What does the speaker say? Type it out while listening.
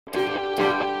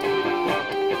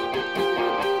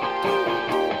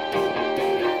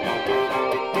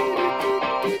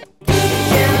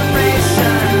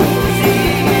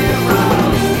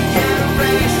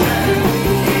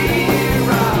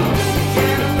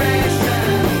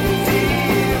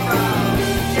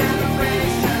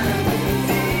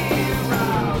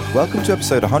welcome to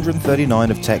episode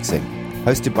 139 of Texing,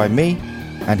 hosted by me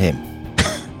and him.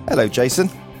 Hello, Jason.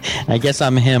 I guess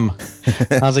I'm him.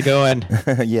 How's it going?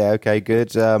 Yeah, okay,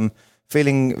 good.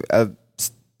 Feeling a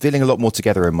lot more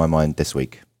together in my mind this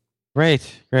week.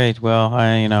 Great. Well,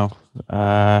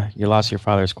 your loss of your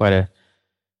father is quite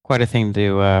a thing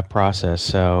to process.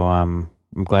 So I'm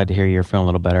glad to hear you're feeling a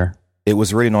little better. It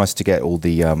was really nice to get all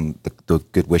the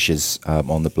good wishes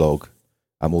on the blog,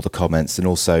 all the comments, and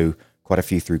also quite a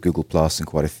few through Google Plus and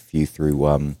quite a few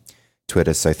through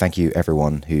Twitter. So thank you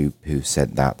everyone who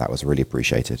said that. That was really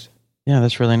appreciated. Yeah,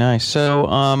 that's really nice. So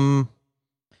are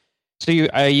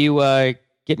you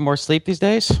getting more sleep these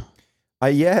days?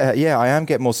 Yeah, I am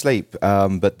getting more sleep.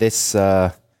 But this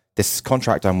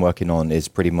contract I'm working on is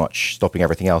pretty much stopping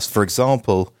everything else. For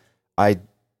example, I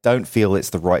don't feel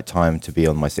it's the right time to be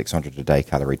on my 600 a day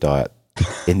calorie diet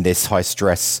in this high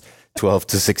stress 12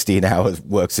 to 16 hour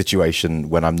work situation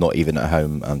when I'm not even at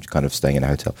home. I'm kind of staying in a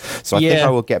hotel. So I think I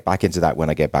will get back into that when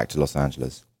I get back to Los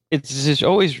Angeles. It's just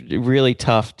always really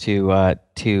tough to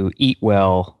eat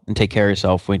well and take care of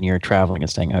yourself when you're traveling and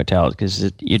staying in hotels,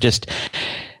 because you're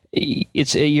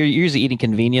usually eating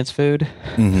convenience food.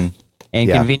 Mm-hmm. And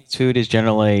convenience food is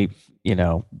generally,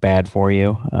 bad for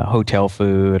you. Hotel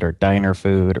food or diner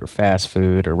food or fast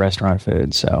food or restaurant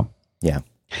food. So, yeah.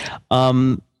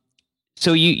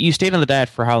 So you stayed on the diet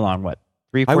for how long? What,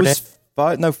 3-4 days?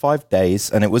 5 days,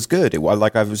 and it was good. I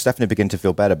was definitely beginning to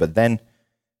feel better. But then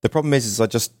the problem is I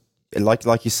just,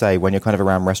 like you say, when you're kind of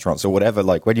around restaurants or whatever,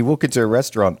 like when you walk into a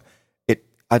restaurant,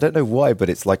 I don't know why, but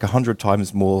it's like 100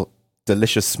 times more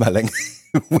delicious smelling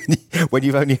when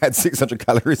you've only had 600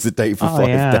 calories a day for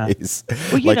 5 days.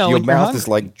 Well, your mouth is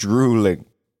like drooling.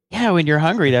 Yeah, when you're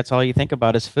hungry, that's all you think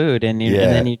about is food, and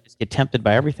then you just get tempted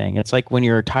by everything. It's like when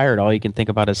you're tired, all you can think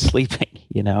about is sleeping.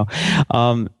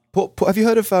 Have you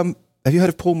heard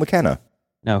of Paul McKenna?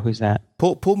 No, who's that?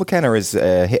 Paul McKenna is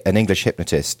an English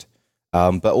hypnotist,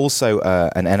 but also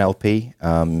an NLP.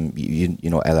 You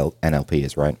know what NLP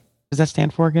is, right? Does that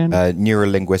stand for again?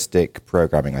 Neuro-linguistic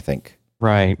programming, I think.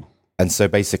 Right. And so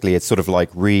basically it's sort of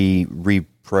like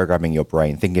reprogramming your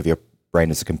brain, thinking of your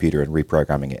brain as a computer and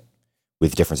reprogramming it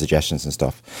with different suggestions and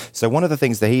stuff. So one of the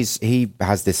things that he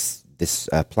has this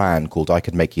plan called I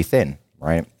Can Make You Thin,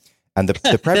 right? And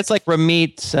the that's like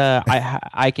Ramit's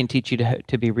I Can Teach You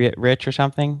to Be Rich or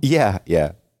something? Yeah.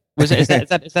 Is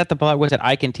that the blog? Was it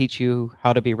I Can Teach You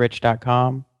How to Be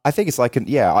Rich.com? I think it's I think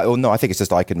it's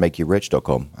just I Can Make You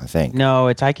Rich.com, I think. No,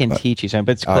 it's I Can Teach You something,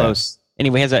 but it's close.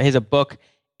 Anyway, he has a book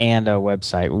and a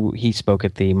website. He spoke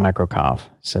at the MicroConf,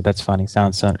 so that's funny.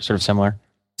 Sounds sort of similar.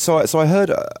 So I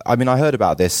heard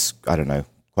about this, I don't know,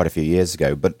 quite a few years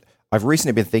ago, but I've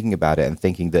recently been thinking about it and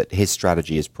thinking that his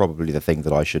strategy is probably the thing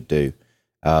that I should do.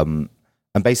 And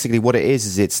basically what it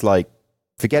is it's like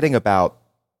forgetting about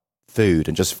food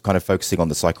and just kind of focusing on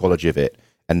the psychology of it.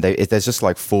 And there's just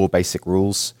like 4 basic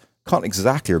rules. Can't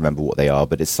exactly remember what they are,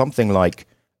 but it's something like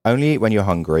only eat when you're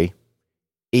hungry,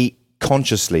 eat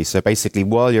consciously. So basically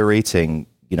while you're eating,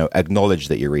 acknowledge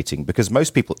that you're eating, because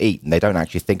most people eat and they don't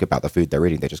actually think about the food they're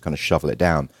eating. They just kind of shovel it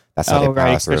down. That's how they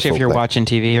pass. Especially if you're watching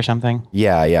TV or something.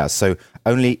 Yeah. So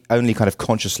only kind of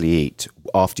consciously eat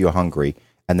after you're hungry.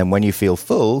 And then when you feel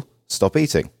full, stop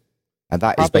eating. And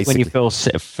that is basically when you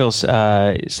feel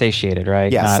satiated, right?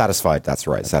 Yeah, satisfied. That's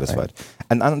right, satisfied.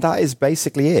 Right. And that is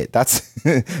basically it.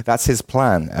 That's his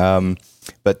plan.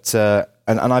 But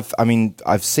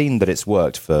I've seen that it's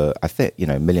worked for I think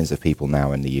millions of people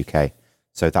now in the UK.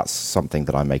 So that's something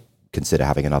that I may consider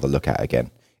having another look at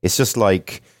again. It's just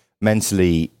like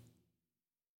mentally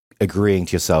agreeing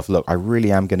to yourself, look, I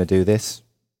really am going to do this.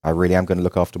 I really am going to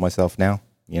look after myself now.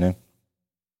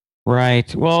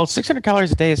 Right. Well, 600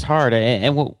 calories a day is hard.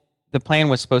 And the plan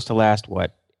was supposed to last,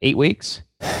 8 weeks?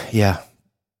 Yeah.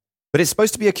 But it's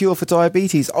supposed to be a cure for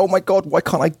diabetes. Oh my God, why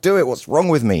can't I do it? What's wrong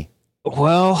with me?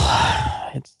 Well,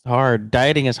 it's hard.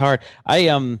 Dieting is hard.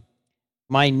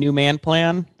 My new man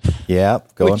plan. Yeah,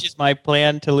 which is my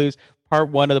plan to lose. Part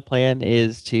 1 of the plan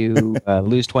is to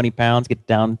lose 20 pounds, get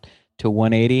down to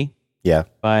 180. Yeah.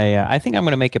 I think I'm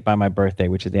going to make it by my birthday,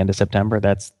 which is the end of September.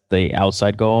 That's the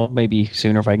outside goal. Maybe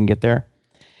sooner if I can get there.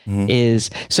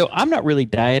 Mm-hmm. So I'm not really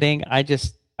dieting. I'm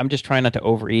just trying not to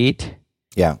overeat.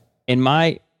 Yeah. And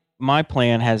my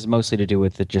plan has mostly to do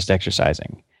with just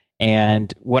exercising.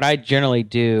 And what I generally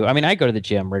do, I go to the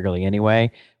gym regularly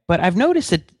anyway, but I've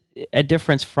noticed a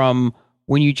difference from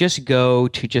when you just go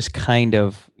to just kind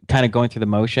of going through the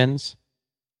motions,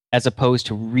 as opposed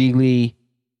to really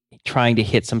trying to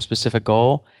hit some specific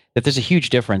goal, that there's a huge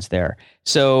difference there.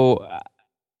 So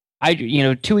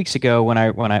 2 weeks ago when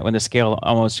the scale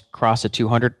almost crossed the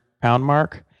 200 pound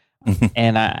mark,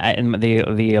 and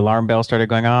the alarm bell started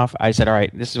going off. I said, all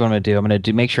right, this is what I'm going to do. I'm going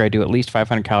to make sure I do at least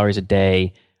 500 calories a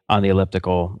day on the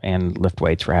elliptical and lift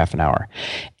weights for half an hour.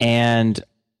 And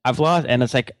I've lost, and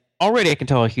it's like already I can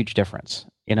tell a huge difference.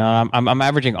 You know, I'm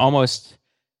averaging almost,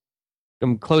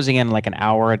 I'm closing in like an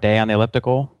hour a day on the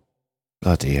elliptical.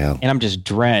 Bloody hell. And I'm just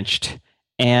drenched.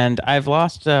 And I've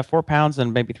lost 4 pounds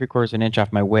and maybe 3/4 of an inch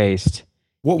off my waist.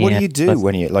 What do you do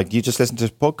when you just listen to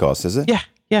podcasts, is it? Yeah.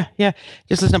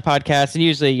 Just listen to podcasts. And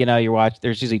usually, you know,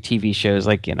 there's usually TV shows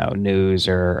like, you know, news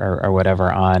or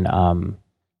whatever on,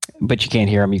 but you can't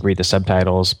hear them. You can read the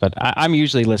subtitles, but I'm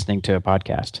usually listening to a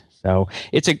podcast. So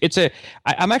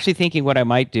I'm actually thinking what I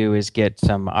might do is get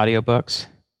some audiobooks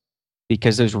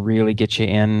because those really get you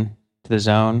in to the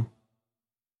zone.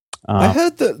 I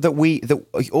heard that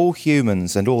all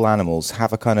humans and all animals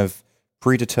have a kind of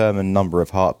predetermined number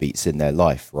of heartbeats in their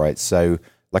life, right? So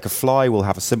like a fly will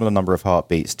have a similar number of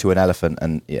heartbeats to an elephant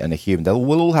and a human.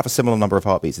 We'll all have a similar number of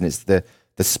heartbeats, and it's the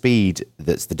speed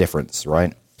that's the difference,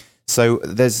 right? So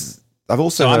I've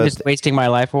also heard, I'm just wasting my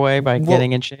life away by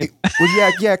getting in shape.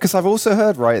 Well, yeah, because I've also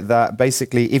heard, right, that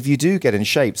basically if you do get in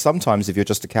shape, sometimes if you're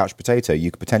just a couch potato,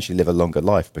 you could potentially live a longer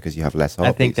life because you have less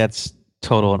heartbeats. I think that's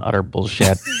total and utter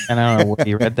bullshit. And I don't know where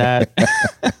you read that.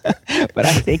 But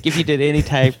I think if you did any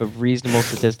type of reasonable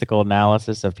statistical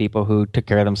analysis of people who took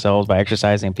care of themselves by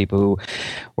exercising, people who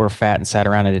were fat and sat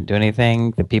around and didn't do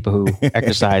anything, the people who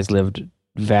exercised lived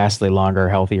vastly longer,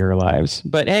 healthier lives.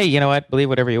 But hey, you know what? Believe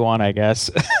whatever you want, I guess.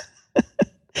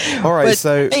 All right, but,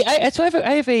 so hey, I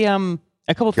have a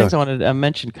couple of things I wanted to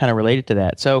mention kind of related to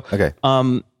that. So, okay.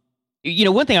 You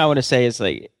know, one thing I want to say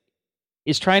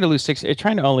is trying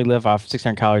to only live off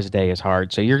 600 calories a day is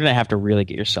hard. So you're going to have to really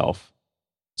get yourself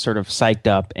sort of psyched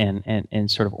up and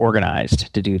sort of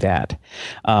organized to do that.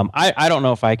 I don't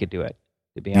know if I could do it,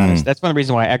 to be honest. That's one of the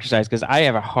reasons why I exercise, because I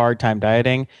have a hard time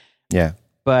dieting. Yeah.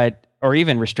 Or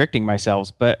even restricting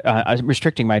myself, but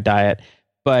restricting my diet.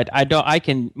 But I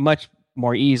can much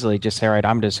more easily just say, all right,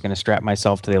 I'm just going to strap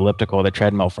myself to the elliptical, the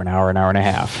treadmill for an hour and a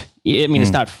half. I mean,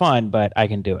 it's not fun, but I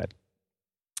can do it.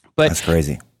 But that's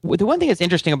crazy. The one thing that's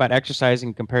interesting about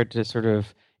exercising compared to sort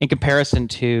of in comparison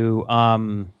to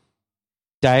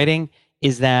dieting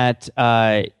is that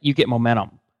you get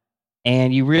momentum,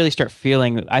 and you really start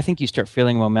feeling. I think you start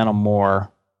feeling momentum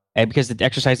more because the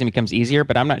exercising becomes easier.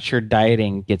 But I'm not sure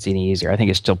dieting gets any easier. I think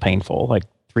it's still painful, like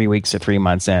 3 weeks to 3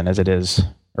 months in, as it is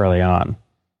early on.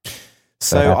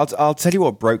 So I'll tell you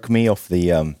what broke me off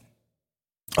the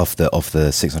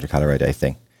 600 calorie a day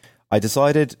thing. I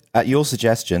decided, at your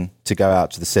suggestion, to go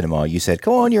out to the cinema. You said,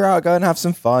 "Come on, you're out, go and have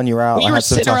some fun." You're out. Well, you were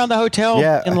sitting around the hotel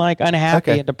and like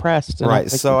unhappy and depressed. And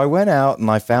right. So I went out and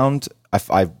I found,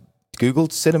 I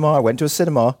Googled cinema. I went to a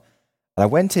cinema and I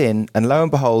went in, and lo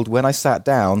and behold, when I sat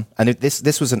down, and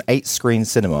this was an 8-screen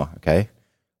cinema. Okay.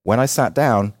 When I sat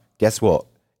down, guess what?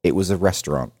 It was a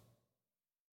restaurant.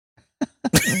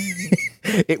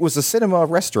 It was a cinema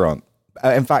restaurant.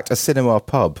 In fact, a cinema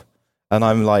pub. And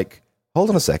I'm like, hold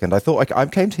on a second. I thought I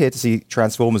came here to see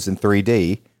Transformers in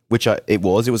 3D, which it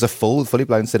was. It was a fully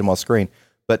blown cinema screen.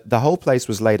 But the whole place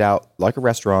was laid out like a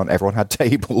restaurant. Everyone had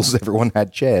tables. Everyone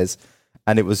had chairs.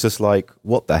 And it was just like,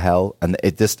 what the hell? And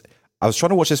I was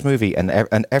trying to watch this movie, and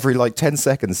every like 10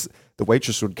 seconds, the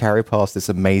waitress would carry past this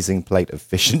amazing plate of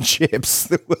fish and chips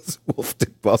that was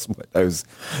wafted past my nose.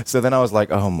 So then I was like,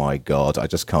 oh my God, I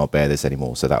just can't bear this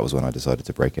anymore. So that was when I decided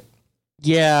to break it.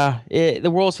 Yeah,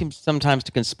 the world seems sometimes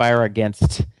to conspire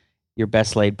against your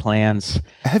best laid plans.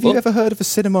 Have you ever heard of a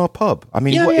cinema pub? I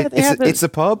mean, it's a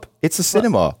pub, it's a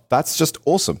cinema. That's just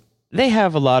awesome. They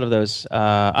have a lot of those.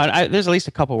 There's at least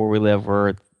a couple where we live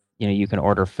where you can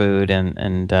order food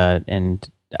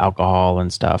and alcohol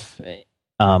and stuff.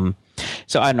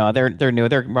 So I don't know. They're new.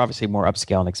 They're obviously more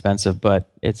upscale and expensive,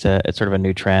 but it's sort of a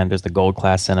new trend. There's the gold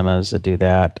class cinemas that do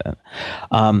that.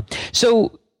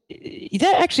 So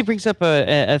that actually brings up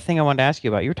a thing I wanted to ask you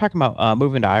about. You were talking about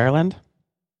moving to Ireland.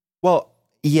 Well,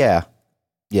 yeah.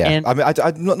 And, I mean,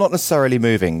 I'm not necessarily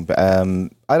moving, but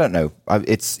I don't know.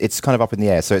 It's kind of up in the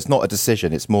air. So it's not a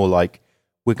decision. It's more like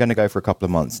we're going to go for a couple of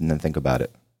months and then think about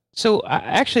it. So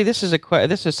actually, this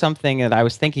is something that I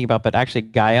was thinking about, but actually,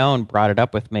 Guyon brought it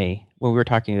up with me when we were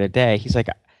talking the other day. He's like,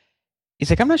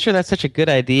 I'm not sure that's such a good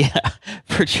idea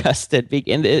for Justin,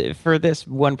 and for this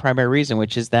one primary reason,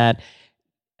 which is that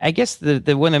I guess the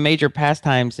one of the major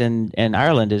pastimes in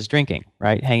Ireland is drinking,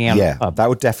 right? Hanging out in the pub. That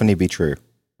would definitely be true.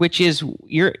 Which is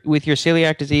with your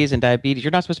celiac disease and diabetes,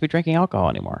 you're not supposed to be drinking alcohol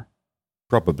anymore.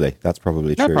 Probably, that's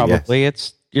probably true. Not probably,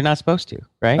 yes. You're not supposed to,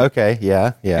 right? Okay,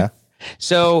 yeah.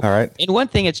 So, all right. And one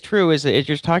thing it's true is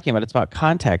you're talking about, it's about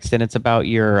context, and it's about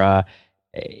your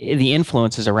the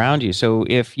influences around you. So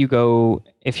if you're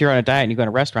on a diet and you go to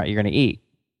a restaurant, you're going to eat.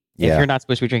 If Yeah. you're not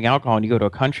supposed to be drinking alcohol and you go to a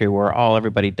country where all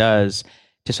everybody does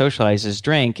to socialize is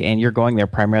drink, and you're going there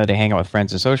primarily to hang out with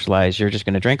friends and socialize, you're just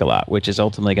going to drink a lot, which is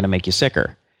ultimately going to make you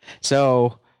sicker.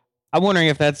 So I'm wondering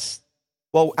if that's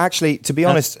Well, actually, to be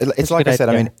honest, that's it's a like good I said.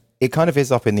 I idea. mean, it kind of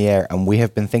is up in the air, and we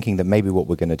have been thinking that maybe what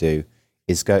we're going to do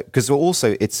is go because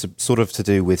also it's sort of to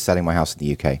do with selling my house in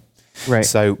the UK. Right.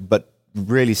 So, but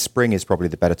really, spring is probably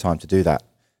the better time to do that.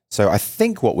 So, I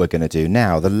think what we're going to do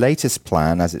now, the latest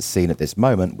plan, as it's seen at this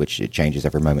moment, which it changes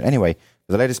every moment anyway,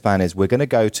 the latest plan is we're going to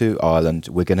go to Ireland.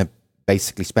 We're going to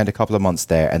basically spend a couple of months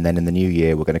there, and then in the new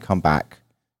year, we're going to come back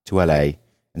to LA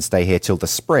and stay here till the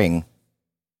spring,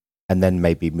 and then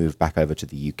maybe move back over to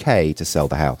the UK to sell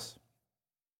the house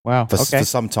Wow. for Okay.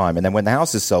 some time. And then when the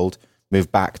house is sold,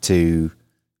 move back to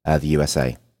the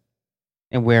USA.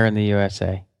 And where in the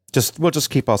USA? We'll just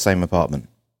keep our same apartment.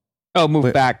 Oh, move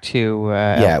We're- back to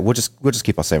Yeah, we'll just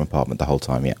keep our same apartment the whole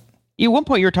time. Yeah, At one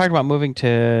point, you were talking about moving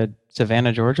to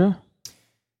Savannah, Georgia.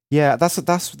 yeah. That's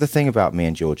the thing about me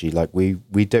and Georgie. Like we're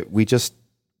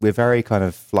very kind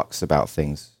of flux about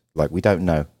things. Like we don't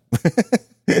know.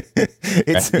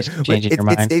 it's Just changing your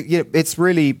mind. it's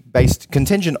really based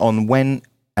contingent on when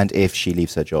and if she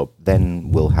leaves her job.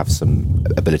 Then we'll have some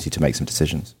ability to make some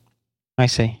decisions. I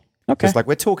see. Okay. Because like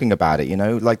we're talking about it,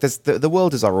 like there's the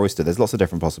world is our oyster. There's lots of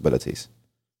different possibilities.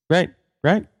 Right.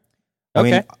 Right. I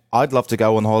Okay. mean, I'd love to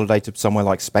go on holiday to somewhere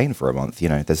like Spain for a month.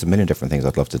 There's a million different things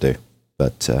I'd love to do.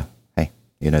 But hey,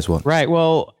 who knows what? Right.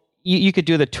 Well, you could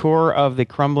do the tour of the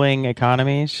crumbling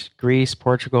economies: Greece,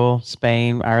 Portugal,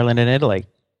 Spain, Ireland, and Italy.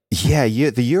 Yeah,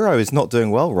 the euro is not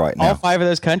doing well right All now. 5 of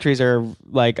those countries are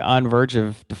like on verge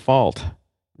of default.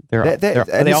 And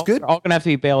it's good. They're all going to have to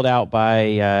be bailed out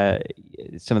by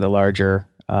some of the larger,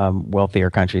 wealthier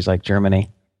countries like Germany.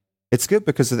 It's good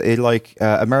because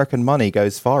American money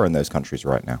goes far in those countries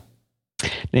right now.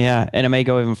 Yeah, and it may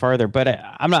go even farther, but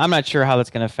I'm not sure how that's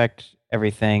going to affect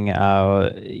everything.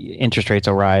 Interest rates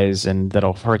will rise, and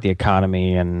that'll hurt the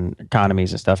economy and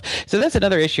economies and stuff. So that's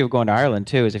another issue of going to Ireland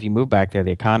too. Is if you move back there,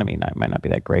 the economy might not be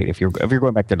that great if you're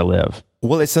going back there to live.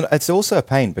 Well, it's also a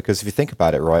pain because if you think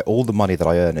about it, right, all the money that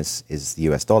I earn is the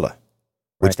US dollar,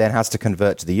 which Right. then has to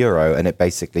convert to the euro, and it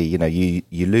basically,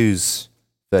 you lose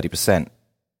 30%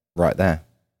 right there.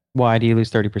 Why do you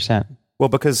lose 30%? Well,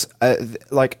 because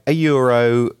like a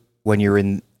euro when you're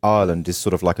in Ireland is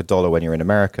sort of like a dollar when you're in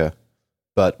America,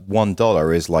 but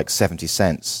 $1 is like 70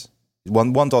 cents.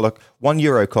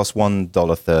 €1 costs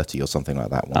 $1.30 or something like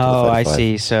that. Oh, I $1.35.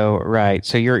 see. So right,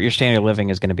 so your standard of living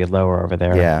is going to be lower over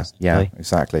there. Yeah, essentially.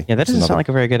 exactly. Yeah, that doesn't sound like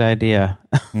a very good idea.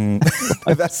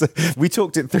 We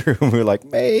talked it through and we were like,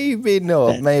 maybe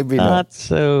not, maybe not. Not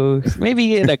so.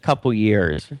 Maybe in a couple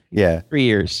years, Yeah. 3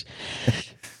 years.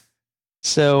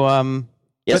 So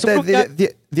yeah. But So what we got-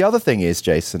 the other thing is,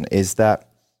 Jason, is that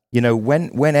when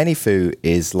AnyFu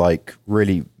is like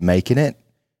really making it,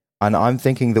 and I'm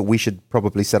thinking that we should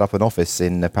probably set up an office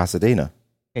in Pasadena.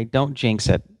 okay, don't jinx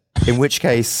it. In which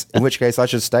case I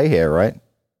should stay here, right?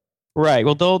 Right.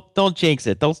 Well, don't jinx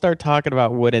it. Don't start talking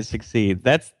about when it succeeds.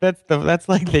 That's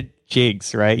like the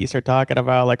jinx, right? You start talking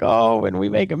about like, oh, when we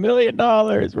make $1 million,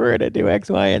 we're gonna do X,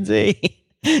 Y, and Z.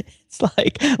 It's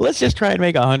like, let's just try and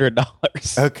make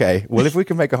 $100. Okay. Well, if we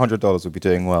can make $100, we'll be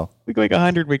doing well. We can make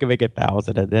 100, we can make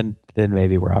 1,000, and then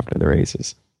maybe we're off to the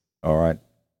races. All right.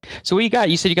 So what you got?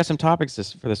 You said you got some topics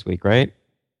for this week, right?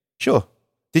 Sure.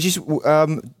 Did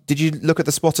you look at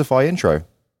the Spotify intro?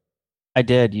 I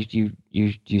did.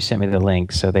 You sent me the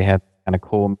link, so they have kind of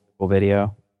cool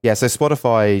video. Yeah, so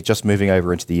Spotify just moving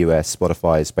over into the US.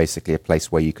 Spotify is basically a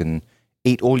place where you can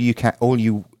eat all you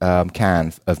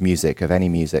can of music, of any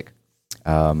music.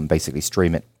 Basically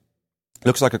stream it.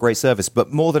 Looks like a great service,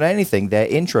 but more than anything, their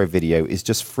intro video is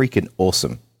just freaking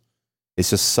awesome. It's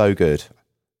just so good.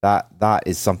 That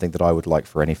is something that I would like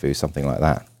for AnyFu, something like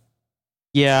that.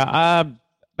 Yeah,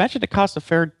 imagine it costs a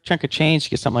fair chunk of change to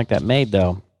get something like that made,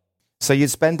 though. So you'd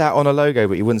spend that on a logo,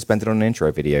 but you wouldn't spend it on an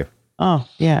intro video. Oh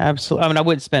yeah, absolutely. I mean, I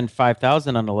wouldn't spend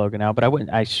 5,000 on the logo now, but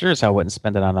I sure as hell wouldn't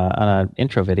spend it on a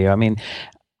intro video. I mean,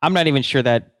 I'm not even sure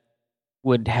that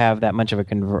would have that much of a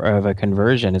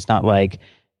conversion. It's not like,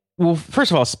 well,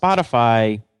 first of all,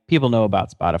 Spotify, people know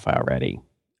about Spotify already.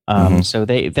 So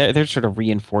they're sort of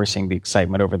reinforcing the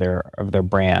excitement over their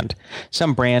brand.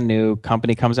 Some brand new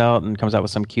company comes out with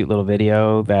some cute little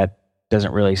video that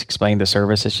doesn't really explain the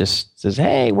service. It just says,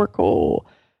 "Hey, we're cool."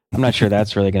 I'm not sure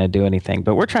that's really going to do anything,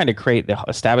 but we're trying to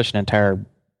establish an entire,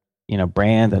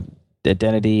 brand,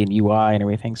 identity, and UI and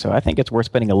everything. So I think it's worth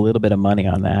spending a little bit of money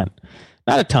on that.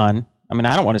 Not a ton. I mean,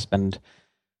 I don't want to spend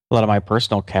a lot of my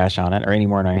personal cash on it, or any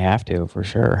more than I have to, for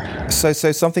sure. So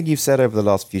something you've said over the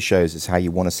last few shows is how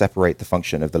you want to separate the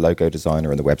function of the logo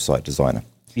designer and the website designer.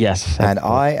 Yes. And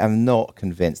I am not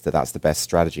convinced that that's the best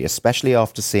strategy, especially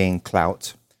after seeing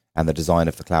Clout and the design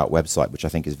of the Clout website, which I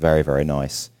think is very, very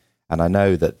nice. And I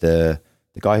know that the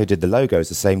guy who did the logo is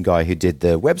the same guy who did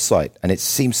the website, and it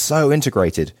seems so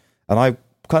integrated. And I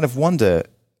kind of wonder,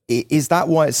 is that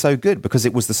why it's so good? Because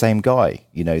it was the same guy,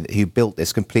 you know, who built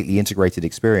this completely integrated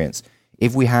experience.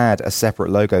 If we had a separate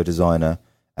logo designer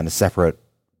and a separate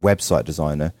website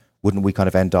designer, wouldn't we kind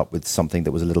of end up with something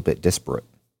that was a little bit disparate?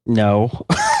 No,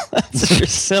 that's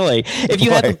just silly. If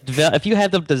you Right. if you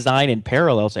had them design in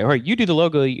parallel, say, all right, you do the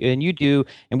logo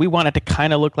and we want it to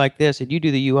kind of look like this, and you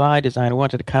do the UI design, we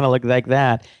want it to kind of look like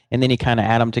that, and then you kind of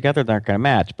add them together, they're not going to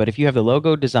match. But if you have the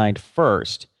logo designed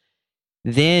first,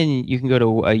 then you can go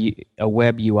to a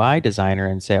web UI designer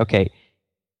and say, okay,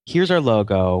 here's our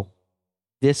logo,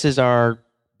 this is our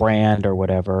brand or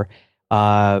whatever.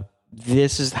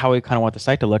 This is how we kind of want the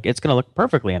site to look. It's going to look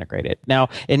perfectly integrated. Now,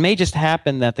 it may just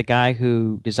happen that the guy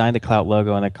who designed the Clout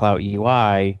logo and the Clout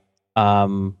UI,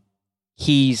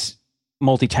 he's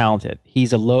multi-talented.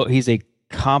 He's a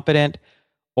competent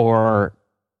or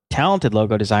talented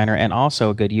logo designer and also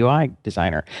a good UI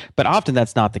designer. But often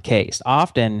that's not the case.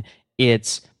 Often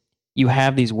it's you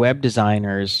have these web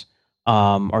designers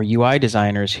or UI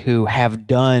designers who have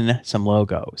done some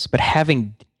logos, but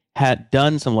having had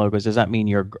done some logos does not mean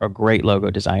you're a great logo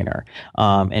designer,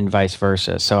 and vice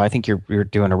versa. So I think you're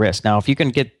doing a risk. Now, if you can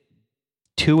get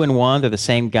two in one, they're the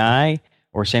same guy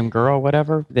or same girl,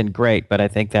 whatever, then great. But I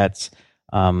think that's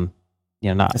not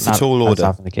It's a tall order.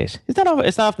 often the case. It's not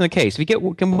often the case. If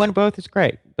you can win both, it's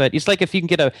great. But it's like if you can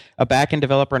get a back end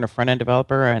developer and a front end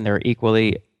developer, and they're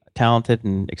equally talented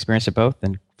and experienced at both,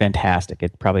 then fantastic.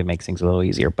 It probably makes things a little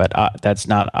easier, but that's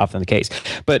not often the case.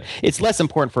 But it's less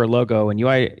important for a logo and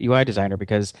UI designer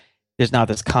because there's not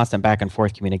this constant back and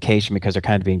forth communication because they're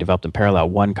kind of being developed in parallel.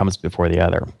 One comes before the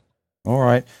other. All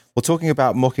right. Well, talking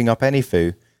about mocking up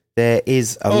AnyFu, there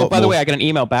is a lot more. Oh, by the way, I got an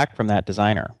email back from that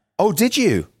designer. Oh, did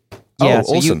you? Yeah, Oh,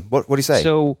 so awesome. What do you say?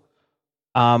 So,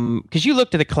 because you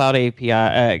looked at the Cloud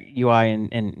API UI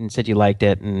and said you liked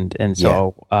it, and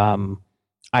so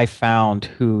I found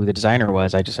who the designer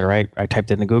was. I just said, all right, I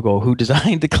typed in Google who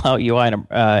designed the Cloud UI,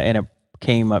 and it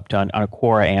came up on a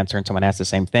Quora answer, and someone asked the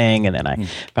same thing, and then I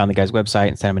found the guy's website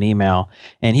and sent him an email,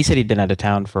 and he said he'd been out of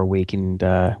town for a week and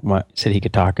said he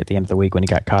could talk at the end of the week when he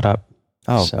got caught up.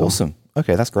 Oh, awesome.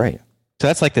 Okay, that's great. So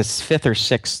that's like this fifth or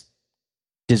sixth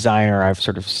designer I've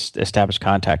sort of established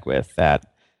contact with that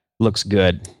looks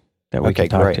good that we can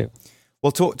talk to.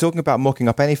 Well, talking about mocking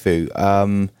up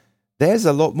AnyFu, there's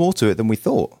a lot more to it than we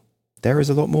thought. There is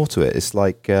a lot more to it. It's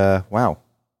like, wow.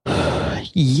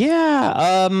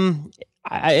 Yeah,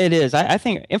 it is. I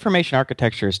think information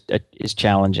architecture is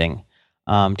challenging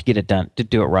to get it done, to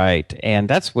do it right. And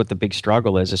that's what the big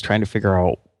struggle is trying to figure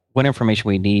out what information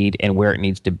we need and where it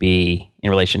needs to be in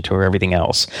relation to everything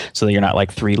else, so that you're not like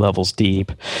 3 levels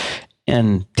deep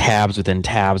and tabs within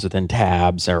tabs within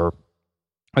tabs, or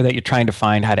that you're trying to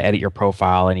find how to edit your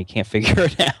profile and you can't figure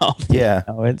it out. Yeah.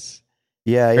 It's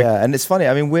yeah. And it's funny.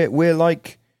 I mean, we're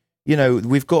like,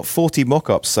 we've got 40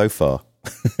 mock-ups so far.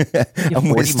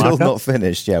 And we're still not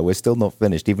finished. Yeah, we're still not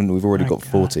finished, even we've already got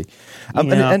 40.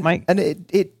 And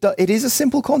it is a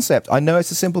simple concept. I know it's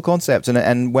a simple concept.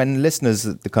 And when listeners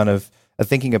kind of are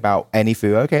thinking about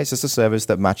AnyFu, okay, it's just a service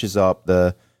that matches up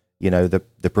the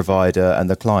provider and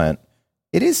the client.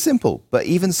 It is simple, but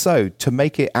even so, to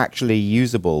make it actually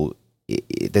usable,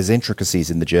 there's intricacies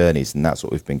in the journeys, and that's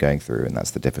what we've been going through, and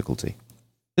that's the difficulty.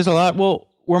 There's a lot. Well,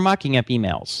 we're mocking up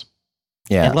emails.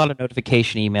 Yeah, and a lot of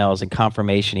notification emails and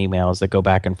confirmation emails that go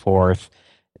back and forth.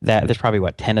 That there's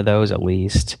probably 10 of those at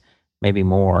least, maybe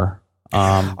more.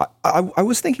 I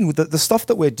was thinking with the stuff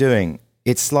that we're doing,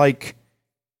 it's like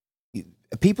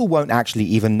people won't actually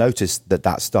even notice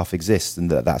that stuff exists and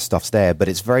that stuff's there, but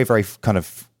it's very, very kind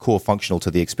of core functional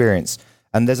to the experience.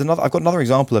 And I've got another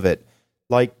example of it.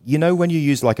 Like, when you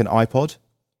use like an iPod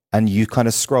and you kind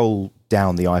of scroll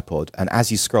down the iPod, and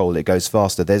as you scroll, it goes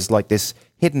faster. There's like this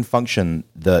hidden function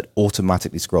that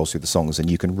automatically scrolls through the songs, and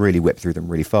you can really whip through them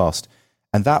really fast.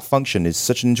 And that function is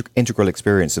such an integral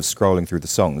experience of scrolling through the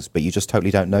songs, but you just totally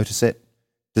don't notice it.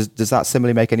 Does that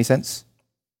similarly make any sense?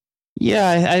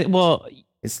 Yeah,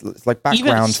 it's like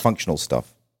background functional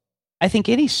stuff. I think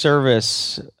any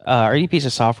service or any piece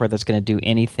of software that's going to do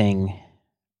anything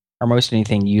or most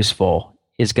anything useful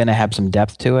is going to have some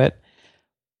depth to it.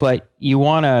 But you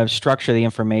want to structure the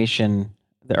information,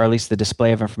 or at least the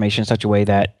display of information, in such a way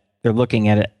that they're looking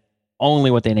at it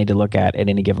only what they need to look at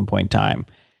any given point in time.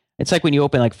 It's like when you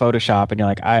open like Photoshop and you're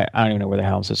like, I don't even know where the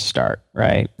hell I'm supposed to start,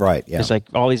 right? Right. Yeah. There's like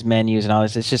all these menus and all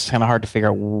this. It's just kind of hard to figure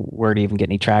out where to even get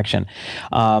any traction.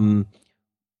 Um,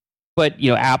 but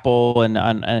Apple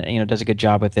and does a good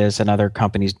job with this, and other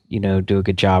companies do a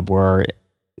good job where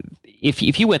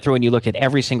if you went through and you looked at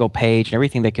every single page and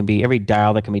everything that can be, every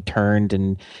dial that can be turned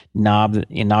and knob that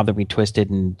can be twisted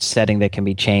and setting that can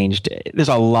be changed, there's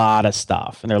a lot of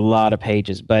stuff and there are a lot of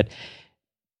pages. But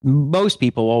most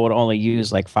people would only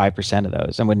use like 5% of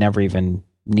those and would never even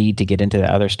need to get into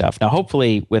the other stuff. Now,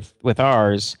 hopefully with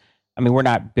ours, I mean, we're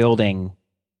not building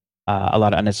a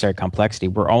lot of unnecessary complexity.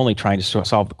 We're only trying to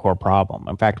solve the core problem.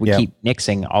 In fact, we keep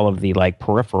nixing all of the like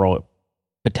peripheral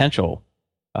potential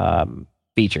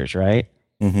features, right?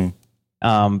 But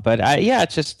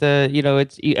it's just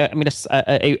it's I mean,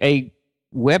 a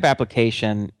web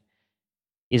application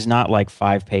is not like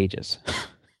 5 pages.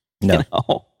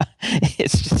 No,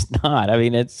 it's just not. I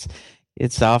mean, it's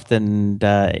often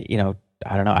I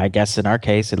don't know. I guess in our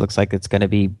case, it looks like it's going to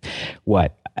be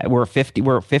what we're 50.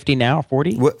 We're at 50 now,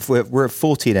 40. We're at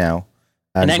 40 now,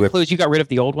 and that includes you got rid of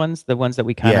the old ones, the ones that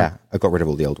we kind of. Yeah, I got rid of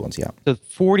all the old ones. Yeah, so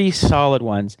 40 solid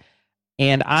ones,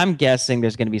 and I'm guessing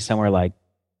there's going to be somewhere like.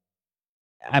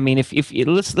 I mean, if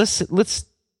let's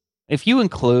if you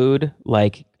include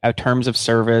like terms of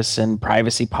service and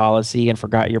privacy policy and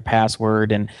forgot your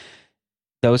password and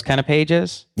those kind of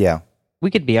pages,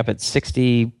 we could be up at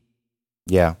 60.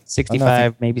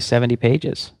 65, maybe 70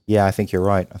 pages. Yeah, I think you're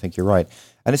right.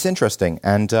 And it's interesting.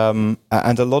 And a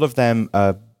lot of them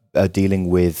are dealing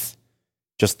with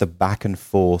just the back and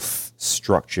forth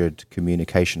structured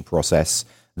communication process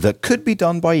that could be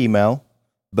done by email,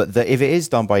 but that if it is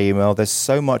done by email, there's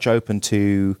so much open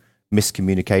to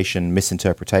miscommunication,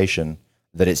 misinterpretation,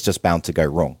 that it's just bound to go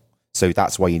wrong. So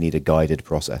that's why you need a guided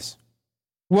process.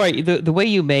 Right. The way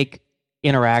you make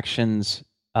interactions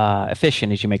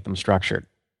efficient is you make them structured.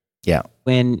 Yeah.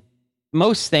 When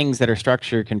most things that are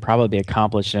structured can probably be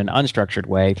accomplished in an unstructured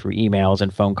way through emails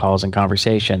and phone calls and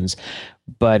conversations,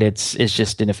 but it's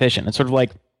just inefficient. It's sort of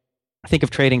like, think of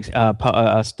trading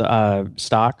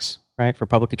stocks, right, for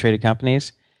publicly traded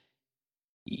companies.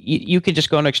 You could just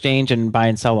go on an exchange and buy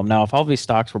and sell them. Now, if all of these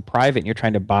stocks were private and you're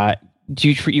trying to buy, do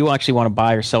you actually want to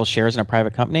buy or sell shares in a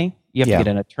private company? You have to get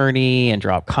an attorney and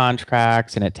draw up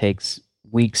contracts, and it takes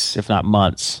weeks, if not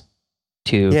months,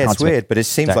 to. Yeah, it's weird, but it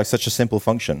seems like such a simple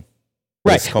function.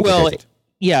 Right. Well,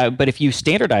 yeah, but if you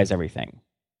standardize everything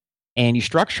and you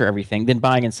structure everything, then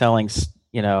buying and selling,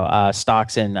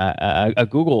 stocks in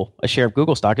a share of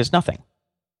Google stock is nothing,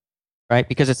 right?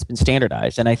 Because it's been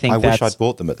standardized. And I think I wish I'd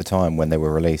bought them at the time when they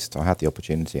were released. I had the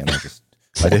opportunity, and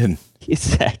I didn't.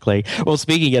 Exactly. Well,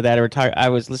 speaking of that, I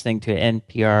was listening to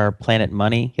NPR Planet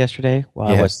Money yesterday while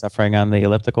I was suffering on the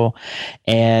elliptical,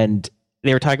 and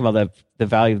they were talking about the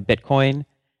value of Bitcoin.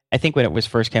 I think when it was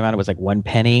first came out, it was like 1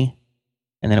 penny,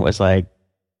 and then it was like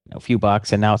a few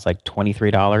bucks, and now it's like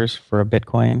 $23 for a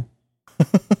Bitcoin.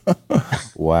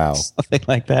 Wow. Something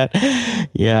like that.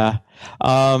 Yeah.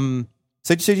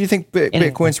 So do you think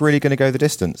Bitcoin's really going to go the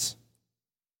distance?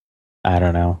 I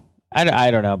don't know. I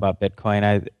don't know about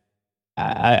Bitcoin.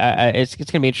 It's going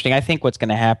to be interesting. I think what's going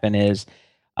to happen is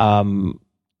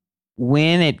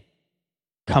when it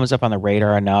comes up on the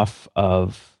radar enough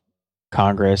of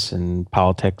Congress and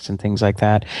politics and things like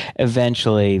that,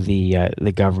 eventually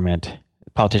the government,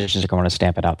 politicians are going to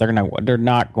stamp it out. They're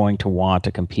not going to want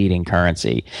a competing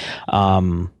currency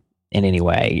in any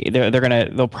way.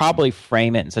 They'll probably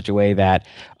frame it in such a way that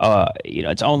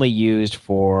it's only used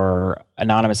for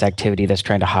anonymous activity that's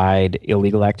trying to hide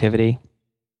illegal activity.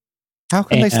 How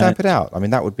can they stamp it out? I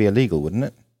mean, that would be illegal, wouldn't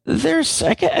it?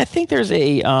 I think there's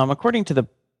a according to the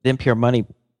NPR Money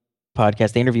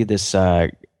podcast, they interviewed this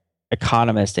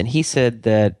economist, and he said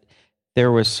that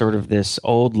there was sort of this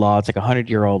old law. It's like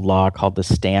 100-year-old law called the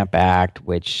Stamp Act,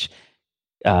 which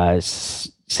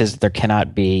says that there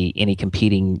cannot be any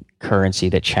competing currency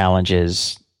that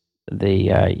challenges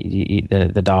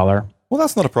the dollar. Well,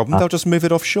 that's not a problem. They'll just move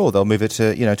it offshore. They'll move it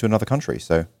to to another country.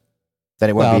 So then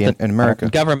it won't be in America.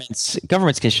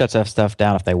 Governments can shut stuff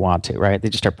down if they want to, right? They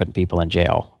just start putting people in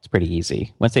jail. It's pretty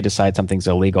easy. Once they decide something's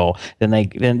illegal, then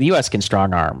the U.S. can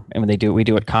strong arm, and when we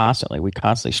do it constantly. We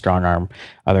constantly strong arm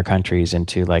other countries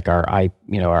into like our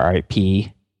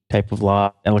IP type of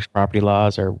law, intellectual property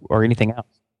laws, or anything else.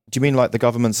 Do you mean like the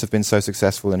governments have been so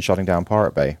successful in shutting down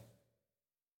Pirate Bay?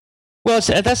 Well,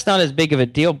 that's not as big of a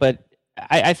deal, but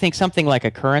I think something like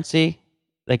a currency,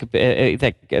 like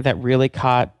that really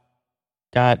got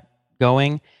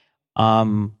going.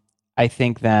 I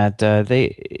think that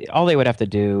they would have to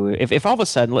do if all of a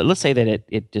sudden, let's say that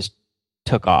it just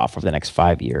took off over the next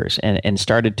 5 years and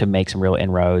started to make some real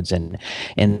inroads, and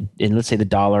let's say the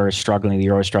dollar is struggling, the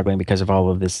euro is struggling because of all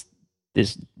of this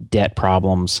debt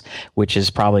problems, which is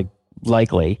probably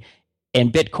likely,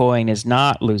 and Bitcoin is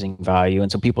not losing value,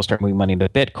 and so people start moving money into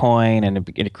Bitcoin, and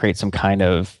it creates some kind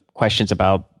of questions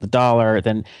about the dollar,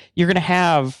 then you're going to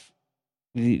have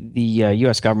the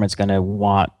U.S. government's going to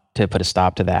want to put a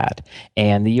stop to that.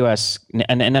 And the U.S.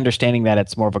 and understanding that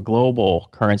it's more of a global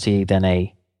currency than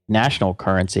a national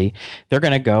currency, they're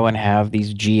going to go and have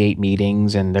these G8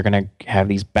 meetings, and they're going to have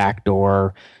these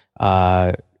backdoor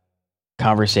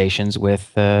conversations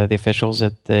with the officials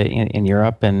in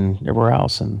Europe and everywhere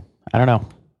else. And I don't know.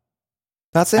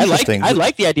 That's interesting. I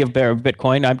like the idea of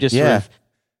Bitcoin. I'm just sort of,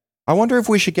 I wonder if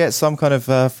we should get some kind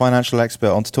of financial expert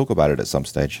on to talk about it at some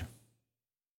stage.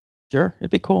 Sure,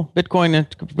 it'd be cool.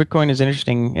 Bitcoin is an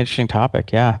interesting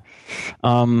topic. Yeah.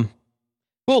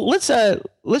 Well, let's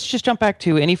just jump back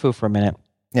to AnyFu for a minute.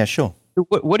 Yeah, sure.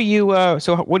 What are you what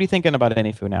are you thinking about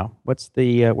AnyFu now? What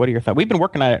are your thoughts? We've been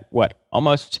working on it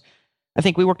I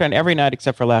think we worked on it every night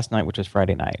except for last night, which was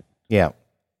Friday night. Yeah.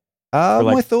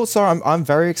 My thoughts are I'm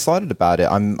very excited about it.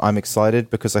 I'm excited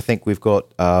because I think we've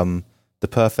got the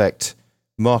perfect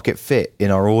market fit in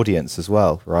our audience as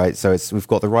well, right? So we've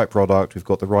got the right product, we've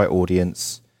got the right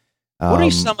audience.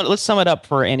 Let's sum it up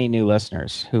for any new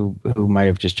listeners who might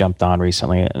have just jumped on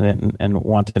recently and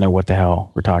want to know what the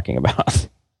hell we're talking about.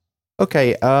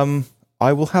 Okay,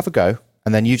 I will have a go,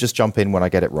 and then you just jump in when I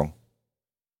get it wrong.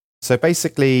 So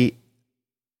basically,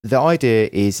 the idea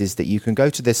is that you can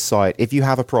go to this site if you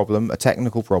have a problem, a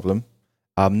technical problem,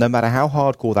 no matter how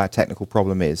hardcore that technical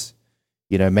problem is.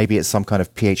 You know, maybe it's some kind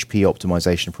of PHP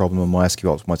optimization problem or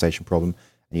MySQL optimization problem.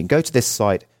 And you can go to this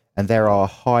site, and there are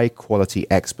high-quality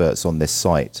experts on this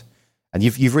site. And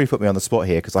you've really put me on the spot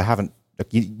here because I haven't.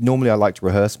 Normally, I like to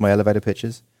rehearse my elevator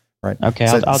pitches, right? Okay,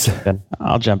 I'll jump in.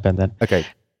 I'll jump in then. Okay.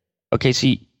 So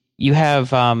you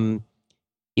have,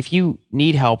 if you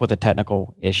need help with a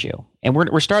technical issue, and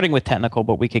we're starting with technical,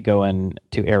 but we could go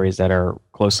into areas that are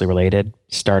closely related,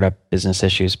 startup business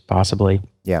issues, possibly.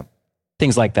 Yeah.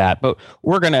 Things like that. But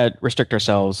we're going to restrict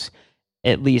ourselves,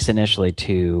 at least initially,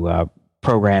 to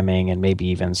programming and maybe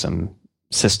even some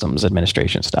systems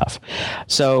administration stuff.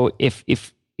 So if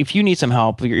you need some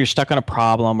help, you're stuck on a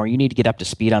problem, or you need to get up to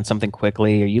speed on something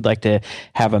quickly, or you'd like to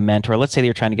have a mentor, let's say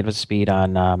you're trying to get up to speed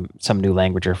on some new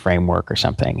language or framework or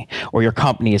something, or your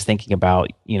company is thinking about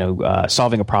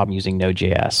solving a problem using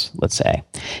Node.js, let's say,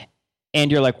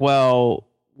 and you're like, well,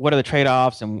 what are the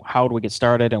trade-offs, and how do we get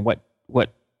started, and what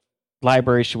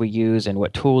libraries should we use, and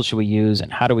what tools should we use,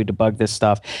 and how do we debug this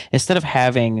stuff? Instead of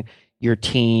having your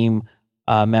team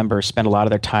members spend a lot of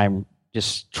their time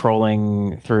just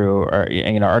trolling through, or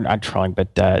not trolling,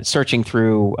 but searching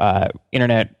through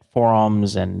internet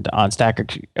forums and on Stack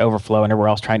Overflow and everywhere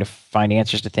else, trying to find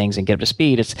answers to things and get up to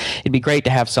speed. It'd be great to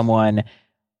have someone.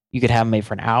 You could have them maybe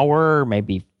for an hour,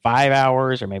 maybe 5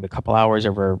 hours, or maybe a couple hours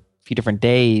over a few different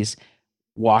days,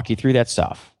 walk you through that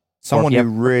stuff. Someone who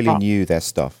really knew their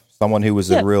stuff. Someone who was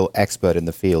a real expert in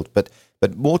the field. But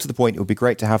more to the point, it would be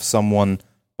great to have someone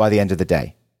by the end of the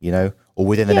day, or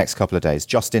within the next couple of days,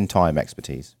 just in time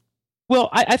expertise. Well,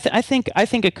 I think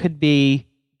it could be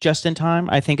just in time.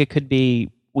 I think it could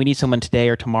be we need someone today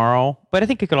or tomorrow, but I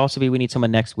think it could also be we need someone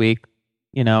next week,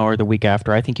 or the week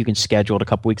after. I think you can schedule it a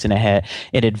couple weeks in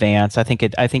advance. I think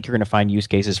you're going to find use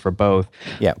cases for both.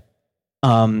 Yeah.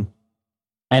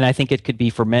 And I think it could be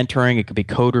for mentoring. It could be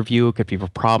code review. It could be for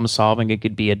problem solving. It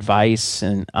could be advice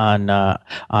and on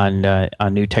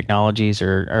new technologies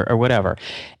or whatever.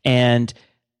 And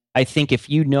I think if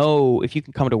you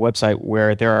can come to a website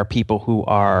where there are people who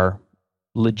are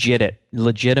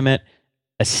legitimate,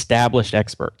 established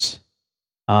experts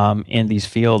in these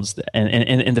fields and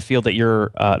in the field that you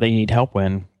need help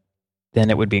in, then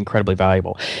it would be incredibly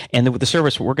valuable. And with the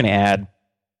service we're going to add,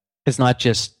 it's not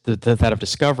just that of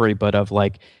discovery, but of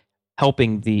like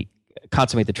helping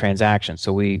consummate the transaction.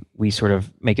 So we sort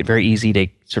of make it very easy to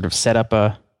sort of set up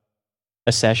a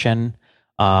session,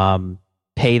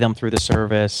 pay them through the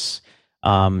service.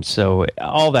 So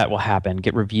all that will happen.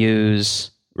 Get reviews,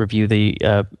 review the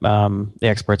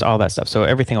experts, all that stuff. So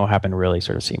everything will happen really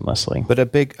sort of seamlessly. But a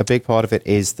big part of it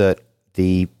is that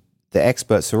the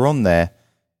experts are on there.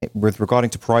 With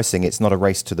regarding to pricing, it's not a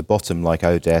race to the bottom like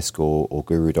Odesk or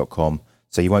Guru.com.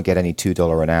 So you won't get any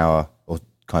 $2 an hour or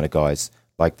kind of guys.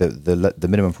 Like the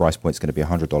minimum price point is going to be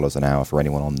 $100 an hour for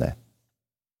anyone on there.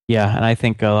 Yeah, and I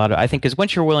think because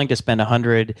once you're willing to spend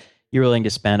 $100, you're willing to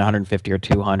spend 150 or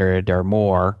 200 or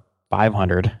more,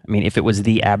 500. I mean, if it was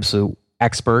the absolute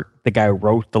expert, the guy who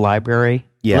wrote the library.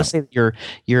 Yeah. Let's say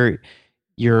that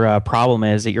your problem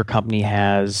is that your company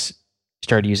has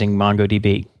started using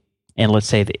MongoDB, and let's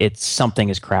say that it's something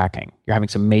is cracking, you're having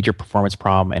some major performance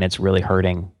problem, and it's really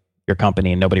hurting your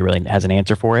company, and nobody really has an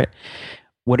answer for it.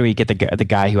 What do we get the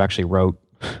guy who actually wrote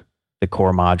the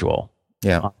core module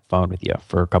on the phone with you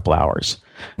for a couple hours,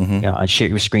 and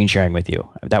screen sharing with you?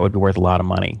 That would be worth a lot of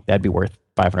money. That'd be worth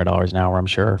 $500 an hour, I'm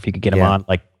sure, if you could get him on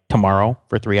like tomorrow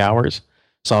for 3 hours,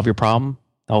 solve your problem.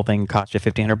 The whole thing cost you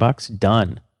 $1,500.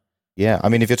 Done. Yeah, I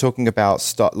mean, if you're talking about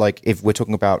if we're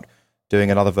talking about doing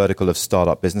another vertical of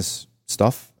startup business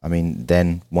stuff, I mean,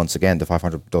 then once again, the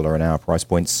 $500 an hour price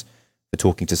points for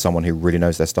talking to someone who really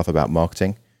knows their stuff about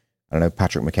marketing. I don't know,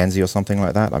 Patrick McKenzie or something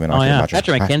like that. I mean,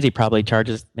 Patrick McKenzie probably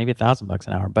charges maybe $1,000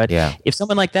 an hour. But if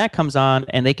someone like that comes on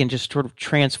and they can just sort of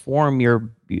transform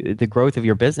the growth of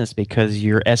your business because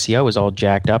your SEO is all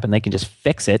jacked up and they can just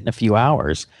fix it in a few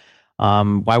hours,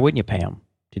 why wouldn't you pay them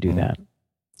to do that?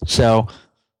 So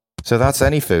that's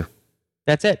AnyFu.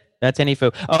 That's it. That's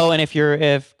AnyFu. Oh, and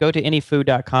go to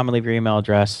anyfu.com and leave your email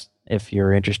address if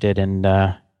you're interested in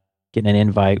getting an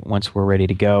invite once we're ready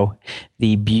to go.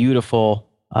 The beautiful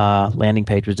landing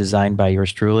page was designed by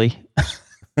yours truly.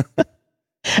 Nice.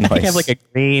 I think I have like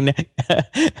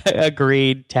a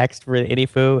green text for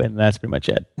AnyFu, and that's pretty much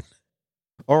it.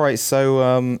 All right,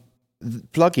 so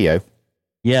Plugio.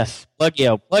 Yes,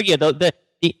 Plugio.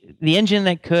 The engine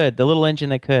that could, the little engine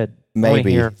that could.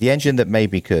 Maybe. The engine that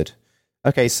maybe could.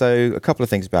 Okay, so a couple of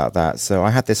things about that. So I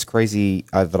had this crazy,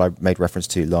 that I made reference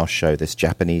to last show, this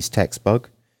Japanese text bug.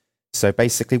 So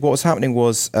basically what was happening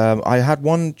was I had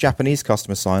one Japanese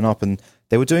customer sign up, and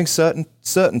they were doing certain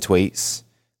tweets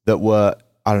that were,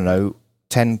 I don't know,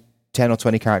 10 or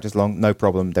 20 characters long, no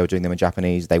problem. They were doing them in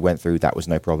Japanese. They went through, that was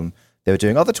no problem. They were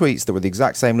doing other tweets that were the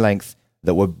exact same length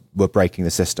that were breaking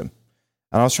the system.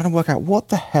 And I was trying to work out what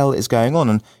the hell is going on.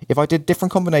 And if I did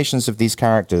different combinations of these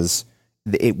characters,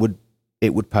 it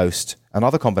would post, and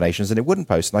other combinations, and it wouldn't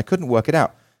post, and I couldn't work it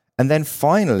out. And then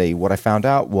finally, what I found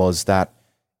out was that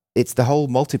it's the whole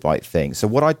multi-byte thing. So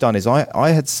what I'd done is I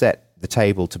had set the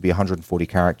table to be 140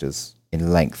 characters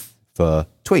in length for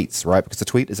tweets, right? Because the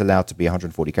tweet is allowed to be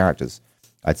 140 characters.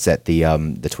 I'd set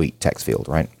the tweet text field,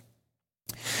 right?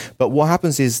 But what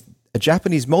happens is a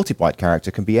Japanese multi-byte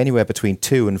character can be anywhere between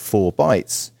 2 and 4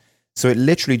 bytes. So it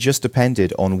literally just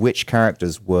depended on which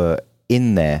characters were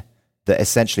in there that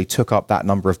essentially took up that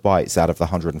number of bytes out of the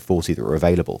 140 that were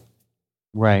available.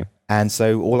 Right. And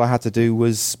so all I had to do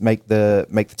was make the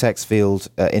text field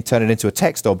and turn it into a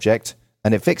text object,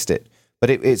 and it fixed it. But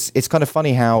it's kind of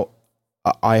funny how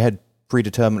I had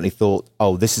predeterminedly thought,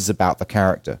 oh, this is about the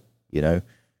character,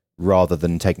 rather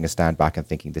than taking a stand back and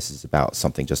thinking this is about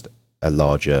something just a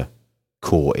larger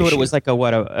core issue. It was like a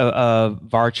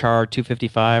varchar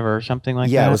 255 or something like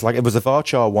that? Yeah, it was a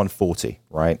varchar 140,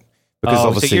 right? Because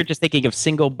obviously, so you're just thinking of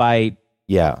single byte.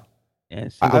 Yeah.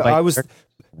 I was.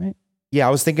 Right? Yeah, I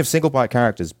was thinking of single byte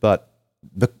characters, but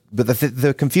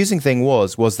the confusing thing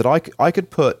was that I could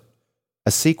put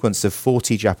a sequence of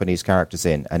 40 Japanese characters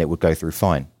in, and it would go through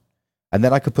fine. And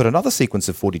then I could put another sequence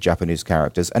of 40 Japanese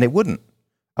characters, and it wouldn't.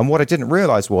 And what I didn't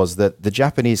realize was that the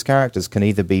Japanese characters can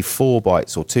either be 4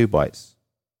 bytes or 2 bytes.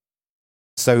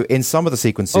 So in some of the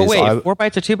sequences... Oh, wait, 4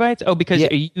 bytes or 2 bytes? Oh, because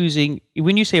you're using...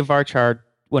 When you say varchar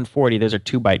 140, those are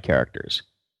 2-byte characters.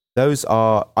 Those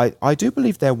are... I do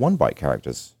believe they're 1-byte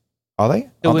characters. Are they?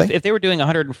 So if they were doing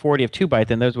 140 of 2-byte,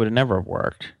 then those would have never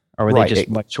worked. Or were they just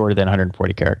much shorter than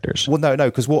 140 characters? Well, no,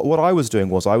 because what I was doing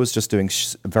was I was just doing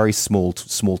very small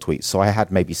tweets. So I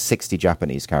had maybe 60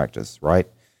 Japanese characters, right?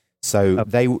 So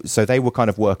they were kind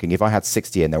of working. If I had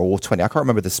 60 in there or 20, I can't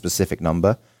remember the specific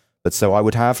number, but so I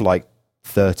would have like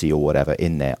 30 or whatever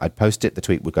in there. I'd post it, the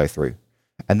tweet would go through.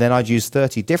 And then I'd use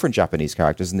 30 different Japanese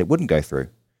characters and it wouldn't go through.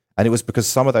 And it was because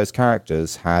some of those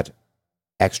characters had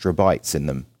extra bytes in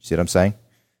them. See what I'm saying?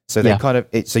 So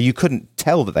they so you couldn't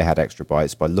tell that they had extra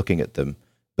bytes by looking at them,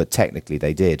 but technically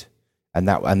they did. And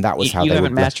that was how you they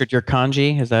haven't mastered your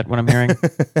kanji. Is that what I'm hearing?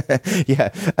 Yeah.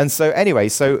 And so anyway,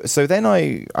 so then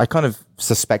I kind of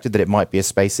suspected that it might be a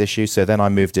space issue. So then I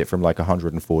moved it from like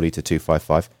 140 to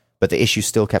 255, but the issue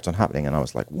still kept on happening. And I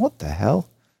was like, what the hell?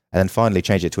 And then finally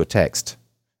changed it to a text,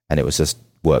 and it was just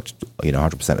worked,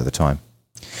 100% of the time.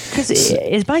 Because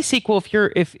is MySQL,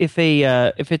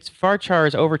 if it's varchar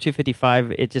is over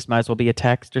 255, it just might as well be a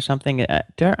text or something. I'm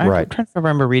trying to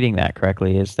remember reading that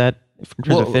correctly. Is that in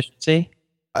terms of efficiency?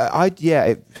 I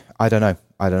don't know.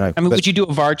 I mean, would you do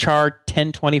a varchar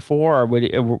 1024,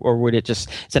 or would it just,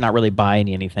 is it not really buying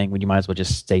you anything? Would you might as well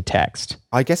just say text?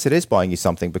 I guess it is buying you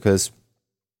something because,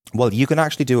 well, you can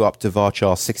actually do up to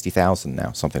varchar 60,000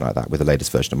 now, something like that, with the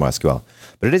latest version of MySQL.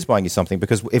 But it is buying you something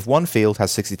because if one field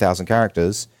has 60,000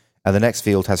 characters and the next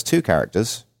field has 2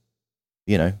 characters,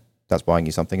 then that's buying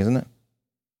you something, isn't it?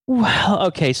 Well,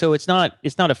 okay, so it's not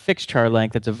a fixed char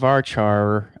length; it's a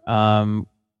varchar.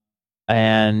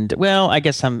 And well, I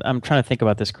guess I'm trying to think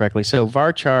about this correctly. So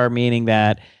varchar meaning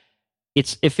that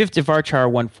if it's a varchar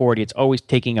 140, it's always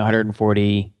taking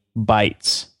 140 bytes.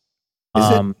 Is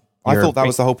it? I thought that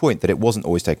was the whole point, that it wasn't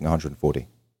always taking 140.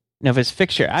 Now, if it's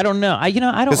fixture, I don't know. I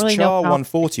don't really know. Char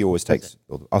 140 always takes.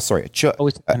 Oh, sorry, a char,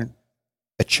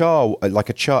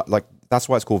 like that's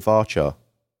why it's called varchar.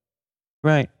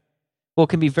 Right. Well, it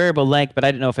can be variable length, but I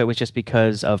didn't know if it was just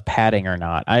because of padding or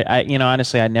not.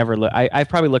 Honestly, I never look. I've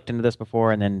probably looked into this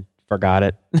before and then forgot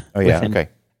it. Oh yeah, okay. A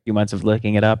few months of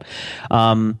looking it up.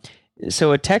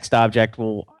 So a text object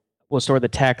will store the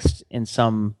text in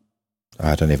some.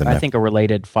 I don't even know. I think a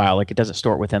related file. Like it doesn't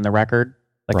store it within the record,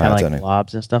 like Right, kind of like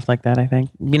blobs and stuff like that. I think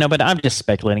but I'm just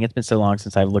speculating. It's been so long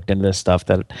since I've looked into this stuff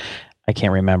that I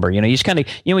can't remember. You just kind of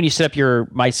when you set up your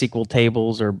MySQL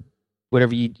tables or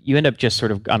whatever, you end up just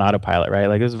sort of on autopilot, right?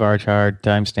 Like this is varchar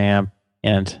timestamp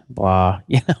and blah.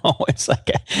 It's like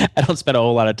I don't spend a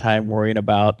whole lot of time worrying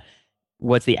about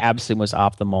what's the absolute most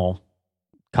optimal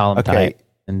column type.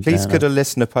 And please could a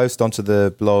listener post onto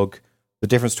the blog the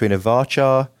difference between a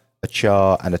varchar, a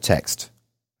char, and a text,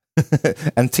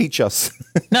 and teach us.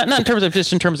 not in terms of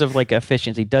just in terms of like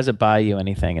efficiency. Does it buy you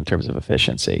anything in terms of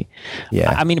efficiency? Yeah,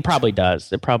 I mean it probably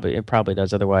does. It probably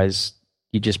does. Otherwise,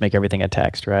 you just make everything a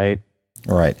text, right?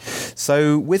 Right.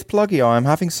 So with Plugio, I'm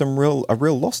having a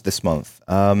real loss this month.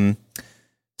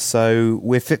 So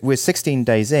we're 16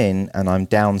 days in, and I'm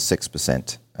down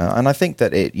 6%. And I think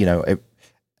that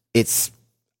it's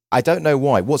I don't know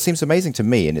why. What seems amazing to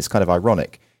me, and it's kind of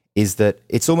ironic, is that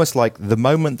it's almost like the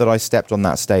moment that I stepped on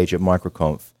that stage at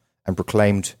MicroConf and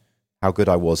proclaimed how good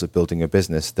I was at building a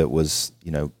business that was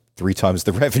 3 times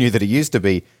the revenue that it used to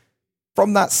be.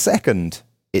 From that second,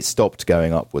 it stopped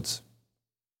going upwards.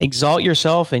 Exalt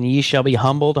yourself, and ye shall be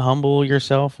humbled. Humble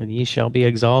yourself, and ye shall be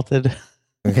exalted.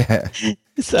 Yeah.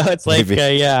 So it's like,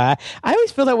 I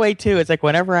always feel that way too. It's like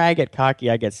whenever I get cocky,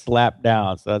 I get slapped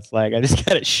down. So it's like I just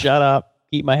gotta shut up,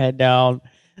 keep my head down.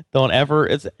 Don't ever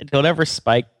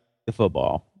spike the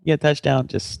football. You get a touchdown,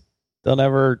 just don't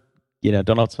ever,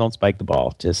 don't spike the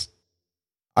ball. Just.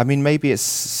 I mean, maybe it's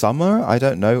summer. I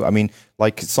don't know. I mean,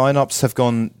 like signups have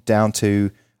gone down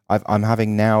to. I'm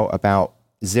having now about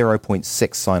 0.6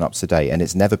 signups a day, and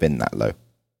it's never been that low.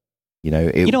 You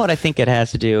know what I think it has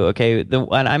to do? Okay,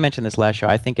 and I mentioned this last show.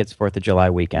 I think it's 4th of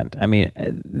July weekend. I mean,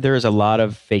 there's a lot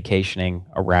of vacationing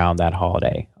around that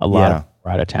holiday. A lot of people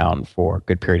are out of town for a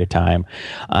good period of time.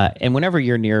 And whenever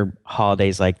you're near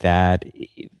holidays like that,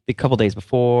 a couple days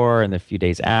before and the few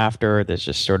days after, there's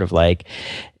just sort of like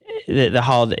the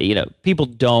holiday. People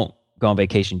don't go on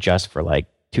vacation just for like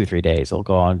 2 or 3 days. They'll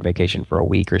go on vacation for a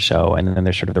week or so, and then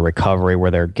there's sort of the recovery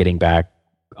where they're getting back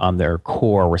on their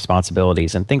core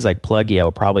responsibilities, and things like Plugio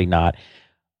are probably not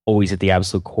always at the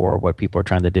absolute core of what people are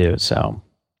trying to do. So,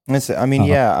 and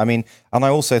I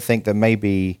also think that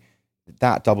maybe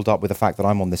that doubled up with the fact that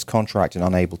I'm on this contract and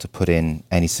unable to put in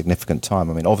any significant time.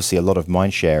 I mean, obviously, a lot of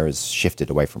mind share has shifted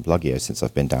away from Plugio since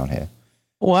I've been down here.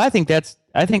 Well, I think that's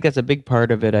a big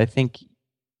part of it. I think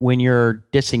when you're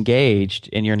disengaged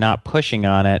and you're not pushing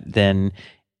on it, then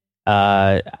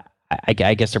I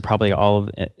guess they're probably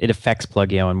it affects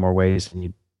Plugio in more ways than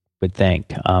you would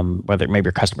think. Whether maybe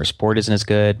your customer support isn't as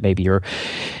good, maybe you're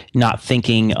not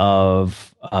thinking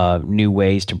of new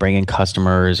ways to bring in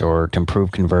customers or to improve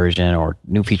conversion or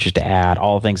new features to add,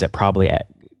 all things that probably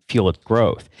fuel its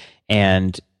growth.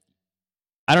 And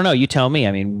I don't know, you tell me.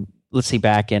 I mean, let's see,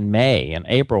 back in May and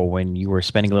April when you were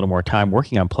spending a little more time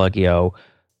working on Plugio,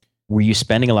 were you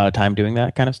spending a lot of time doing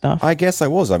that kind of stuff? I guess I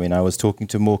was. I mean, I was talking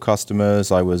to more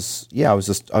customers. I was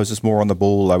just more on the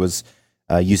ball. I was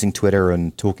using Twitter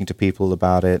and talking to people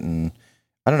about it. And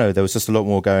I don't know, there was just a lot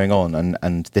more going on.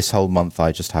 And this whole month,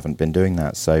 I just haven't been doing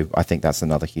that. So I think that's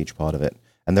another huge part of it.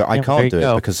 And I can't do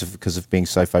it because of being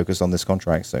so focused on this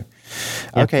contract. So,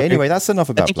 okay. Anyway, that's enough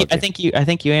about. I think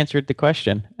you answered the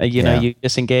question. You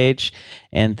disengage,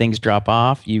 and things drop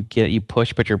off. You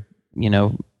push, but you're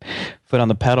foot on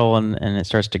the pedal, and it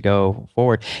starts to go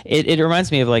forward. It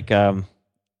reminds me of like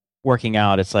working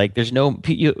out. It's like there's no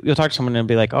you'll talk to someone and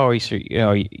be like, oh,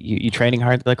 you training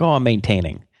hard? They're like, oh, I'm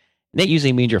maintaining. And that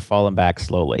usually means you're falling back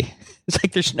slowly. It's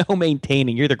like there's no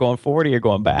maintaining. You're either going forward or you're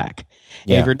going back.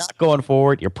 Yeah. And if you're not going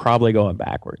forward, you're probably going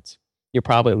backwards. You're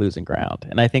probably losing ground.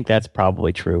 And I think that's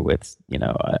probably true with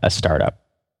a startup.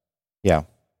 Yeah.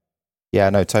 Yeah.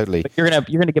 No, totally. But you're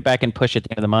gonna get back and push at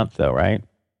the end of the month, though, right?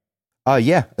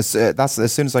 Yeah. That's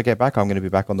as soon as I get back, I'm going to be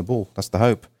back on the ball. That's the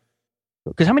hope.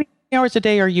 Because how many hours a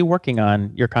day are you working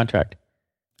on your contract?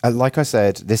 Like I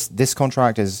said, this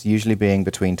contract is usually being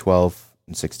between 12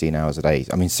 and 16 hours a day.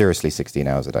 I mean, seriously, 16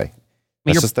 hours a day. I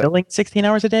mean, you're billing 16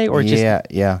 hours a day, or just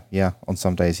yeah. On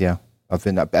some days, yeah, I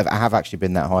have actually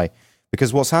been that high,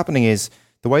 because what's happening is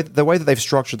the way that they've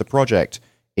structured the project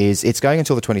is it's going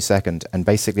until the 22nd, and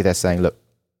basically they're saying, look,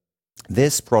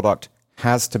 this product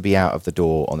has to be out of the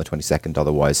door on the 22nd,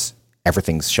 otherwise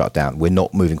everything's shut down. We're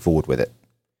not moving forward with it.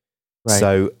 Right.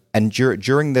 So, and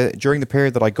during the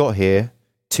period that I got here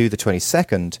to the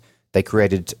 22nd, they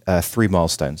created 3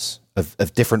 milestones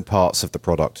of different parts of the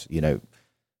product. You know,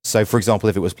 so for example,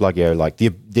 if it was Plugio, like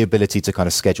the ability to kind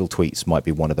of schedule tweets might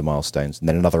be one of the milestones, and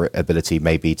then another ability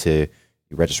may be to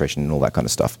registration and all that kind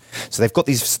of stuff. So they've got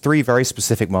these 3 very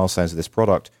specific milestones of this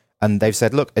product, and they've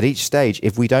said, look, at each stage,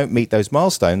 if we don't meet those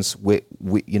milestones, we're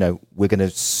going to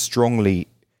strongly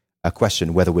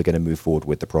question whether we're going to move forward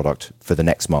with the product for the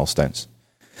next milestones.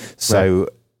 So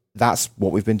that's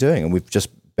what we've been doing, and we've just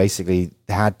basically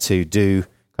had to do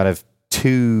kind of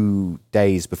 2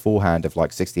 days beforehand of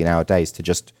like 16-hour days to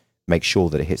just make sure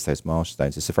that it hits those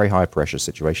milestones. It's a very high pressure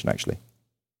situation, actually.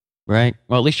 Right.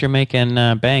 Well, at least you're making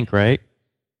bank, right?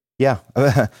 Yeah,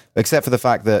 except for the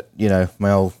fact that, you know,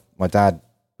 my dad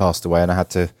passed away and I had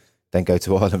to then go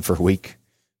to Ireland for a week.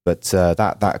 But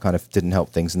that kind of didn't help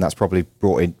things, and that's probably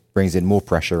brings in more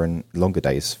pressure and longer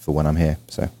days for when I'm here.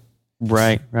 So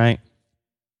right.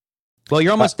 Well,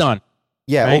 you're almost done.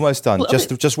 Yeah, right? Almost done.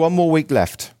 Just one more week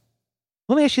left.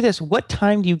 Let me ask you this: what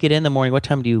time do you get in the morning? What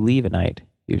time do you leave at night?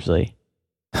 Usually,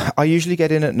 I usually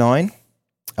get in at 9,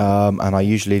 and I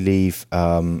usually leave.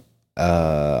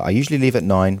 I usually leave at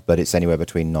 9, but it's anywhere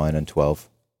between 9 and 12.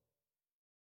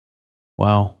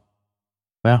 Wow.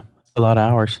 Well, that's a lot of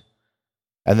hours.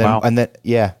 And then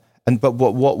but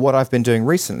what I've been doing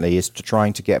recently is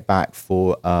trying to get back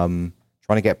home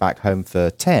for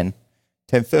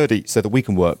 10:30 so that we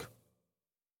can work.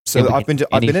 So I've been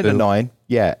in at 9.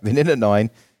 Yeah, been in at 9,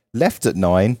 left at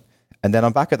 9, and then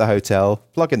I'm back at the hotel,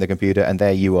 plug in the computer, and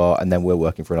there you are, and then we're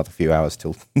working for another few hours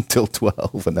till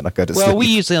 12, and then I go to sleep. Well, we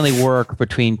usually only work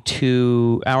between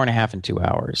hour and a half and 2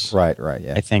 hours. Right,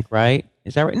 yeah. I think, right?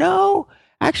 Is that right? No,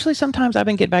 actually, sometimes I've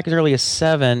been getting back as early as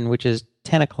 7, which is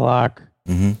 10 o'clock.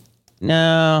 Mm-hmm.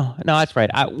 No, that's right.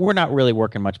 We're not really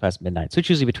working much past midnight. So it's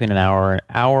usually between an hour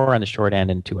on the short end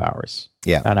and 2 hours.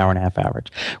 Yeah. About an hour and a half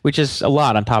average, which is a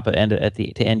lot on top of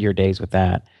to end your days with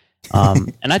that.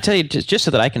 And I tell you, just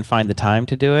so that I can find the time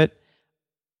to do it,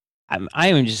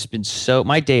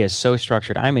 my day is so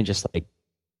structured. I'm just like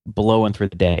blowing through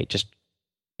the day. Just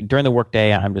during the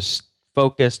workday, I'm just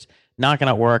focused, knocking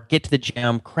out work, get to the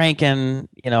gym, cranking,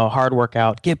 hard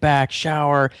workout, get back,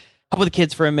 shower, help with the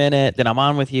kids for a minute, then I'm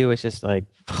on with you. It's just like,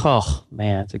 oh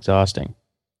man, it's exhausting.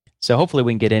 So hopefully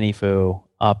we can get Anyfoo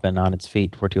up and on its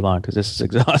feet for too long, because this is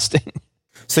exhausting.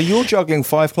 So you're juggling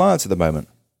 5 clients at the moment?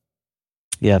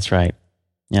 Yeah, that's right.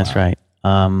 That's wow.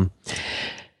 Right.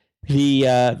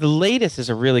 The latest is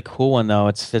a really cool one though.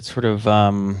 It's sort of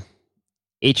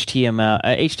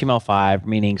HTML5,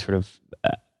 meaning sort of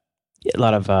a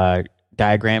lot of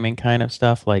diagramming kind of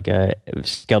stuff, like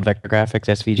scaled vector graphics,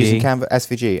 SVG. Using Canva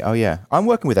SVG. Oh yeah, I'm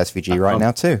working with SVG right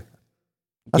now too.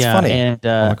 That's funny. And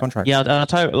on my contract. Yeah,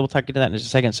 we'll talk into that in just a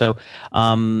second. So,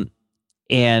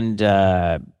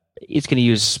 it's going to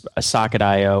use a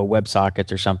Socket.io,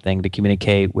 WebSockets or something to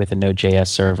communicate with a Node.js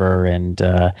server, and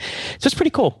so it's pretty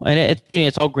cool. And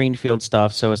it's all greenfield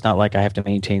stuff, so it's not like I have to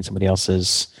maintain somebody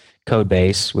else's code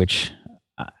base, which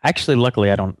actually,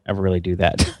 luckily, I don't ever really do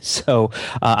that. So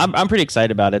I'm pretty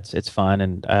excited about it. It's fun,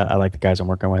 and I like the guys I'm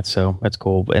working with, so that's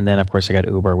cool. And then of course I got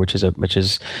Uber, which is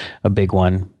a big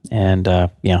one, and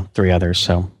 3 others.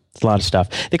 So it's a lot of stuff.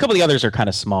 A couple of the others are kind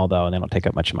of small though, and they don't take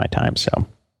up much of my time.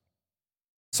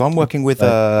 So I'm working with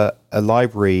a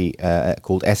library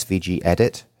called SVG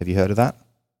Edit. Have you heard of that?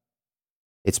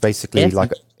 It's basically SVG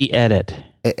like Edit.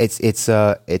 It's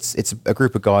a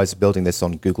group of guys building this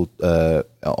on Google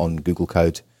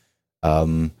Code,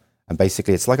 and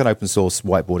basically it's like an open source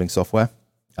whiteboarding software,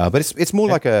 but it's more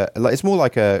like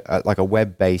a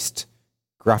web based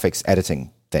graphics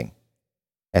editing thing,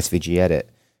 SVG Edit,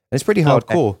 and it's pretty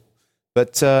hardcore.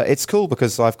 But it's cool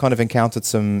because I've kind of encountered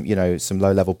some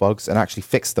low level bugs and actually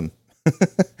fixed them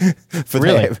for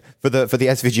the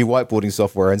SVG whiteboarding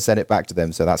software and sent it back to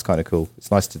them. So that's kind of cool. It's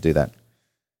nice to do that.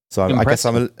 So I guess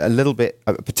I'm a little bit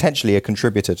potentially a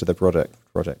contributor to the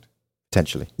project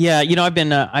potentially. Yeah,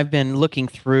 I've been looking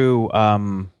through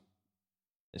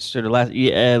sort of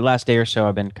last day or so.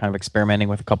 I've been kind of experimenting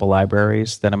with a couple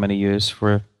libraries that I'm going to use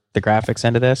for the graphics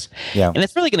end of this. Yeah. And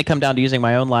it's really going to come down to using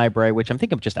my own library, which I'm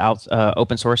thinking of just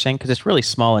open sourcing, because it's really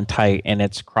small and tight and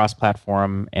it's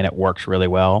cross-platform and it works really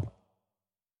well.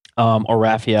 or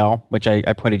Raphael, which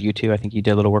I pointed you to. I think you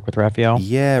did a little work with Raphael.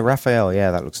 Yeah, Raphael.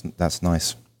 Yeah, that's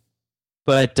nice.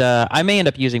 But I may end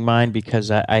up using mine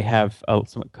because I have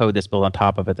some code that's built on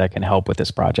top of it that can help with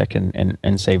this project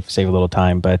and save a little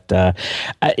time. But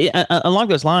along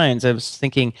those lines, I was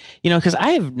thinking, because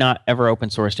I have not ever open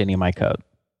sourced any of my code,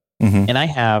 Hmm. and I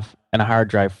have a hard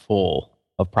drive full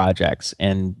of projects,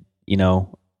 and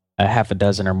a half a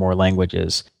dozen or more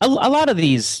languages. A lot of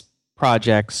these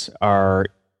projects are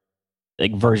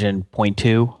like version zero point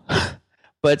 0.2.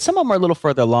 But some of them are a little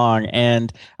further along.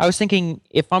 And I was thinking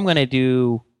if I'm going to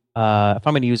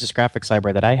use this graphics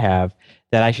library that I have,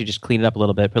 that I should just clean it up a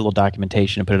little bit, put a little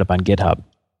documentation, and put it up on GitHub.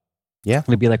 Yeah.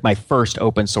 It'd be like my first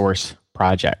open source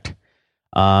project.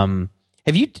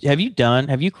 Have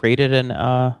you created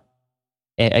a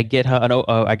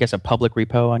GitHub, I guess a public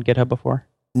repo on GitHub before?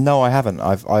 No, I haven't.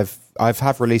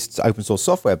 I've released open source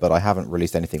software, but I haven't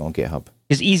released anything on GitHub.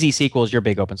 Because Easy SQL is your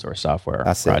big open source software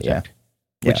That's project, it,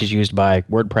 yeah. which is used by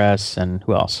WordPress and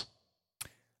who else?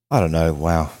 I don't know.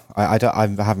 Wow, I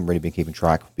haven't really been keeping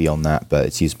track beyond that, but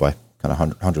it's used by kind of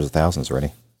hundreds of thousands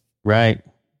already. Right.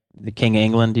 The King of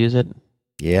England use it.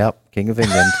 Yep, King of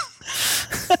England.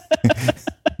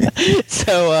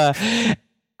 So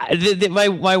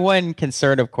my one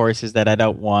concern, of course, is that I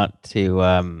don't want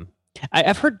to.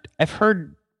 I've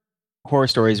heard horror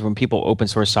stories when people open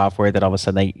source software that all of a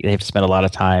sudden they have to spend a lot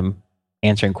of time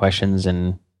answering questions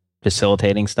and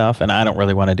facilitating stuff, and I don't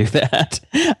really want to do that.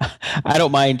 I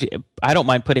don't mind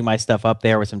putting my stuff up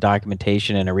there with some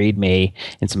documentation and a README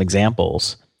and some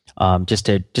examples, just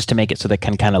to make it so that it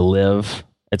can kind of live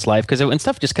its life. Because when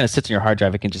stuff just kind of sits in your hard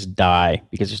drive, it can just die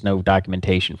because there's no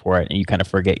documentation for it, and you kind of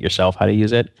forget yourself how to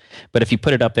use it. But if you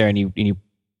put it up there and you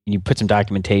put some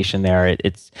documentation there,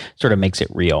 it sort of makes it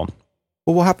real.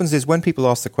 Well, what happens is when people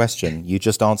ask the question, you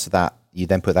just answer that. You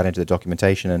then put that into the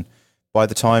documentation, and by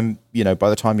the time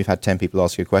you've had 10 people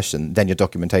ask you a question, then your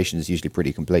documentation is usually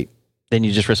pretty complete. Then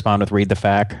you just respond with "read the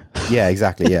FAQ." Yeah,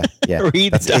 exactly. Yeah, yeah.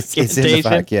 Read the documentation. It's in the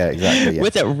FAQ. Yeah, exactly. Yeah.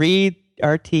 What's that? Read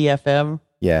RTFM.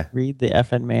 Yeah. Read the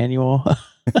FN manual.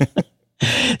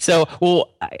 So,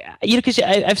 well, because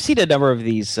I've seen a number of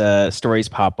these stories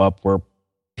pop up where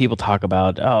people talk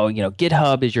about,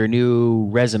 GitHub is your new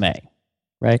resume,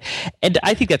 right? And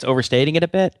I think that's overstating it a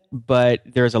bit, but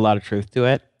there's a lot of truth to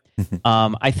it.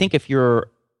 I think if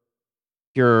you're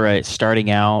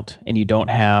starting out and you don't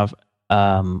have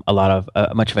a lot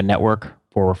of much of a network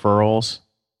for referrals,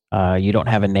 you don't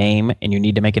have a name and you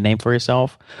need to make a name for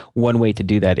yourself, one way to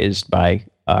do that is by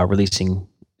releasing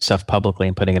stuff publicly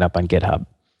and putting it up on GitHub.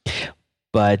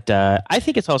 But I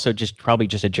think it's also probably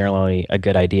just generally a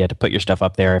good idea to put your stuff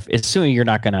up there. If assuming you're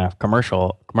not going to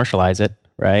commercialize it,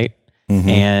 right? Mm-hmm.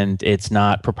 And it's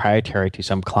not proprietary to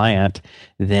some client,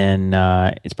 then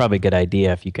it's probably a good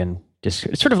idea if you can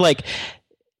just sort of like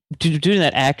doing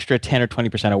that extra 10 or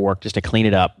 20% of work just to clean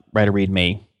it up, write a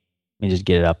README, and just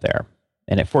get it up there.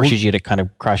 And it forces you to kind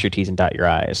of cross your T's and dot your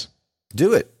I's.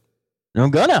 Do it. I'm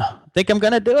going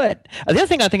to do it. The other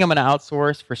thing I think I'm going to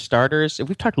outsource for starters,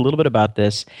 we've talked a little bit about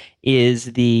this,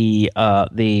 is the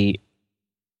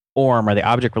ORM, or the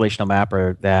object relational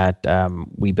mapper that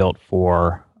we built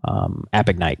for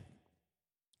AppIgnite.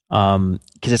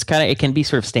 Because it can be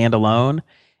sort of standalone,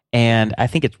 and I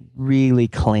think it's really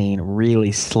clean,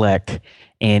 really slick,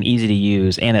 and easy to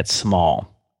use, and it's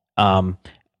small.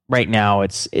 Right now,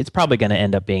 it's probably going to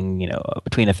end up being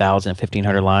between 1,000 and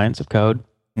 1,500 lines of code.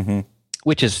 Mm-hmm.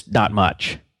 Which is not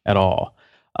much at all.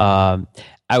 I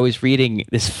was reading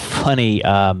this funny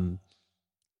blog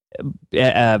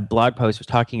post was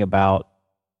talking about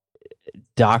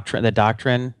the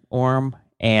Doctrine ORM,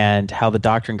 and how the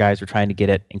Doctrine guys were trying to get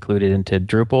it included into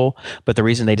Drupal. But the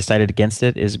reason they decided against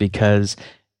it is because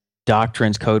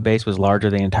Doctrine's code base was larger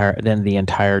than the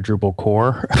entire Drupal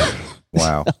core.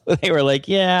 Wow. So they were like,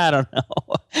 yeah, I don't know.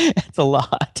 It's a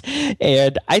lot.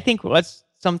 And I think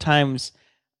sometimes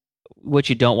what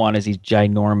you don't want is these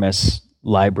ginormous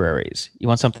libraries. You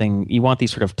want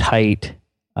these sort of tight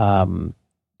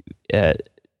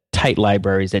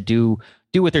libraries that do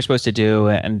what they're supposed to do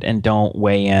and don't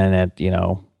weigh in at 20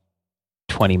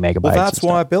 megabytes. Well, that's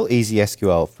why I built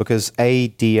EasySQL, because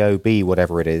ADOB,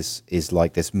 whatever it is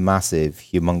like this massive,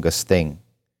 humongous thing,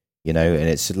 and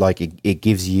it's like it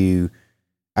gives you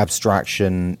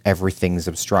abstraction. Everything's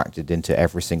abstracted into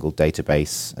every single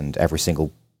database and every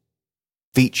single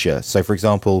feature. So, for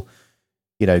example,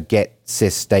 get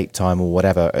sys date time or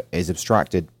whatever is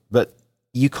abstracted, but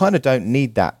you kind of don't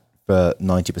need that for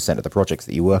 90% of the projects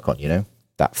that you work on.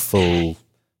 That full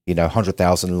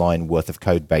 100,000 line worth of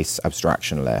code base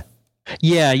abstraction layer.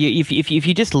 Yeah,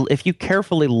 if you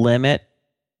carefully limit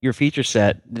your feature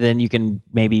set, then you can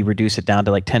maybe reduce it down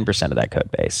to like 10% of that code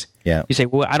base. Yeah. You say,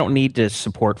 well, I don't need to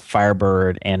support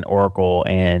Firebird and Oracle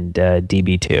and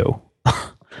DB2.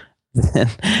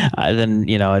 then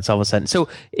it's all of a sudden. So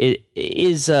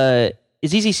is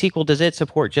Easy SQL, does it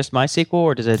support just MySQL,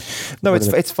 or does it? No,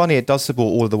 it's funny. It does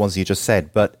support all of the ones you just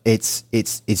said, but it's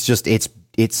just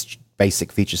its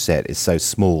basic feature set is so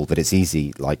small that it's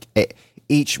easy. Like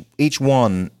each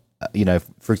one,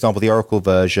 for example, the Oracle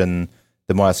version,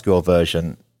 the MySQL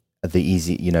version, the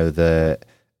easy, the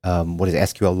what is it,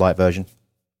 SQLite version.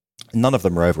 None of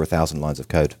them are over 1,000 lines of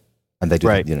code, and they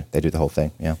do they do the whole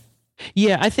thing. Yeah.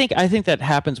 Yeah, I think that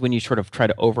happens when you sort of try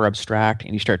to over abstract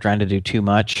and you start trying to do too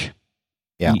much.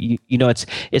 Yeah.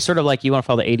 It's sort of like you want to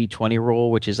follow the 80-20 rule,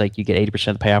 which is like you get 80%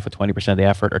 of the payoff with 20% of the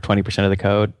effort, or 20% of the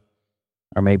code.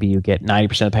 Or maybe you get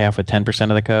 90% of the payoff with 10%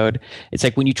 of the code. It's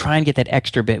like when you try and get that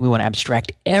extra bit, we want to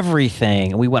abstract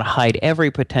everything and we want to hide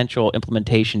every potential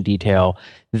implementation detail.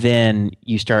 Then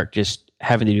you start just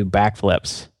having to do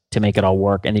backflips to make it all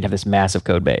work, and you'd have this massive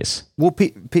code base. Well,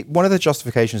 one of the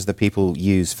justifications that people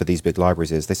use for these big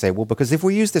libraries is they say, well, because if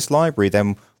we use this library,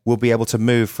 then we'll be able to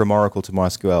move from Oracle to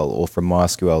MySQL or from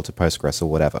MySQL to Postgres or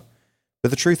whatever.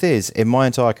 But the truth is, in my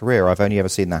entire career, I've only ever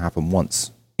seen that happen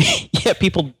once. Yeah,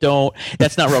 people don't.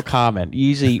 That's not real common.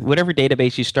 Usually, whatever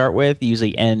database you start with, you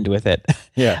usually end with it.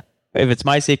 Yeah. If it's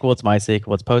MySQL, it's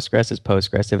MySQL. It's Postgres, it's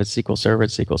Postgres. If it's SQL Server,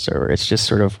 it's SQL Server. It's just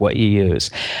sort of what you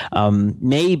use.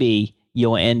 Maybe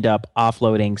you'll end up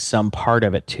offloading some part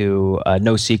of it to a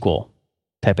NoSQL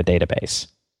type of database.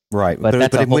 Right.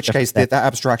 But in which case, that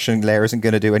abstraction layer isn't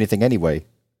going to do anything anyway.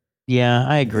 Yeah,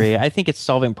 I agree. I think it's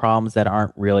solving problems that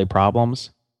aren't really problems.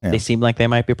 Yeah. They seem like they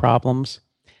might be problems.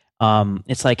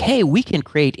 It's like, hey, we can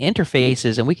create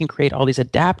interfaces and we can create all these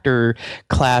adapter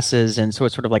classes. And so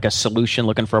it's sort of like a solution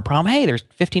looking for a problem. Hey, there's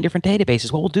 15 different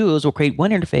databases. What we'll do is we'll create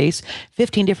one interface,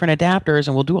 15 different adapters,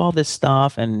 and we'll do all this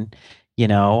stuff. And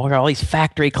all these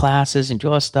factory classes and do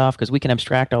all this stuff because we can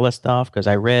abstract all this stuff because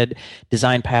I read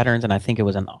Design Patterns and I think it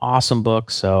was an awesome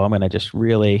book. So I'm going to just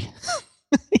really...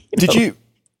 Did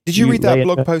you read that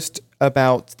blog post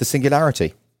about the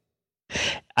singularity?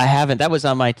 I haven't. That was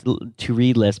on my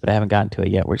to-read list, but I haven't gotten to it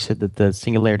yet, where it said that the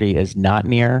singularity is not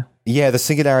near. Yeah, the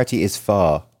singularity is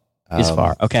far. Is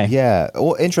far, okay. Yeah,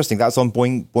 well, interesting. That's on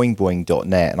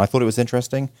boingboing.net, and I thought it was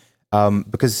interesting.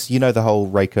 Because the whole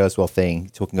Ray Kurzweil thing,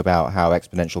 talking about how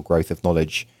exponential growth of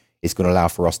knowledge is going to allow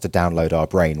for us to download our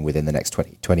brain within the next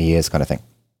 20 years kind of thing.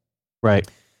 Right.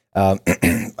 So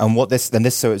it was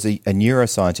a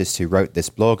neuroscientist who wrote this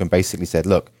blog and basically said,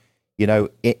 look,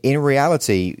 in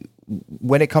reality,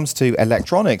 when it comes to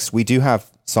electronics, we do have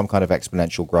some kind of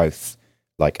exponential growth.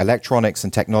 Like electronics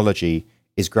and technology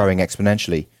is growing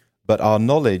exponentially. But our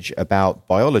knowledge about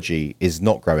biology is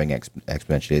not growing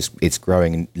exponentially. It's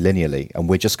growing linearly, and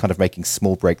we're just kind of making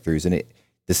small breakthroughs, and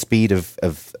the speed of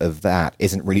that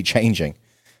isn't really changing.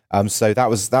 So that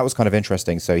was kind of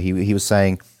interesting. So he was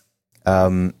saying,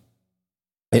 in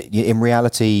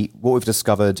reality, what we've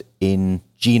discovered in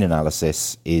gene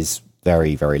analysis is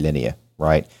very, very linear,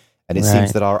 right? And it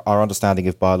seems that our understanding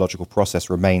of biological process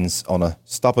remains on a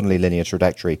stubbornly linear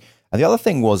trajectory. And the other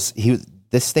thing was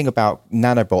this thing about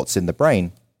nanobots in the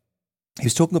brain. He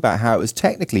was talking about how it was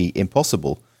technically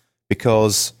impossible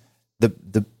because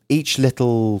each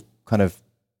little kind of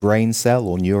brain cell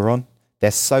or neuron,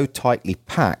 they're so tightly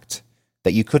packed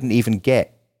that you couldn't even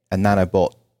get a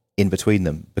nanobot in between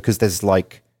them because there's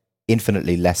like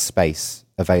infinitely less space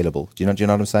available. Do you know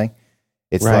what I'm saying?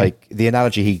 It's like the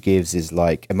analogy he gives is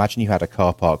like, imagine you had a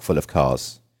car park full of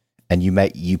cars and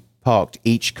you parked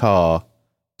each car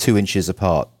 2 inches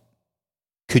apart.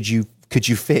 Could you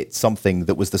fit something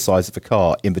that was the size of a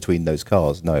car in between those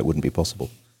cars? No, it wouldn't be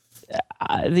possible.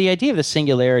 The idea of the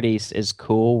singularities is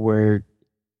cool. Where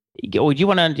do you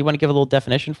want to give a little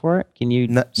definition for it? Can you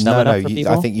sum it up for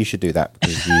people? I think you should do that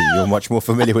because you're much more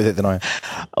familiar with it than I am.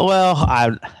 Well, I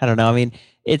don't know. I mean,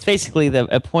 it's basically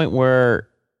a point where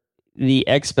the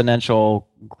exponential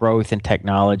growth in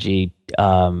technology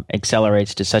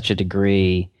accelerates to such a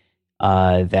degree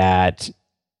that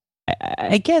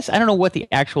I guess I don't know what the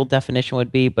actual definition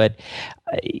would be, but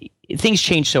things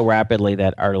change so rapidly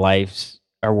that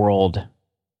our world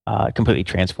completely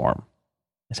transform.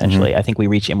 Essentially, I think we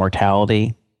reach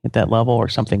immortality at that level, or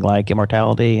something like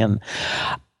immortality, and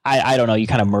I don't know. You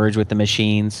kind of merge with the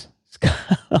machines. It's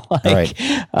kind of like,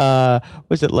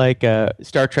 was it like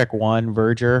Star Trek One,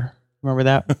 Voyager? Remember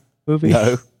that movie?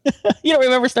 No. You don't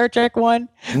remember Star Trek One?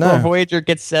 No. Where Voyager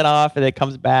gets set off and it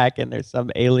comes back, and there's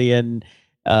some alien.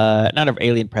 Not of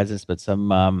alien presence, but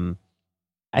some.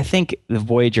 I think the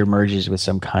Voyager merges with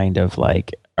some kind of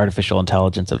like artificial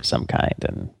intelligence of some kind,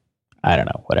 and I don't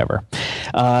know, whatever.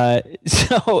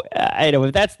 So I know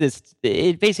if that's this,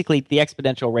 it basically the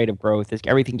exponential rate of growth is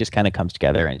everything just kind of comes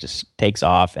together and just takes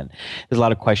off. And there's a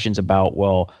lot of questions about,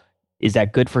 well, is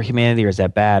that good for humanity or is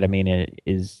that bad? I mean,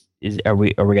 are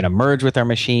we going to merge with our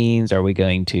machines? Are we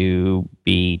going to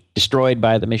be destroyed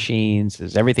by the machines?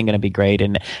 Is everything going to be great?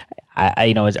 And is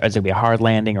it going to be a hard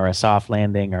landing or a soft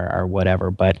landing or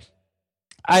whatever? But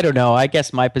I don't know. I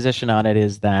guess my position on it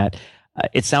is that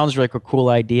it sounds like a cool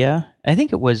idea. I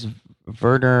think it was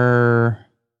Werner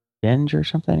Benj or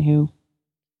something who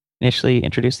initially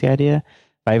introduced the idea,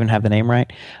 if I even have the name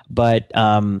right. But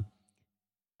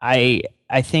I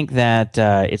think that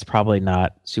it's probably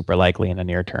not super likely in the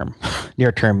near term.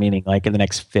 Near term meaning like in the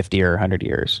next 50 or 100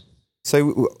 years.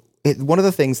 So one of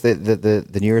the things that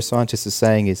the neuroscientists are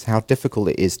saying is how difficult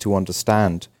it is to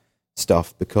understand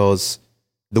stuff, because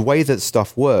the way that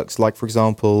stuff works, like, for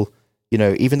example,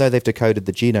 even though they've decoded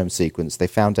the genome sequence, they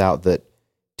found out that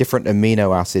different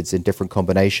amino acids in different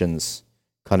combinations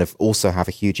kind of also have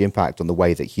a huge impact on the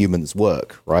way that humans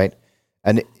work, right?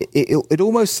 And it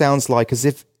almost sounds like as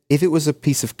if it was a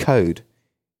piece of code,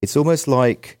 it's almost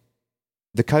like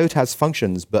the code has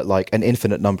functions, but like an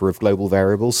infinite number of global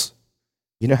variables.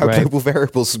 You know how global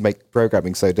variables make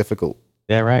programming so difficult?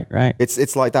 Yeah, right.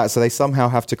 It's like that. So they somehow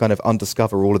have to kind of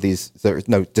discover all of these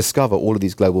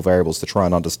global variables to try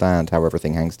and understand how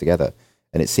everything hangs together.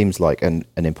 And it seems like an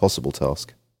impossible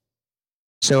task.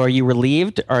 So are you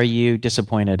relieved? Or are you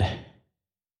disappointed?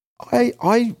 I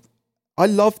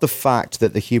love the fact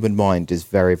that the human mind is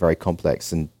very, very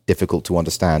complex and difficult to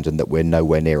understand, and that we're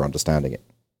nowhere near understanding it.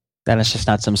 That it's just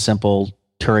not some simple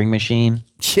Turing machine.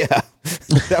 Yeah,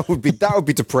 that would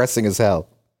be depressing as hell.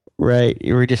 Right,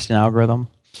 you were just an algorithm.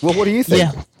 Well, what do you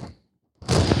think?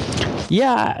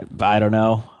 Yeah, I don't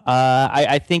know.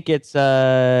 I think it's.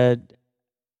 I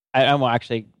will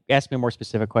actually ask me a more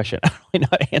specific question. I don't really know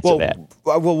how to answer that.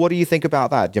 Well, what do you think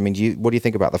about that? I mean, what do you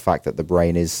think about the fact that the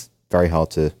brain is very hard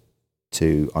to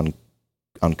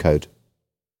uncode?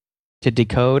 To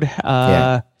decode?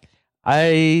 Yeah.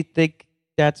 I think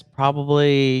that's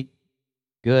probably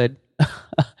good.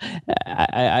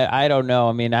 I don't know.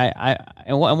 I mean, I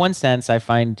in one sense, I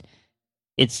find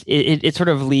it sort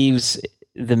of leaves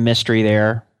the mystery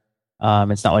there.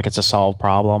 It's not like it's a solved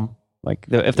problem. Like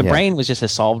if the brain was just a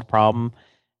solved problem,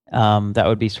 that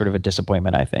would be sort of a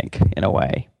disappointment, I think, in a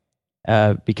way,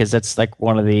 because that's like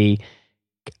one of the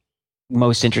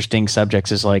most interesting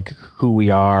subjects is like who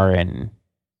we are and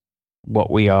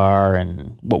what we are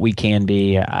and what we can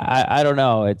be. I don't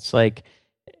know. It's like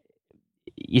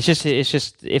it's just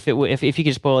if you could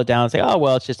just boil it down and say, oh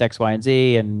well, it's just X, Y, and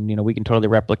Z, and we can totally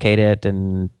replicate it,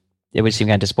 and it would seem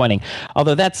kind of disappointing.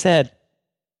 Although that said,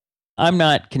 I'm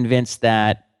not convinced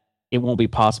that it won't be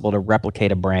possible to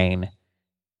replicate a brain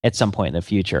at some point in the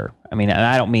future. I mean, and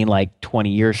I don't mean like 20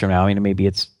 years from now. I mean, maybe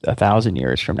it's 1,000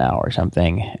 years from now or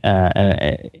something,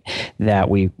 that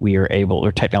we are able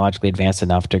or technologically advanced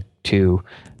enough to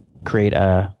create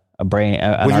a brain,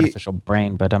 an artificial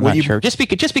brain. But I'm not sure. Just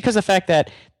because the fact that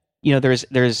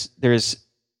there's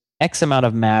X amount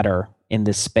of matter in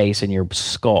this space in your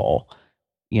skull.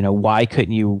 Why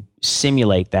couldn't you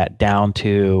simulate that down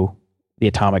to the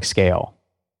atomic scale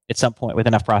at some point with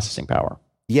enough processing power?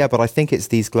 Yeah, but I think it's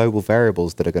these global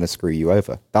variables that are going to screw you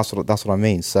over. That's what I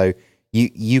mean. So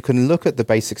you can look at the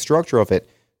basic structure of it,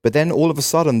 but then all of a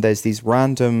sudden there's these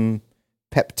random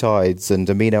peptides and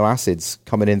amino acids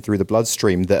coming in through the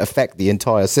bloodstream that affect the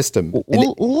entire system.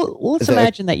 Let's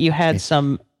imagine that you had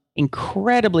some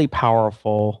incredibly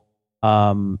powerful,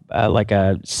 like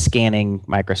a scanning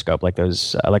microscope, like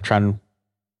those electron,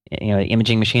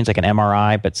 imaging machines, like an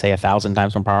MRI, but say 1,000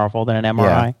 times more powerful than an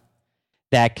MRI. Yeah.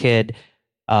 That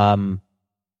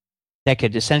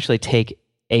could essentially take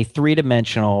a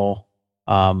three-dimensional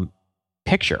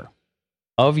picture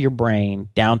of your brain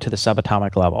down to the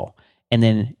subatomic level, and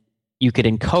then you could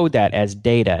encode that as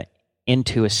data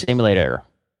into a simulator.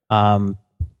 I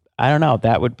don't know.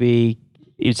 That would be.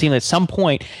 It seems at some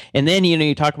point, and then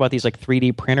you talk about these like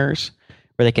 3D printers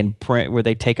where they can print, where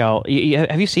they take out.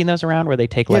 Have you seen those around? Where they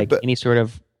take any sort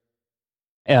of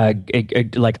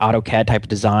like AutoCAD type of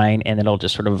design, and it'll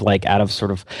just sort of like out of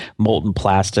sort of molten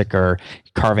plastic or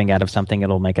carving out of something,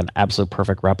 it'll make an absolute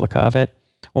perfect replica of it.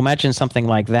 Well, imagine something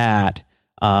like that.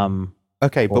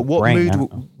 Okay, but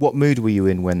what mood were you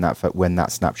in when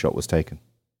that snapshot was taken?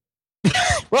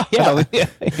 Well, yeah,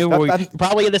 we're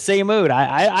probably in the same mood.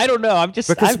 I don't know. I'm just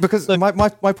because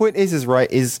my point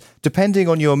is depending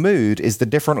on your mood is the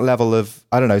different level of,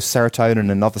 I don't know, serotonin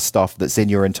and other stuff that's in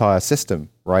your entire system,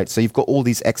 right? So you've got all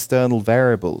these external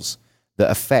variables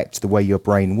that affect the way your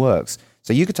brain works.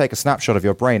 So you could take a snapshot of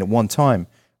your brain at one time,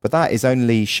 but that is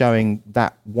only showing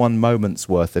that one moment's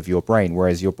worth of your brain,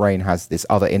 whereas your brain has this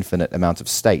other infinite amount of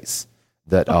states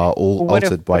that are all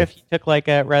altered by. What if you took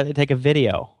rather take a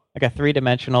video, like a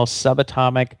 3-dimensional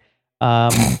subatomic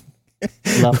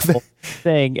level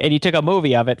thing, and you took a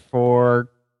movie of it for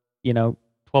 12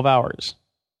 hours?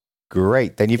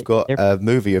 Great, then you've got a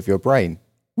movie of your brain.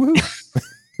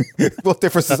 What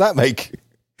difference does that make?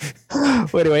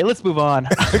 Well, anyway, let's move on.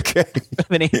 Okay.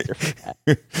 An answer for that.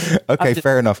 Okay,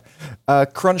 fair enough.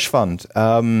 Crunch Fund.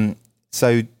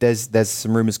 So there's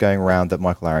some rumors going around that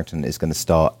Michael Arrington is going to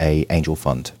start a angel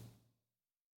fund.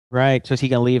 Right. So is he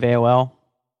going to leave AOL?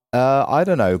 I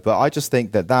don't know, but I just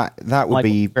think that would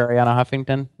be Arianna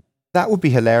Huffington. That would be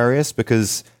hilarious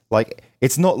because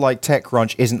it's not like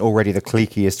TechCrunch isn't already the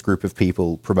cliquiest group of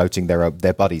people promoting their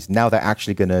buddies. Now they're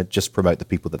actually going to just promote the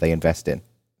people that they invest in.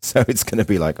 So it's going to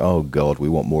be like, oh God, we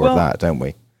want more of that, don't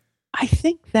we? I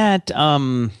think that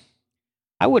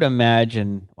I would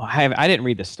imagine. Well, I didn't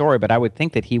read the story, but I would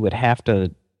think that he would have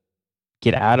to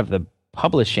get out of the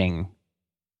publishing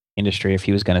industry if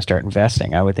he was going to start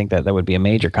investing. I would think that would be a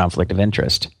major conflict of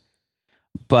interest.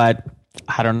 But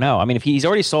I don't know. I mean, if he's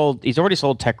already sold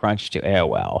TechCrunch to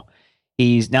AOL.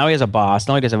 He has a boss.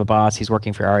 Not only does he have a boss, he's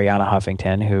working for Arianna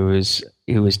Huffington, who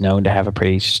is known to have a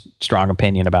pretty strong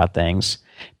opinion about things.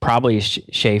 Probably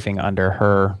chafing under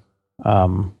her,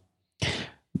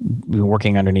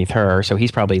 working underneath her. So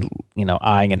he's probably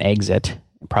eyeing an exit.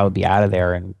 Probably be out of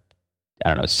there in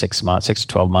 6 to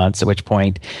 12 months. At which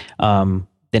point, then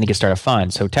he can start a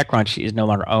fund. So TechCrunch is no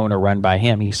longer owned or run by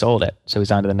him. He sold it, so he's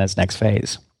on to the next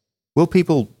phase. Will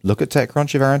people look at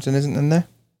TechCrunch if Arrington isn't in there?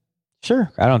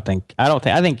 Sure. I think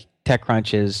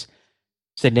TechCrunch is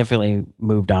significantly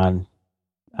moved on.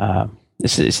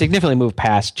 Significantly moved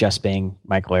past just being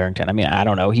Michael Arrington. I mean, I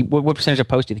don't know. What percentage of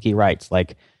posts do you think he writes?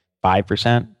 Like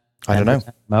 5%? I don't know.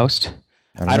 Most?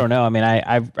 I don't know. I mean,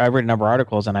 I've read a number of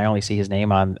articles and I only see his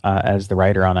name on as the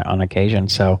writer on occasion.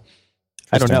 So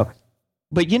I don't know.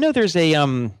 But there's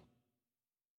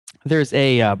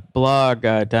a blog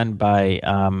done by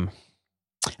not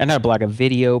a blog, a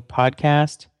video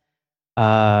podcast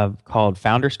called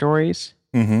Founder Stories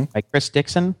by Chris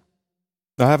Dixon.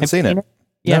 I haven't seen it.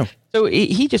 Yeah. No. So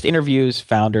he just interviews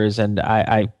founders, and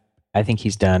I think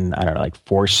he's done, I don't know, like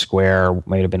Foursquare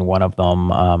might have been one of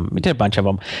them. He did a bunch of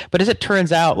them. But as it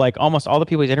turns out, like almost all the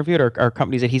people he's interviewed are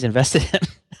companies that he's invested in.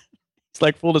 It's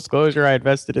like, full disclosure, I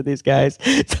invested in these guys.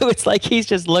 So it's like he's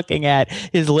just looking at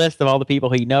his list of all the people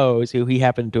he knows who he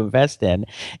happened to invest in.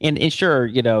 And sure,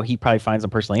 he probably finds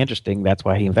them personally interesting. That's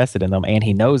why he invested in them, and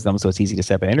he knows them, so it's easy to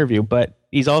set up an interview. But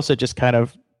he's also just kind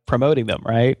of promoting them,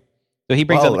 right? So he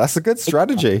brings. That's a good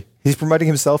strategy. He's promoting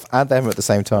himself and them at the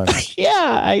same time.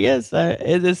 Yeah, I guess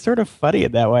it's sort of funny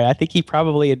in that way. I think he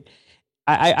probably.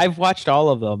 I've watched all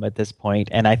of them at this point,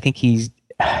 and I think he's.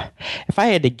 If I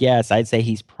had to guess, I'd say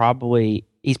he's probably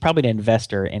an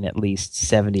investor in at least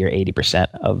 70 or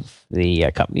 80% of the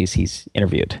companies he's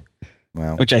interviewed.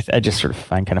 Wow. Which I just sort of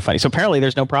find kind of funny. So apparently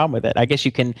there's no problem with it. I guess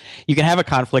you can have a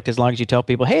conflict as long as you tell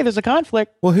people, hey, there's a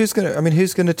conflict. Well, who's going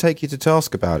to take you to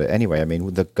task about it anyway? I mean,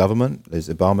 with the government, is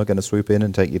Obama going to swoop in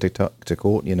and take you to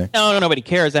court, No, nobody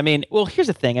cares. I mean, well, here's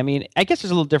the thing. I mean, I guess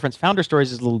there's a little difference. Founder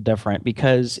Stories is a little different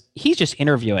because he's just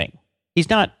interviewing. He's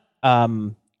not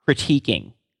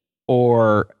critiquing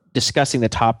or discussing the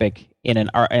topic in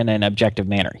an objective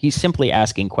manner. He's simply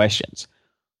asking questions.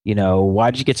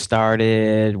 Why did you get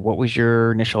started? What was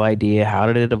your initial idea? How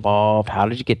did it evolve? How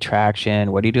did you get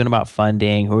traction? What are you doing about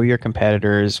funding? Who are your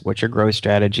competitors? What's your growth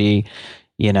strategy?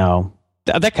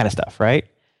 That kind of stuff, right?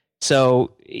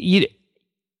 So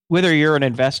whether you're an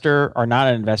investor or not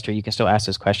an investor, you can still ask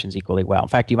those questions equally well. In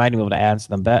fact, you might be able to ask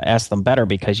them better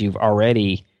because you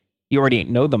already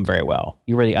know them very well.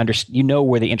 You already know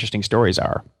where the interesting stories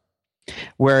are.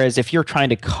 Whereas if you're trying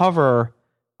to cover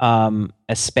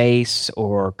a space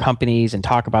or companies and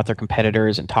talk about their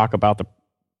competitors and talk about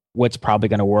what's probably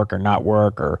going to work or not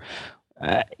work, or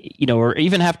or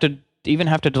even have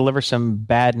to deliver some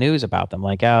bad news about them,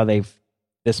 like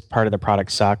this part of the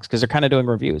product sucks, because they're kind of doing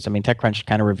reviews. I mean, TechCrunch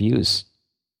kind of reviews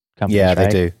companies. Yeah, they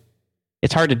right? do.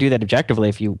 It's hard to do that objectively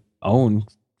if you own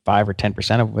 5 or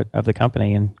 10% of the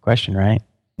company in question, right?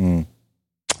 Mm.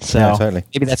 So yeah, totally.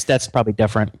 Maybe that's probably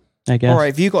different, I guess. All right,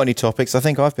 have you got any topics? I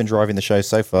think I've been driving the show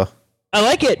so far. I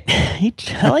like it.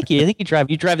 I like you. I think you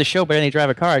drive the show better than you drive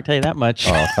a car. I tell you that much.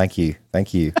 Oh, thank you.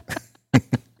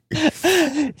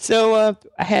 So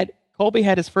Colby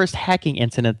had his first hacking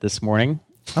incident this morning.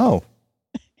 Oh,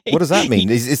 what does that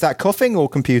mean? Is that coughing or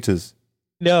computers?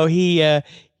 No, he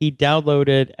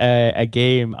downloaded a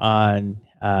game on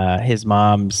his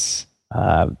mom's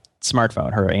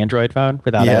smartphone, her Android phone,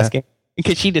 without asking.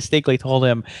 because she distinctly told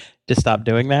him to stop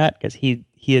doing that because he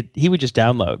would just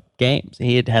download games.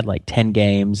 He had like 10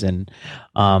 games, and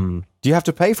Do you have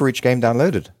to pay for each game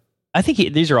downloaded? I think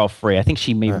these are all free. I think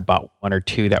she maybe bought one or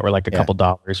two that were like a couple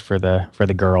dollars for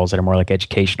the girls that are more like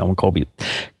educational. When Colby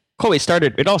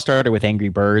started, it all started with Angry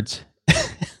Birds.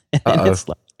 And it's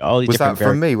like all these Was that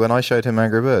from me when I showed him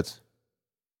Angry Birds?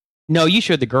 No, you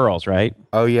showed the girls, right?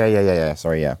 Oh yeah.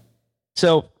 Sorry, yeah.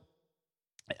 So,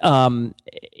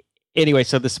 anyway,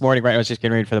 so this morning, right, I was just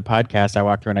getting ready for the podcast. I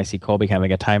walked through and I see Colby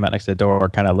having a timeout next to the door,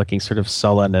 kind of looking sort of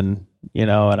sullen, and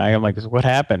and I'm like, "What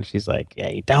happened?" She's like, "Yeah,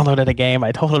 he downloaded a game.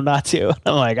 I told him not to."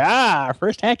 I'm like,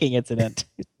 first hacking incident.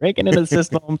 He's breaking into the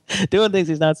system, doing things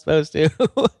he's not supposed to.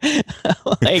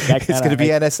 It's going to be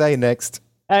NSA next.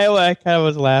 I kind of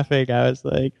was laughing. I was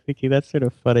like thinking that's sort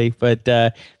of funny,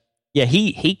 but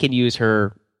he can use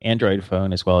her Android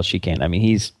phone as well as she can. I mean,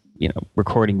 he's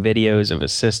recording videos of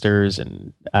his sisters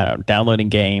and downloading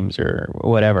games or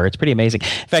whatever. It's pretty amazing.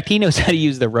 In fact, he knows how to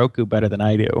use the Roku better than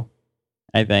I do.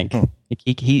 I think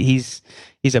he's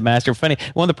a master. Funny.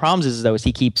 One of the problems is though is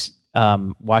he keeps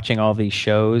watching all these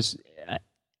shows,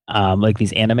 like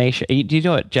these anime. Do you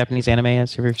know what Japanese anime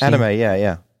is? Have you ever seen anime?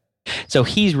 Yeah. So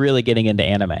he's really getting into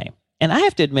anime. And I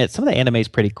have to admit, some of the anime is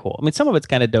pretty cool. I mean, some of it's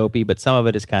kind of dopey, but some of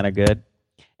it is kind of good.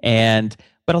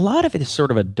 But a lot of it is sort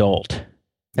of adult.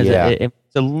 It's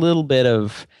a little bit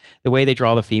of the way they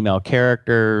draw the female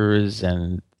characters,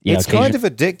 and it's kind of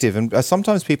addictive. And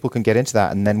sometimes people can get into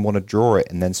that and then want to draw it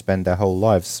and then spend their whole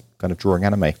lives kind of drawing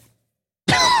anime.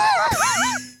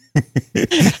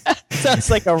 Sounds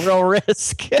like a real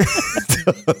risk.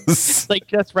 It's like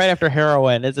just right after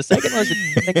heroin. It's the second most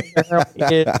addictive heroin.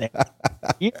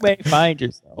 You may find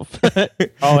yourself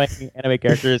drawing anime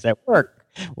characters at work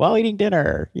while eating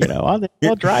dinner, while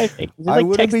driving. I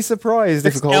wouldn't be surprised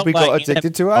if Colby got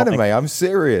addicted to anime. I'm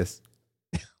serious.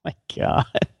 Oh my God.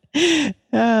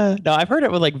 No, I've heard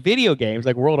it with like video games,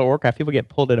 like World of Warcraft. People get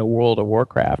pulled into World of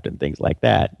Warcraft and things like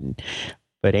that.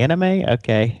 But anime,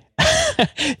 okay.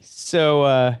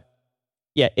 So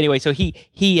anyway, so so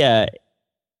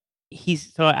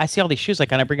I see all these shows,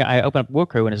 like, and I open up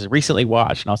Roku and it's recently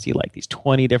watched, and I'll see like these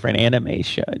 20 different anime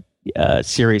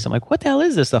series. I'm like, what the hell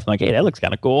is this stuff? I'm like, hey, that looks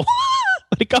kind of cool.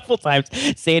 But a couple times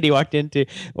Sandy walked in to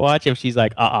watch him. She's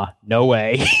like, no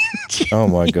way. Oh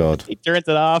my God. He turns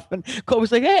it off, and Cole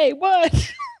was like, hey,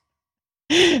 what?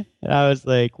 And I was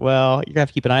like, well, you're gonna have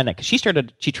to keep an eye on that, because she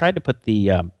tried to put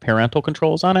the parental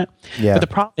controls on it. Yeah. But the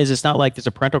problem is, it's not like there's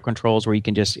a parental controls where you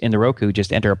can just in the Roku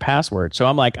just enter a password. So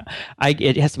I'm like,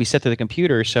 it has to be set to the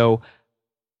computer. So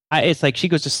it's like she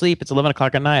goes to sleep. It's 11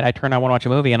 o'clock at night. I turn on, want to watch a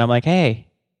movie, and I'm like, hey,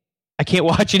 I can't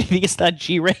watch anything. It's not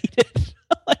G-rated.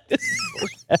 Like, this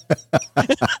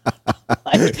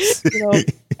is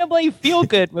I'm like, feel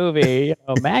good movie.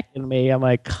 Mac and me. I'm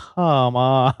like, come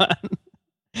on.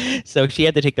 So she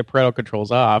had to take the parental controls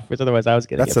off, because otherwise I was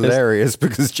getting. That's hilarious,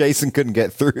 because Jason couldn't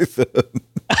get through them.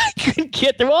 I couldn't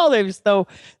get through all of them, so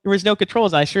there was no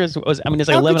controls. I sure was. I mean, it's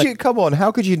like 11. Come on,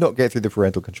 how could you not get through the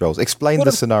parental controls? Explain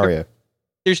the scenario.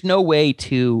 There's no way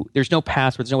to. There's no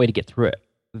password. There's no way to get through it.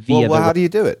 Well, how do you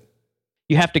do it?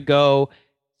 You have to go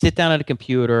sit down at a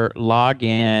computer, log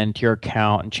in to your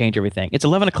account, and change everything. It's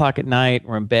 11 o'clock at night.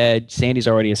 We're in bed. Sandy's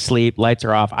already asleep. Lights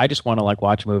are off. I just want to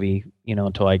watch a movie,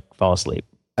 until I fall asleep.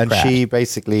 And she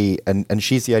basically, and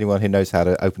she's the only one who knows how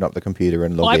to open up the computer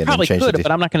and log in. I probably and change could,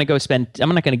 but I'm not going to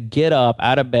I'm not going to get up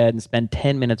out of bed and spend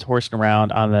 10 minutes horsing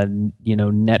around on the,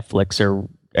 Netflix or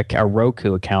a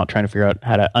Roku account trying to figure out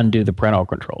how to undo the parental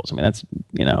controls. I mean, that's,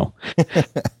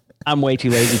 I'm way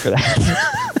too lazy for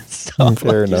that. So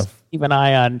fair enough. Keep an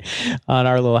eye on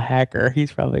our little hacker.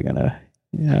 He's probably gonna,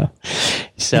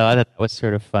 So I thought that was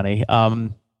sort of funny.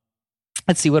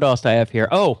 Let's see, what else do I have here?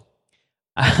 Oh,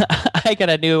 I got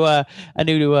a new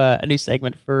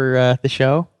segment for the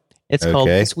show. It's called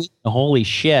This Week in Holy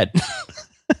Shit.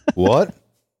 What?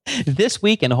 This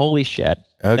Week in Holy Shit.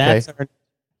 Okay.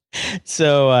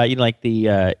 So like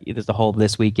there's the whole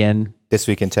This Week in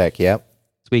Tech. Yeah.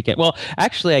 Weekend. Well,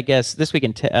 actually, I guess This Week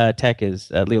in Tech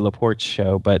is Leo Laporte's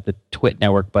show, but the Twit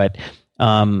Network. But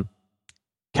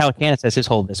Calacanis has his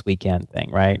whole This Weekend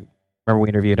thing, right? Remember we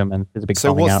interviewed him, and there's a big.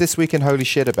 So what's This Week in Holy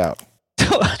Shit about?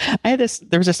 So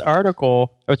there was this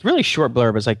article. It was really short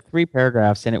blurb. It was like 3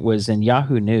 paragraphs, and it was in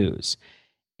Yahoo News,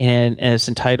 and it's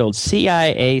entitled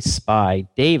 "CIA Spy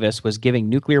Davis Was Giving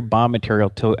Nuclear Bomb Material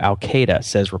to Al Qaeda,"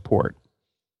 says report.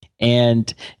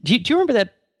 And do you remember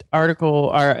that article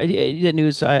or the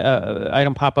news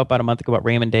item pop up about a month ago about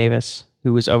Raymond Davis,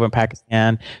 who was over in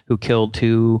Pakistan, who killed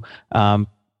 2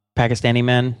 Pakistani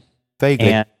men?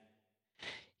 Vaguely.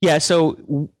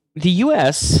 So the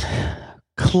U.S.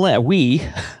 we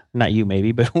not you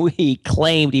maybe, but we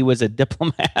claimed he was a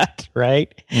diplomat,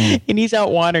 right? And he's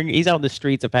out wandering, he's out in the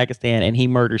streets of Pakistan, and he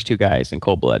murders 2 guys in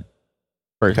cold blood.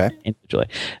 Individually.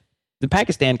 The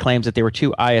Pakistan claims that they were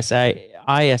 2 ISI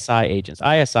agents.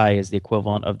 ISI is the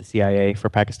equivalent of the CIA for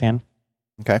Pakistan.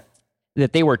 Okay.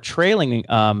 That they were trailing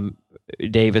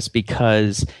Davis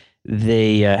because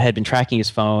they had been tracking his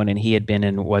phone, and he had been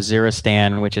in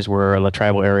Waziristan, which is where the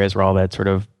tribal areas where all that sort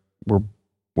of were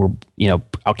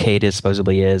Al Qaeda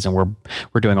supposedly is, and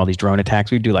we're doing all these drone attacks.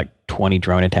 We do like 20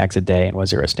 drone attacks a day in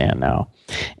Waziristan now,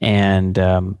 and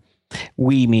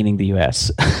we meaning the U.S.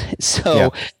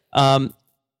 So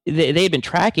they had been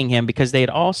tracking him because they had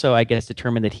also, I guess,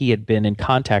 determined that he had been in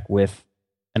contact with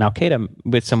someone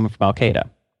from Al Qaeda,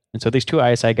 and so these 2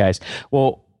 ISI guys.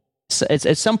 Well, so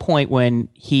at some point when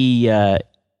when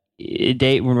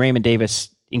Raymond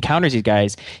Davis encounters these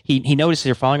guys, he notices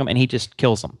they're following him, and he just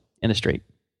kills them in the street.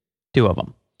 2 of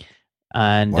them,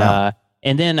 and wow.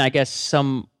 And then I guess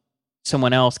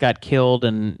someone else got killed,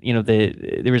 and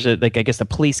there was I guess the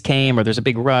police came, or there's a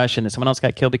big rush, and then someone else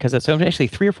got killed because of it. So actually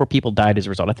 3 or 4 people died as a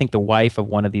result. I think the wife of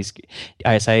one of these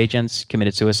ISI agents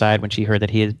committed suicide when she heard that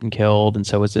he had been killed, and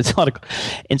so it's a lot of,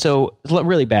 and so it's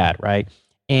really bad, right?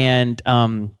 And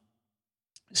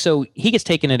so he gets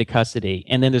taken into custody,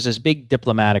 and then there's this big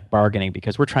diplomatic bargaining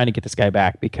because we're trying to get this guy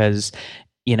back because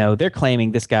they're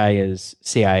claiming this guy is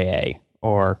CIA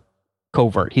or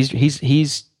covert. He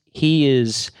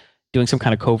is doing some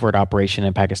kind of covert operation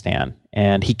in Pakistan,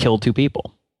 and he killed 2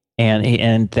 people.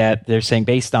 And that they're saying,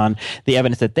 based on the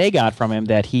evidence that they got from him,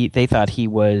 that they thought he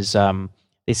was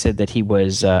they said that he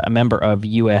was a member of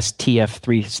USTF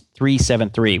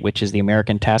 373, which is the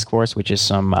American Task Force, which is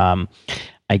some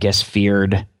I guess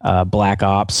feared black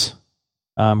ops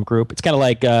group. It's kind of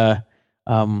like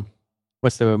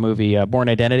what's the movie Bourne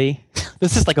Identity?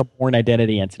 This is like a Bourne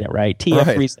Identity incident, right?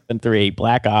 TF-373,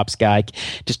 black ops guy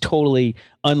just totally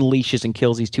unleashes and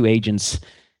kills these 2 agents,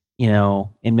 in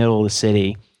middle of the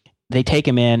city. They take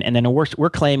him in, and then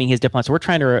we're claiming his diplomats. So we're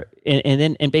trying to,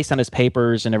 and based on his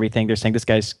papers and everything, they're saying this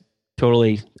guy's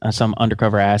totally some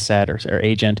undercover asset or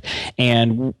agent,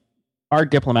 and our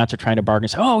diplomats are trying to bargain.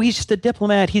 Say, oh, he's just a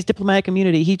diplomat. He's diplomatic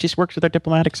immunity. He just works with our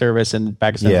diplomatic service. And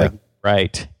Pakistan's like,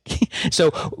 right.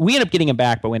 So we end up getting him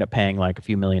back, but we end up paying like a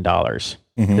few $1 million to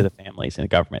the families and the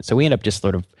government. So we end up just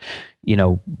sort of,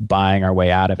 buying our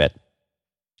way out of it.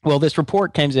 Well, this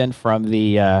report comes in from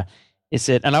the, and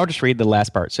I'll just read the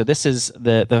last part. So this is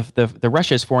the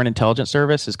Russia's Foreign Intelligence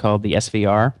Service is called the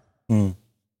SVR.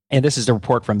 And this is the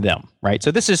report from them, right?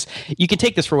 So this is, you can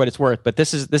take this for what it's worth, but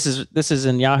this is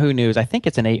in Yahoo News. I think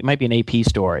it might be an AP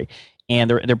story, and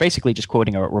they're basically just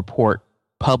quoting a report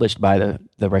published by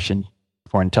the Russian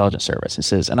Foreign Intelligence Service. It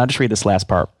says, and I'll just read this last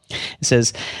part. It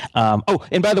says,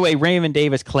 and by the way, Raymond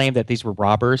Davis claimed that these were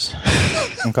robbers.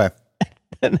 Okay,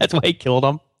 and that's why he killed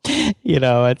them.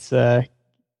 It's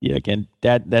again,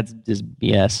 that's just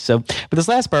BS. So, but this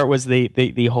last part was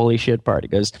the holy shit part.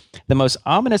 It goes, the most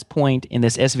ominous point in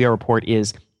this SVR report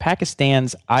is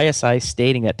Pakistan's ISI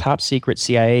stating that top secret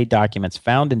CIA documents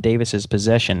found in Davis's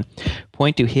possession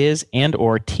point to his and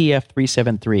or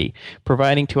TF-373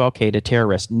 providing to Al Qaeda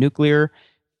terrorists nuclear,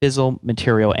 fissile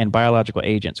material, and biological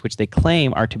agents, which they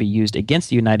claim are to be used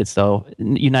against the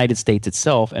United States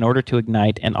itself in order to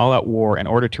ignite an all-out war in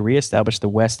order to reestablish the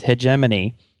West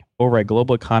hegemony over a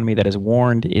global economy that is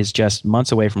warned is just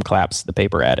months away from collapse, the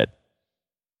paper added.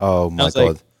 Oh my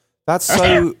God. That's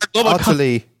so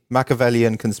utterly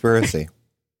Machiavellian conspiracy.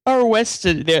 Our West,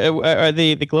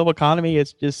 the global economy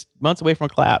is just months away from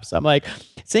collapse. I'm like,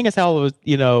 seeing as how,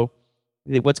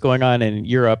 what's going on in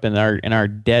Europe and our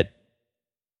debt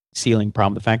ceiling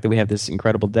problem, the fact that we have this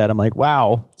incredible debt, I'm like,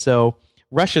 wow. So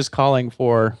Russia's calling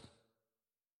they're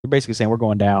basically saying we're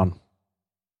going down.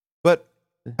 But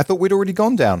I thought we'd already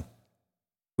gone down.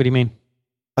 What do you mean?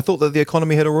 I thought that the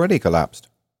economy had already collapsed.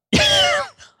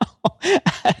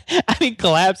 I mean,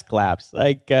 collapse.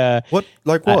 Like what?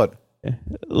 Like what?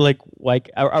 Like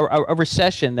a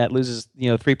recession that loses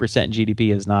 3% in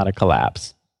GDP is not a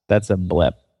collapse. That's a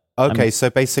blip. Okay, so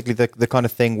basically the kind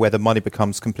of thing where the money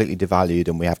becomes completely devalued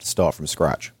and we have to start from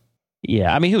scratch.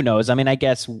 Yeah, I mean, who knows? I mean, I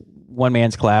guess one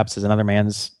man's collapse is another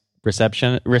man's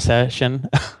recession.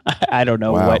 I don't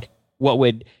know. Wow.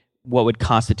 What would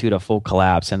constitute a full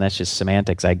collapse, and that's just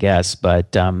semantics, I guess.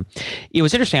 But it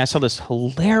was interesting. I saw this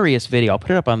hilarious video. I'll put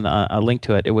it up on a link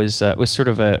to it. It was sort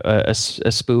of a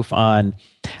spoof on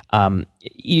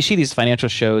You see these financial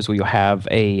shows where you'll have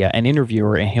an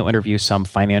interviewer, and he'll interview some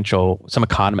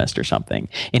economist or something,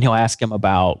 and he'll ask him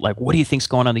about, like, what do you think's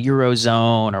going on in the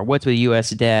Eurozone, or what's with the U.S.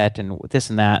 debt and this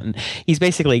and that. And he's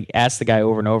basically asked the guy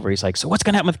over and over. He's like, so what's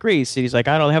going to happen with Greece? And he's like,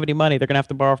 I don't have any money. They're going to have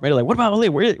to borrow from Italy. What about Italy?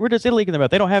 Where does Italy get them out?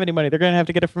 They don't have any money. They're going to have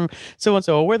to get it from so and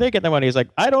so. Where they get their money? He's like,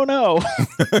 I don't know.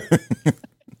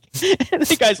 And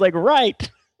the guy's like,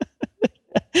 right.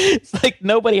 It's like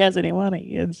nobody has any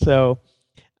money, and so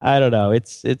I don't know.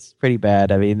 It's pretty bad.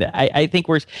 I mean, I think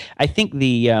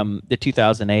the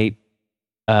 2008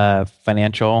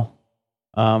 financial,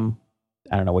 I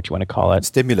don't know what you want to call it,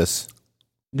 stimulus.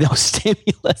 No,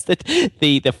 stimulus.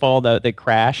 The fall, the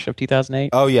crash of 2008.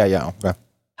 Oh yeah.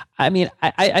 I mean,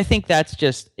 I think that's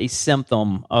just a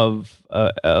symptom of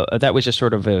that was just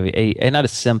sort of a not a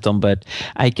symptom, but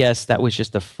I guess that was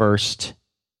just the first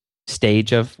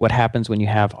stage of what happens when you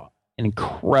have an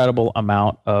incredible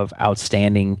amount of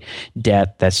outstanding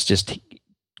debt that's just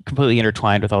completely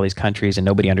intertwined with all these countries and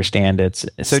nobody understands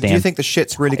it. So do you think the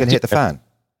shit's really going to hit the fan?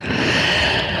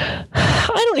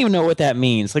 I don't even know what that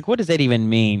means. Like, what does that even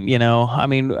mean? You know, I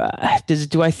mean,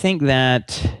 do I think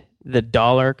that the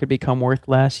dollar could become worth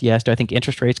less? Yes. Do I think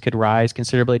interest rates could rise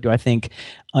considerably? Do I think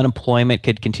unemployment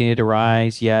could continue to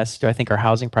rise? Yes. Do I think our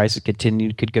housing prices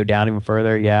could go down even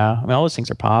further? Yeah. I mean, all those things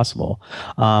are possible.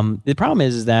 The problem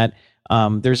is that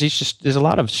there's a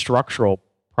lot of structural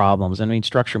problems. I mean,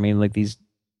 structure meaning like these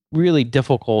really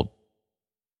difficult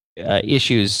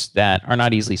issues that are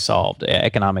not easily solved,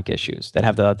 economic issues that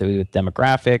have to do with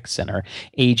demographics and our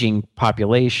aging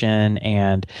population,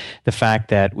 and the fact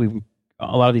that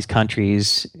a lot of these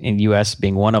countries, in the U.S.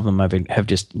 being one of them, have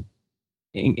just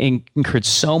incurred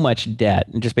so much debt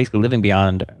and just basically living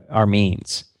beyond our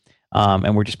means.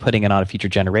 And we're just putting it on future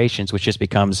generations, which just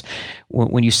becomes,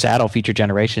 when you saddle future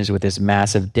generations with this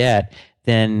massive debt,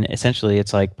 then essentially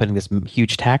it's like putting this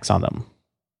huge tax on them.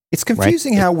 It's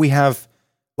confusing, right? How we have,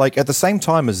 like, at the same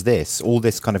time as all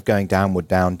this kind of going downward,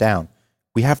 down,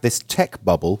 we have this tech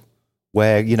bubble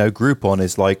where, you know, Groupon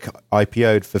is like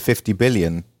IPO'd for 50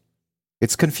 billion.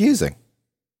 It's confusing.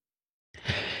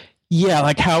 Yeah,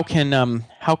 like how can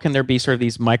there be sort of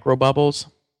these micro bubbles?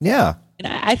 Yeah, and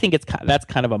I think that's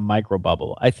kind of a micro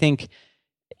bubble. I think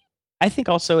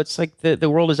also it's like the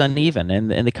world is uneven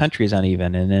and the country is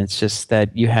uneven, and it's just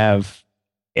that you have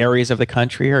areas of the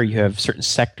country or you have certain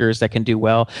sectors that can do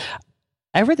well.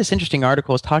 I read this interesting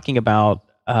article talking about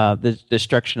the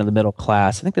destruction of the middle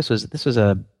class. I think this was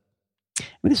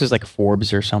like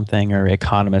Forbes or something, or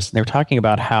Economist, and they were talking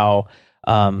about how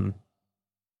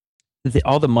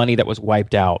all the money that was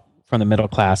wiped out from the middle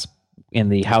class in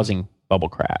the housing bubble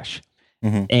crash,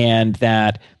 mm-hmm. and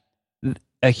that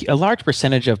a large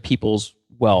percentage of people's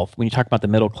wealth, when you talk about the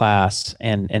middle class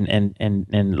and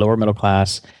lower middle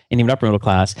class and even upper middle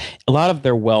class, a lot of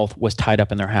their wealth was tied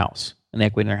up in their house, and the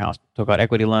equity in their house. Took out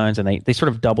equity loans, and they sort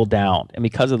of doubled down, and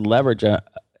because of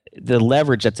the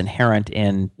leverage that's inherent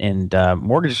in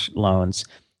mortgage loans,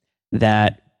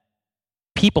 that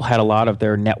people had a lot of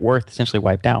their net worth essentially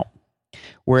wiped out.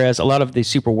 Whereas a lot of the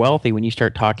super wealthy, when you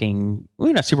start talking,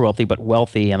 well, not super wealthy, but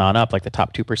wealthy and on up, like the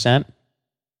top 2%,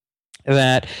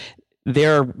 that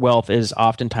their wealth is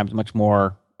oftentimes much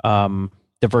more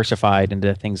diversified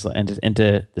into things,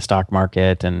 into the stock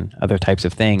market and other types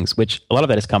of things, which a lot of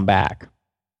that has come back.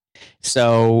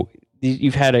 So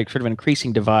you've had a sort of an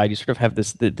increasing divide. You sort of have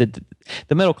this, the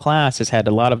middle class has had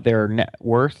a lot of their net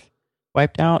worth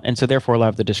wiped out, and so therefore a lot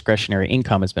of the discretionary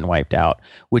income has been wiped out,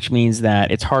 which means that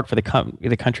it's hard for the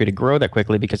country to grow that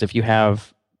quickly, because if you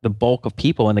have the bulk of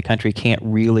people in the country can't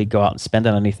really go out and spend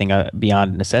on anything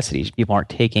beyond necessities. People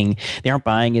they aren't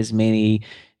buying as many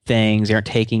things, they aren't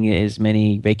taking as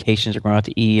many vacations or going out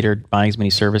to eat or buying as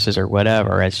many services or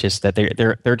whatever. It's just that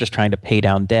they're just trying to pay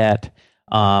down debt,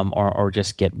 or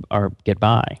just get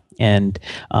by. And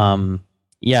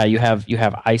you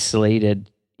have isolated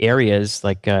areas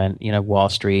like Wall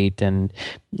Street and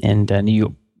New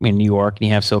York, and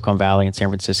you have Silicon Valley and San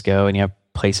Francisco, and you have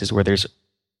places where there's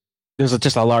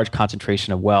just a large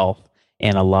concentration of wealth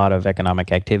and a lot of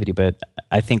economic activity. But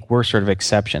I think we're sort of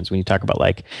exceptions when you talk about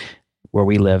like where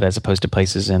we live, as opposed to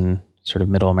places in sort of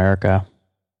middle America.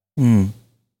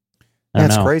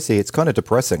 That's crazy. It's kind of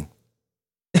depressing.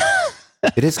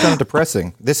 It is kind of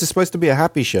depressing. This is supposed to be a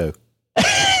happy show.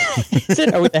 Is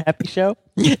it? Are we the happy show?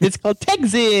 It's called Tech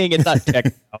Zing. It's not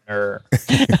Tech Downer.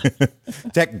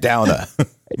 Tech Downer.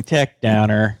 Tech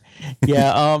Downer.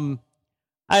 Yeah.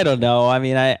 I don't know. I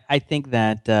mean, I think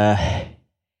that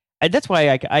that's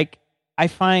why I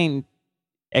find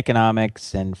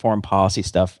economics and foreign policy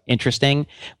stuff interesting,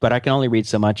 but I can only read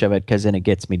so much of it, because then it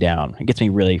gets me down. It gets me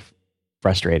really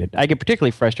frustrated. I get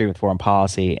particularly frustrated with foreign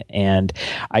policy, and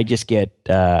I just get.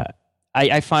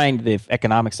 I find the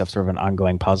economic stuff sort of an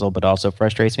ongoing puzzle, but also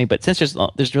frustrates me. But since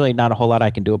there's really not a whole lot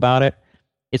I can do about it,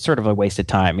 it's sort of a wasted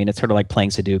time. I mean, it's sort of like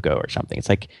playing Sudoku or something. It's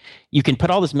like you can put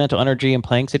all this mental energy in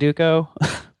playing Sudoku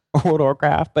or World of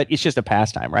Warcraft, but it's just a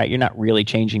pastime, right? You're not really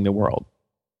changing the world.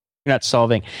 You're not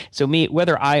solving. So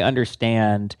whether I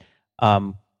understand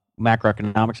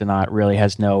macroeconomics or not really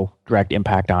has no direct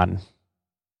impact on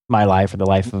my life or the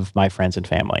life of my friends and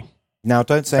family. Now,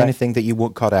 don't say anything that you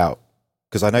won't cut out,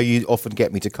 because I know you often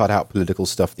get me to cut out political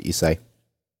stuff that you say.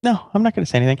 No, I'm not going to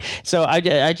say anything. So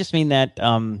I just mean that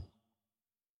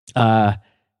I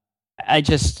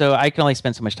can only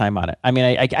spend so much time on it. I mean,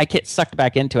 I get sucked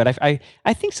back into it. I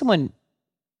think I remember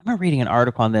reading an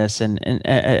article on this,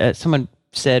 and someone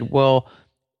said, well,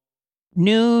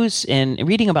 news and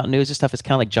reading about news and stuff is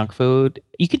kind of like junk food.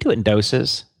 You can do it in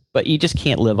doses, but you just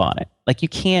can't live on it. Like you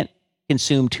can't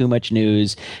consume too much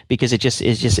news because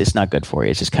it's not good for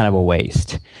you. It's just kind of a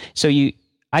waste. So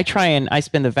I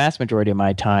spend the vast majority of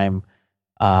my time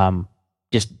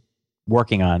just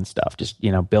working on stuff, just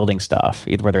building stuff,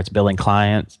 either whether it's doing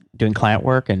client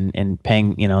work and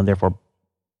paying, therefore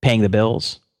paying the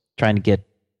bills, trying to get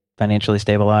financially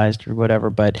stabilized or whatever,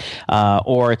 but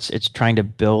or it's trying to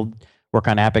work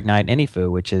on App Ignite and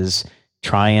AnyFu, which is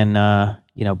try and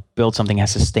build something that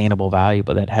has sustainable value,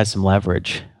 but that has some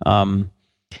leverage.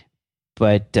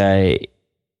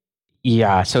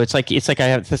 Yeah, so it's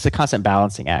a constant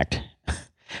balancing act.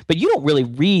 But you don't really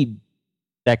read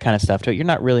that kind of stuff, too. You're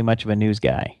not really much of a news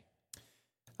guy.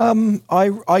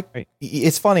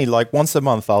 It's funny. Like once a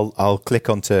month, I'll click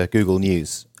onto Google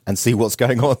News and see what's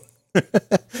going on,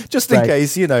 just in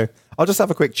case. I'll just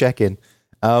have a quick check in.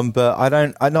 But I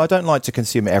don't like to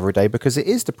consume it every day because it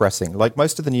is depressing. Like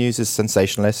most of the news is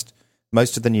sensationalist.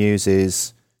 Most of the news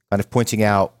is kind of pointing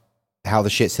out how the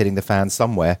shit's hitting the fan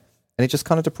somewhere, and it just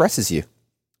kind of depresses you.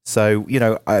 So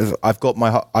I've got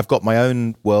my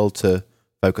own world to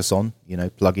focus on.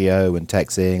 Plugio and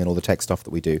Texing and all the tech stuff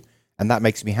that we do, and that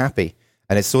makes me happy.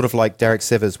 And it's sort of like Derek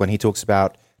Sivers when he talks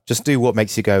about just do what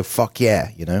makes you go fuck yeah,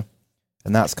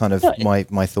 and that's kind of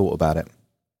my thought about it.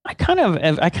 I kind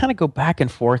of go back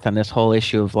and forth on this whole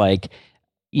issue of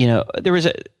there was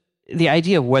the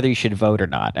idea of whether you should vote or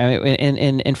not. I mean,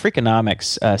 in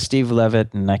Freakonomics, Steve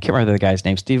Levitt, and I can't remember the guy's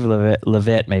name, Steve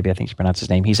Levitt, maybe I think you pronounce his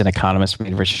name. He's an economist from the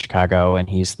University of Chicago, and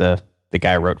he's the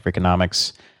guy who wrote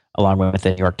Freakonomics along with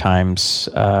the New York Times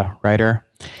writer.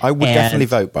 I would definitely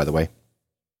vote, by the way.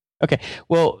 Okay,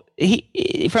 well,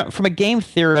 from a game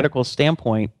theoretical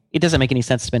standpoint, it doesn't make any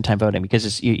sense to spend time voting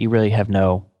because you really have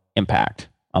no impact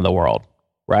on the world,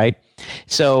 right?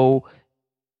 So,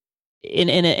 in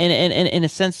a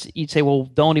sense, you'd say, well,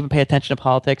 don't even pay attention to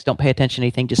politics. Don't pay attention to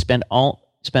anything. Just spend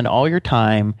all your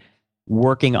time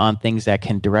working on things that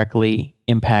can directly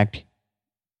impact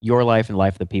your life and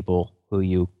life of the people who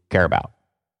you care about,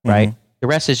 right? Mm-hmm. The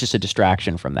rest is just a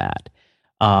distraction from that.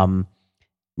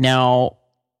 Now,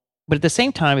 but at the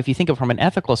same time, if you think of it from an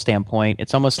ethical standpoint,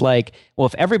 it's almost like, well,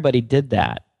 if everybody did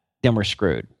that, then we're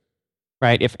screwed.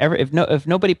 Right. If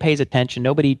nobody pays attention,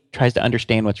 nobody tries to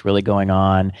understand what's really going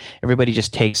on. Everybody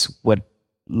just takes what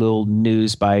little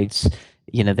news bites,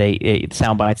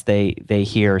 sound bites they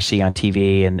hear or see on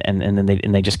TV, and then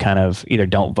they just kind of either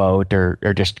don't vote or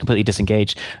just completely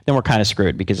disengaged. Then we're kind of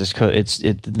screwed because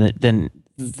then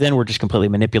we're just completely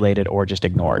manipulated or just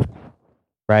ignored.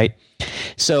 Right.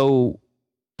 So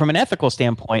from an ethical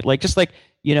standpoint,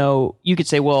 you could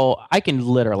say, well, I can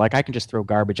litter, I can just throw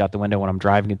garbage out the window when I'm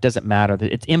driving. It doesn't matter.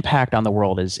 Its impact on the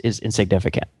world is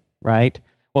insignificant, right?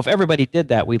 Well, if everybody did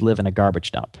that, we'd live in a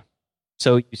garbage dump.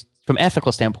 So from an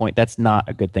ethical standpoint, that's not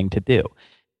a good thing to do.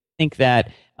 I think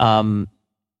that in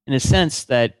a sense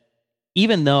that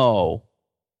even though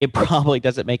it probably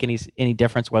doesn't make any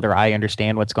difference whether I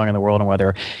understand what's going on in the world and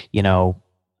whether,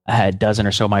 a dozen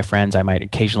or so of my friends, I might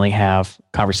occasionally have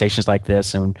conversations like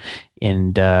this, and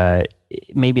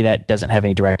maybe that doesn't have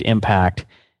any direct impact,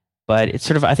 but it's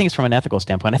sort of, I think it's from an ethical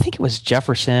standpoint. I think it was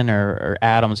Jefferson or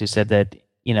Adams who said that,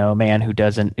 a man who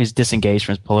is disengaged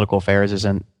from his political affairs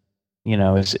isn't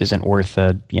worth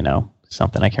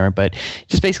something, I can't remember, but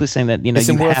just basically saying that,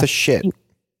 isn't worth a shit.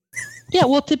 Yeah,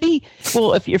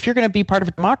 if you're going to be part of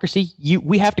a democracy,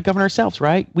 we have to govern ourselves,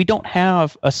 right? We don't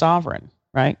have a sovereign,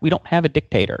 right? We don't have a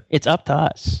dictator. It's up to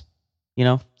us,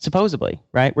 supposedly,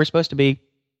 right? We're supposed to be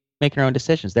making our own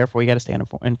decisions. Therefore, we got to stay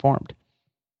informed.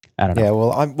 I don't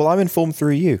know. Yeah, I'm informed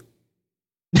through you.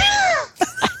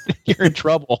 You're in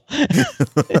trouble.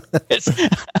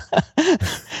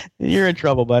 You're in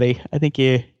trouble, buddy. I think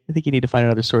you need to find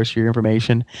another source for your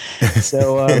information.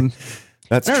 So,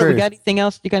 That's I don't know. true. We got anything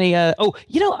else? You got any?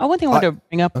 One thing I wanted to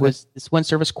bring up was this one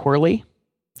service, Quirly.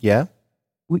 Yeah.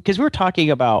 Because we were talking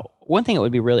about one thing that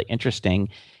would be really interesting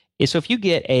is so if you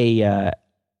get an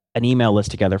email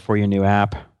list together for your new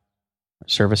app or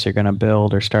service you're going to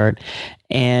build or start,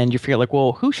 and you figure like,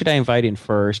 well, who should I invite in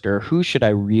first, or who should I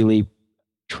really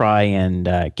try and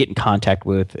get in contact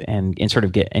with and sort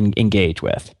of get and engage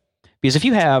with? Because if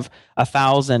you have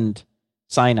 1,000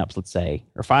 signups, let's say,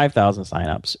 or 5,000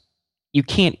 signups, you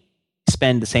can't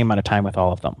spend the same amount of time with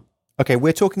all of them. Okay,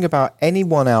 we're talking about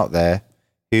anyone out there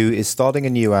who is starting a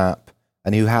new app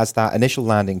and who has that initial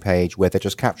landing page where they're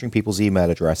just capturing people's email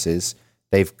addresses.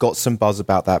 They've got some buzz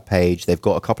about that page. They've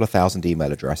got a couple of thousand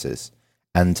email addresses.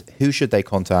 And who should they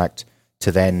contact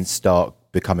to then start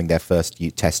becoming their first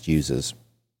test users,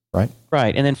 right?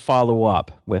 Right, and then follow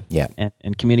up with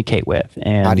and communicate with.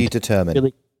 And how do you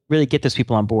determine? Really get those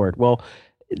people on board? Well,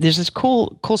 there's this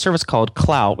cool service called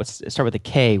Clout. It starts with a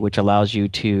K, which allows you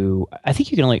to. I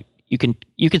think you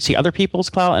can see other people's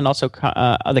clout and also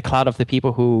the clout of the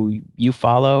people who you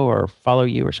follow or follow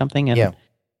you or something. And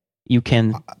you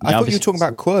can. I thought you were talking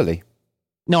about Quirly.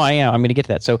 No, I am. I'm going to get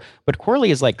to that. So, but Quirly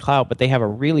is like Clout, but they have a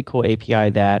really cool API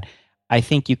that I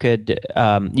think you could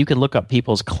look up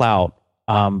people's clout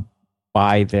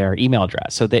by their email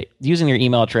address. So using their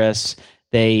email address,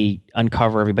 they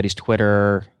uncover everybody's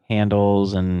Twitter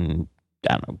handles and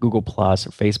I don't know, Google Plus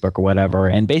or Facebook or whatever,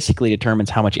 and basically determines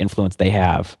how much influence they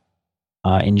have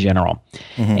in general.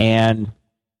 Mm-hmm. And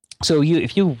so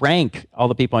if you rank all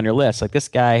the people on your list, like this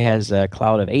guy has a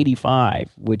clout of 85,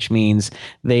 which means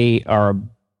they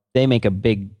make a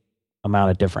big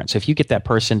amount of difference. So if you get that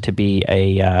person to be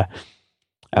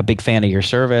a big fan of your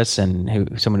service and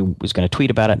someone who's going to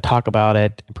tweet about it and talk about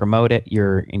it and promote it,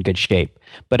 you're in good shape.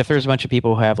 But if there's a bunch of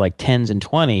people who have like 10s and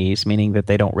 20s, meaning that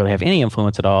they don't really have any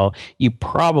influence at all, it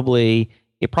probably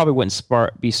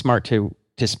wouldn't be smart to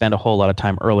spend a whole lot of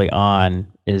time early on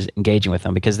is engaging with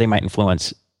them, because they might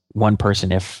influence one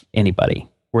person, if anybody,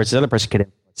 whereas the other person could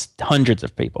influence hundreds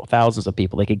of people, thousands of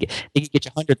people. They could get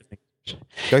you hundreds of people.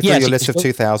 Go through your list of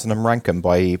 2,000 and rank them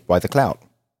by the clout.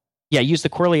 Yeah, use the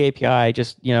Quirly API.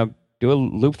 Just do a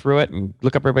loop through it and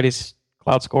look up everybody's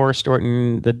cloud score, store it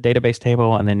in the database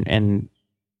table, and then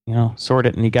sort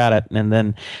it, and you got it.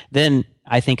 And then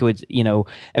I think it would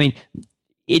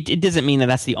it doesn't mean that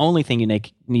that's the only thing you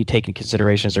need to take into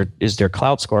consideration is their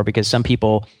cloud score, because some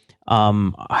people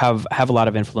have a lot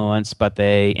of influence, but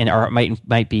they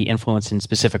might be influenced in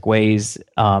specific ways.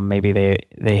 Maybe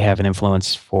they have an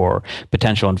influence for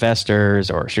potential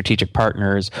investors or strategic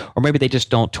partners, or maybe they just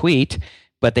don't tweet,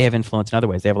 but they have influence in other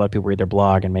ways. They have a lot of people read their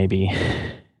blog, and maybe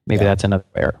that's another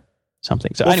way or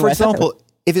something. So anyway, for example,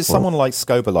 if it's someone like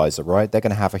Scobalizer, right, they're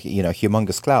going to have a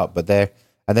humongous clout, but they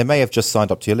may have just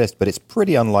signed up to your list, but it's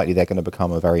pretty unlikely they're going to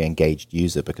become a very engaged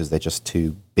user because they're just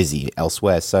too busy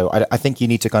elsewhere. So I think you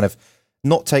need to kind of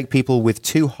not take people with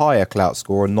too high a clout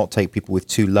score and not take people with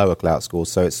too low a clout score.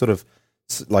 So it's sort of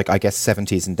like, I guess,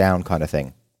 70s and down kind of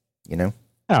thing, I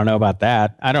don't know about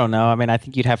that. I don't know. I mean, I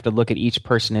think you'd have to look at each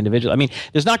person individually. I mean,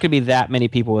 there's not going to be that many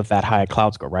people with that high a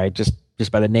clout score, right? Just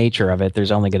by the nature of it,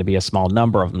 there's only going to be a small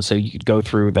number of them. So you could go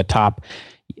through the top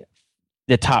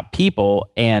people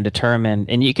and determine,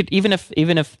 and you could even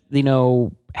if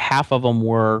half of them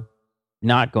were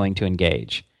not going to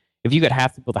engage, if you got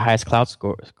half the people with the highest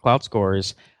cloud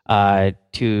scores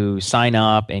to sign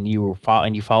up, and you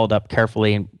followed up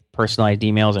carefully and personalized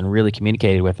emails and really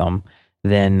communicated with them,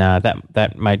 then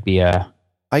that might be a.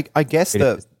 I guess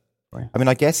that.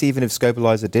 I guess even if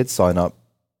Scobalizer did sign up,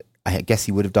 I guess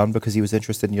he would have done because he was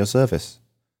interested in your service.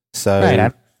 So.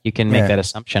 Right. You can make that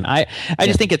assumption. I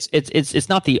just think it's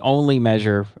not the only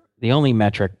measure, the only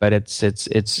metric, but it's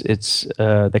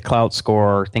the cloud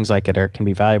score, things like it can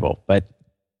be valuable. But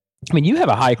I mean, you have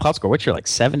a high cloud score. What's your, like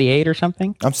 78 or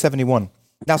something? I'm 71.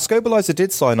 Now, Scobalizer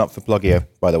did sign up for Plugio,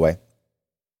 by the way.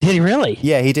 Did he really?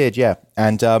 Yeah, he did. Yeah,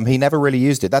 and he never really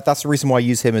used it. That's the reason why I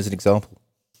use him as an example,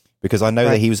 because I know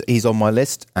that he's on my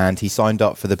list and he signed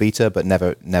up for the beta, but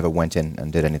never went in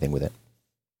and did anything with it.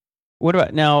 What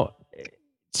about now?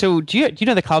 So do you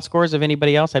know the cloud scores of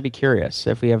anybody else? I'd be curious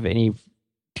if we have any.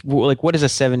 Like, what does a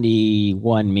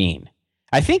 71 mean?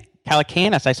 I think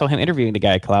Calacanis, I saw him interviewing the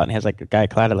guy at Cloud, and has like a guy at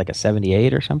Cloud at like a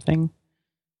 78 or something.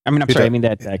 I mean, I'm sorry. I mean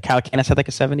that Calacanis had like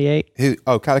a 78. Who?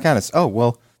 Oh, Calacanis. Oh,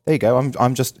 well, there you go.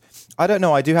 I don't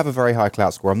know. I do have a very high cloud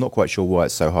score. I'm not quite sure why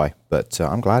it's so high, but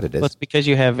I'm glad it is. Well, it's because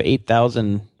you have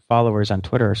 8,000 followers on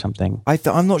Twitter or something.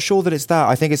 I'm not sure that it's that.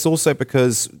 I think it's also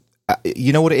because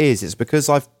you know what it is. It's because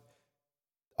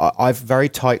I've very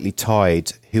tightly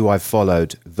tied who I've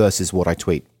followed versus what I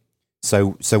tweet.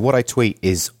 So what I tweet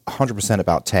is 100%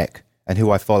 about tech, and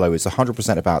who I follow is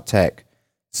 100% about tech.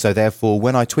 So therefore,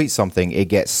 when I tweet something, it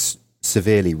gets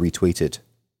severely retweeted.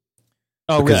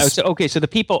 Oh, really? So the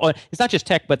people, it's not just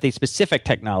tech, but the specific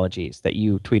technologies that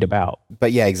you tweet about.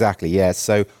 But yeah, exactly. Yeah.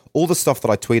 So all the stuff that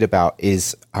I tweet about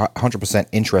is 100%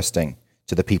 interesting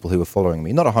to the people who are following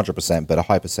me. Not 100%, but a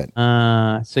high percent.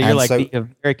 So you've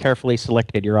very carefully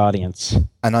selected your audience.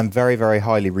 And I'm very, very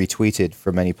highly retweeted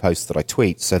from any posts that I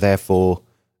tweet. So therefore,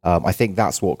 I think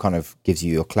that's what kind of gives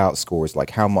you your clout score, is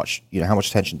like how much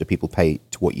attention do people pay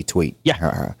to what you tweet?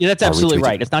 Yeah, that's absolutely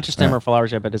right. It's not just number of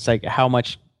followers, but it's like how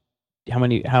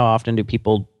often do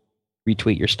people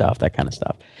retweet your stuff, that kind of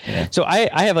stuff. Yeah. So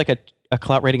I have like a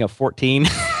clout rating of 14.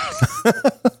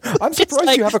 I'm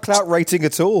surprised you have a clout rating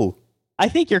at all. I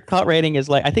think your clout rating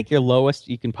is I think your lowest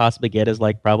you can possibly get is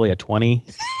like probably a 20.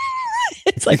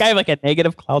 It's like I have like a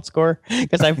negative clout score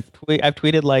because I've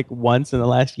tweeted like once in the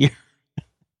last year.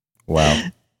 Wow.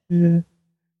 Yeah.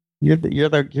 You're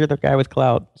the guy with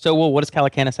clout. So what does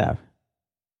Calacanis have?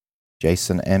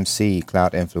 Jason MC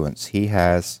clout influence. He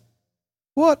has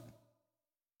what?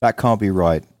 That can't be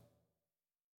right.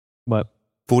 What?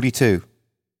 42.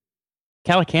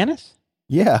 Calacanis?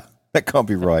 Yeah, that can't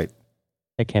be right.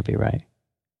 That can't be right.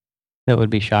 That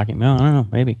would be shocking. No, I don't know.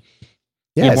 Maybe.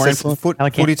 Yeah, it says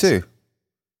 42.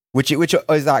 Which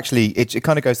is actually, it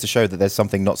kind of goes to show that there's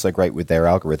something not so great with their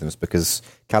algorithms, because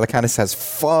Calacanis has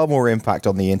far more impact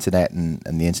on the internet and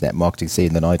the internet marketing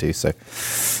scene than I do. So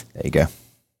there you go.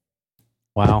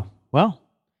 Wow. Well,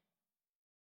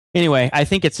 anyway, I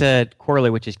think it's a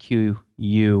Querly, which is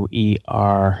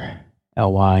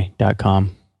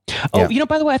QUERLY.com. Oh, yeah.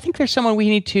 By the way, I think there's someone we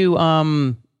need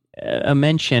to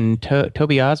mention,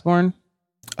 Toby Osborne.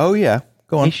 Oh, yeah.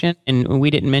 Go on. And we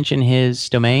didn't mention his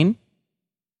domain.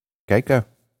 Okay, go.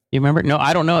 You remember? No,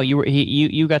 I don't know.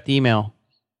 You got the email.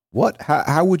 What?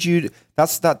 How would you?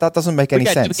 That doesn't make any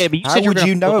sense. Okay, how would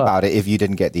you know about it if you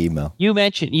didn't get the email? You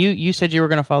mentioned you said you were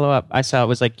going to follow up. I saw it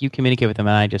was like you communicate with them,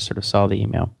 and I just sort of saw the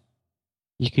email.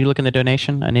 Can you look in the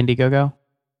donation on Indiegogo?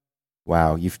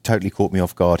 Wow, you've totally caught me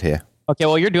off guard here. Okay,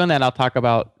 well, you're doing that. I'll talk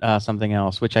about something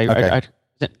else, which an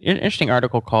interesting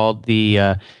article called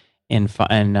I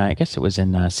guess it was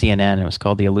in CNN. It was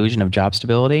called "The Illusion of Job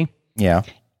Stability." Yeah.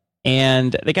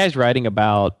 And the guy's writing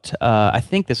about, I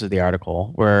think this is the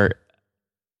article, where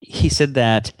he said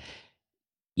that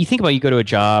you think about you go to a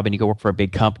job and you go work for a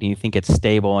big company, you think it's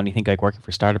stable, and you think like working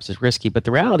for startups is risky. But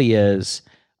the reality is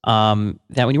that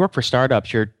when you work for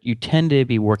startups, you tend to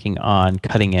be working on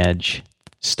cutting edge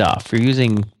stuff.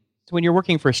 When you're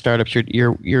working for startups,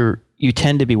 you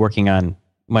tend to be working on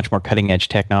much more cutting edge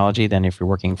technology than if you're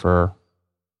working for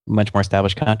much more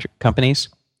established companies.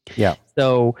 Yeah.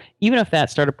 So even if that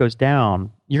startup goes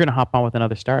down, you're going to hop on with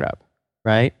another startup,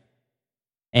 right?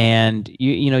 And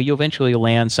you eventually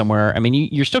land somewhere. I mean,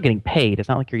 you're still getting paid. It's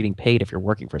not like you're getting paid if you're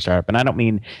working for a startup. And I don't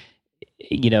mean,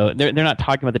 they're not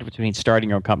talking about the difference between starting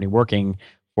your own company, working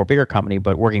for a bigger company,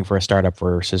 but working for a startup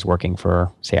versus working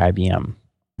for, say, IBM.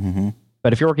 Mm-hmm.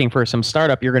 But if you're working for some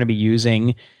startup, you're going to be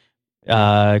using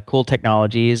cool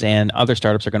technologies, and other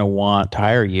startups are going to want to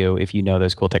hire you if you know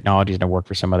those cool technologies and work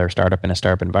for some other startup in a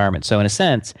startup environment. So in a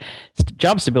sense,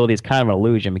 job stability is kind of an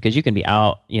illusion, because you can be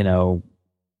out, you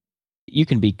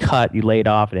can be cut, you laid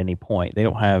off at any point.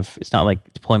 It's not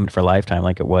like deployment for a lifetime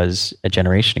like it was a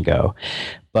generation ago.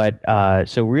 But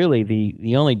so really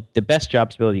the best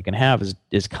job stability you can have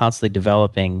is constantly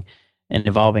developing and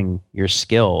evolving your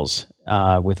skills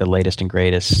with the latest and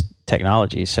greatest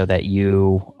technology, so that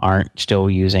you aren't still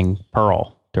using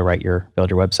Perl to build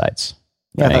your websites.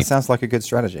 Yeah, right? That sounds like a good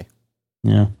strategy.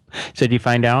 Yeah. So did you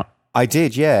find out? I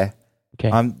did, yeah.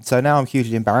 Okay. So now I'm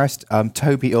hugely embarrassed.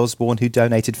 Toby Osborne, who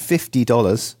donated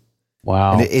 $50.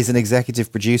 Wow. And it is an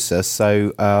executive producer,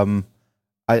 so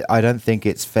I don't think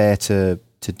it's fair to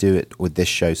do it with this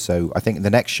show. So I think the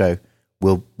next show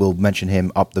we'll mention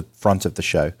him up the front of the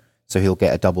show, so he'll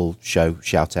get a double show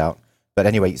shout out. But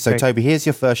anyway, so Toby, here's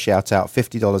your first shout out,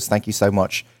 $50. Thank you so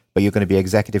much. But you're going to be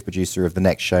executive producer of the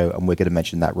next show, and we're going to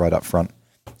mention that right up front.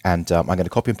 And I'm going to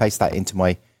copy and paste that into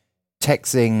my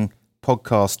Texting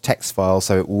podcast text file,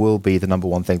 so it will be the number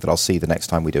one thing that I'll see the next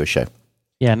time we do a show.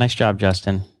 Yeah, nice job,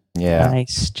 Justin. Yeah.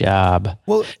 Nice job.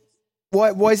 Well,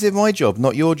 why is it my job,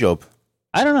 not your job?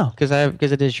 I don't know,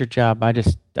 because it is your job. I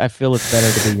feel it's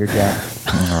better to be your job.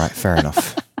 All right, fair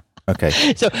enough. Okay.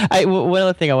 So one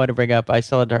other thing I want to bring up, I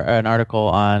saw an article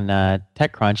on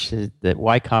TechCrunch that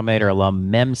Y Combinator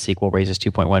alum MemSQL raises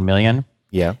 $2.1 million.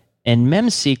 Yeah. And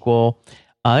MemSQL,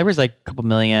 there was like a couple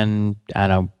million, I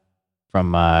don't know,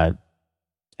 from I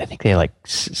think they like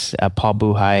Paul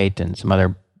Buchheit and some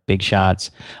other big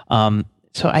shots. So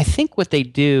I think what they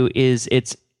do is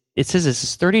it's it says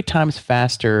it's 30 times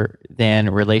faster than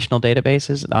relational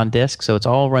databases on disk, so it's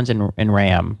all runs in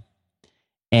RAM,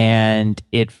 and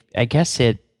I guess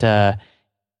it sort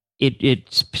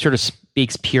of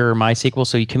speaks pure MySQL,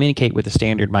 so you communicate with the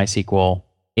standard MySQL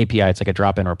API. It's like a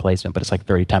drop-in replacement, but it's like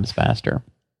 30 times faster.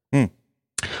 Hmm.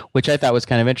 Which I thought was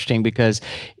kind of interesting because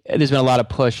there's been a lot of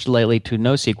push lately to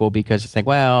NoSQL because it's like,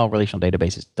 well, relational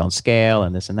databases don't scale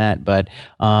and this and that. But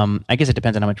I guess it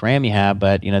depends on how much RAM you have.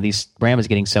 But these RAM is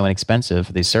getting so inexpensive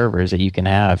for these servers that you can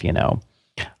have, I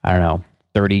don't know,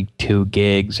 32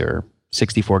 gigs or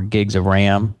 64 gigs of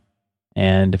RAM,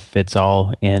 and if it's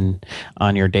all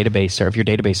on your database server, if your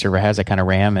database server has that kind of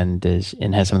RAM and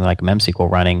has something like MemSQL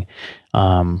running,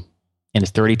 and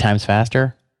it's 30 times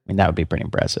faster, I mean that would be pretty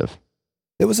impressive.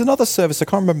 There was another service, I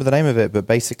can't remember the name of it, but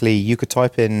basically you could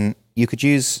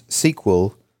use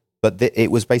SQL, but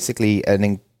it was basically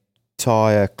an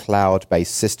entire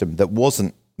cloud-based system that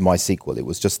wasn't MySQL. It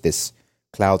was just this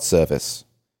cloud service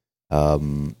back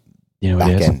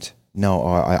end. No,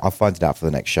 I'll find it out for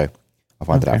the next show.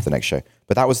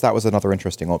 But that was another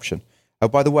interesting option. Oh,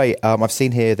 by the way, I've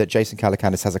seen here that Jason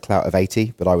Calacanis has a clout of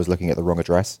 80, but I was looking at the wrong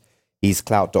address. He's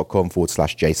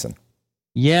clout.com/Jason.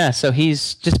 Yeah, so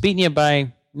he's just beating you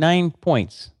by 9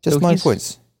 points. Just 9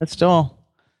 points. It's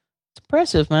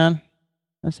impressive, man.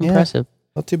 That's impressive.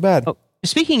 Not too bad. Oh,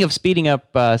 speaking of speeding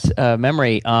up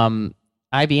memory,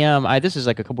 IBM, this is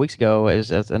like a couple weeks ago,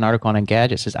 as an article on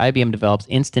Engadget, says IBM develops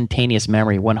instantaneous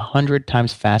memory 100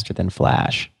 times faster than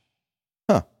Flash.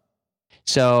 Huh.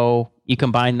 So you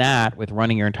combine that with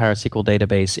running your entire SQL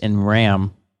database in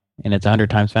RAM, and it's 100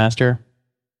 times faster.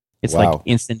 It's like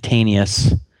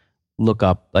instantaneous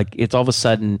lookup. Like it's all of a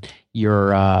sudden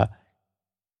your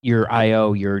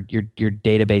I/O, your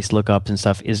database lookups and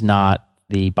stuff is not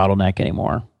the bottleneck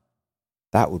anymore.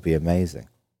 That would be amazing.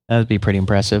 That would be pretty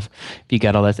impressive if you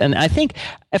got all that. And I think,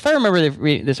 if I remember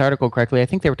this article correctly, I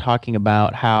think they were talking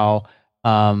about how,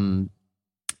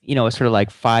 it's sort of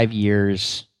like 5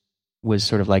 years was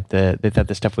sort of like they thought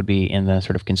the stuff would be in the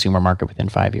sort of consumer market within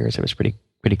 5 years. It was pretty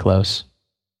close.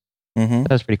 Mm-hmm.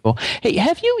 That was pretty cool. Hey,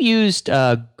 have you used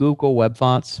Google Web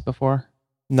Fonts before?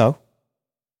 No.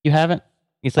 You haven't?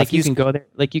 It's like you can go there,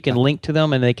 like you can link to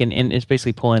them, and it's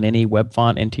basically pulling any web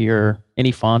font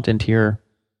any font into your.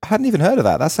 I hadn't even heard of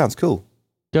that. That sounds cool.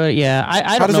 Yeah,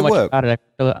 I don't know much about it.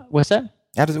 What's that?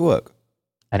 How does it work?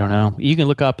 I don't know. You can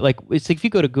look up, it's like if you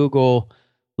go to Google,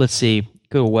 let's see,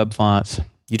 Google Web Fonts.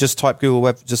 You just type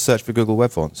just search for Google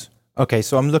Web Fonts. Okay,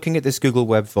 so I'm looking at this Google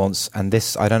Web Fonts, and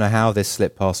this, I don't know how this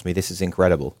slipped past me. This is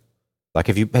incredible. Like,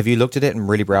 have you looked at it and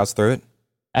really browsed through it?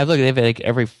 I've looked at like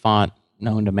every font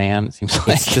known to man, it seems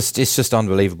like. It's just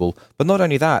unbelievable. But not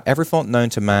only that, every font known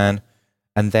to man,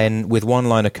 and then with one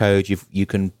line of code, you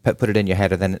can put it in your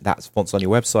header, then that font's on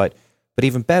your website. But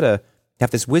even better, you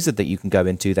have this wizard that you can go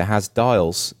into that has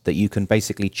dials that you can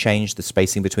basically change the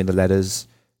spacing between the letters,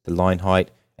 the line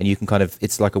height, and you can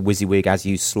it's like a WYSIWYG. As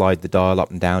you slide the dial up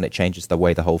and down, it changes the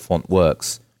way the whole font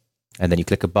works. And then you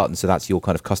click a button, so that's your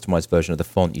kind of customized version of the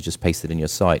font. You just paste it in your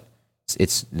site.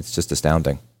 It's just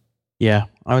astounding. Yeah,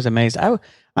 I was amazed. I'm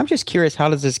just curious, how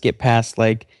does this get past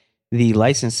like the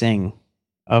licensing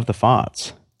of the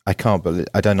fonts? I can't believe,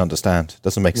 I don't understand.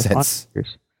 Doesn't make sense.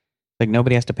 Like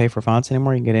nobody has to pay for fonts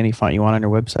anymore. You can get any font you want on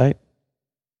your website.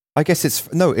 I guess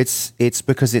it's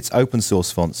because it's open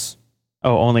source fonts.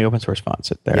 Oh, only open source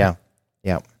fonts there.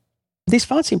 Yeah. These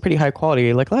fonts seem pretty high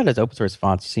quality. Like a lot of those open source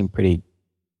fonts seem pretty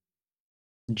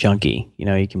junky.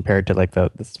 You compare it to like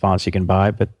the fonts you can buy,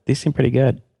 but these seem pretty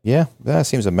good. Yeah, that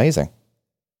seems amazing.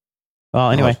 Well,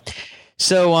 anyway,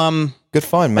 so good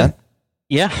find, man.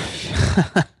 Yeah,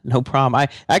 no problem. I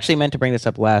actually meant to bring this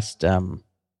up last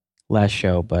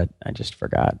show, but I just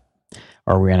forgot,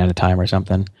 or we ran out of time or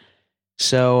something.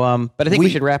 So, but I think we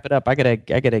should wrap it up. I gotta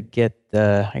get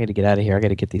out of here. I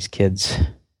gotta get these kids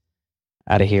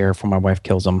out of here before my wife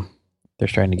kills them. They're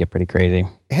starting to get pretty crazy.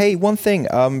 Hey, one thing,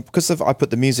 because I put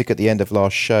the music at the end of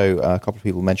last show, a couple of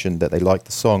people mentioned that they liked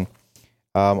the song.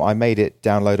 I made it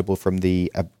downloadable from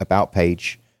the About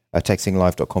page,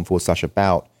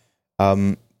 textinglive.com/about.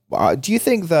 What do you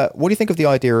think of the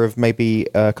idea of maybe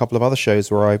a couple of other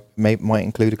shows where I might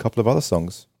include a couple of other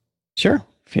songs? Sure.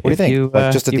 What do you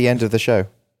think? Just at the end of the show?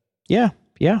 Yeah,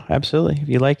 absolutely.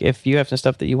 If you have some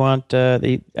stuff that you want,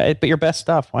 but your best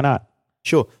stuff, why not?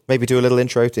 Sure. Maybe do a little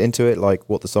intro into it, like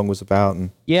what the song was about.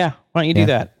 And yeah, why don't you do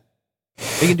that?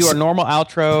 We can do our normal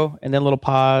outro and then a little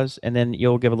pause, and then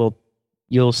you'll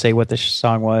say what the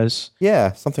song was.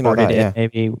 Yeah, something like that. Yeah,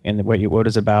 maybe, and what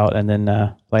it's about, and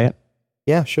then play it.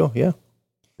 Yeah, sure. Yeah,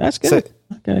 that's good.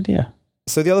 Good idea.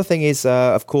 So the other thing is,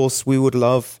 of course, we would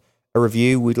love a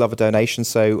review, we'd love a donation.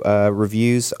 So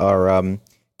reviews are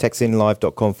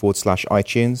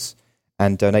textinglive.com/iTunes,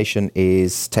 and donation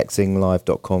is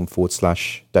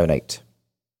textinglive.com/donate.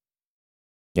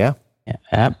 Yeah.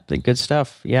 Yeah, good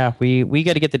stuff. Yeah, we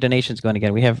got to get the donations going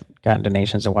again. We have gotten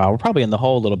donations in a while. We're probably in the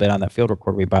hole a little bit on that field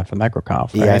recorder we bought from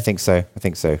Microconf. Right? Yeah, I think so.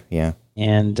 Yeah.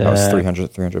 And that was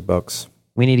 $300.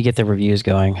 We need to get the reviews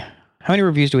going. How many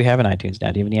reviews do we have in iTunes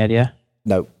now? Do you have any idea?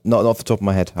 No, not off the top of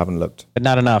my head. Haven't looked. But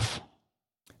not enough.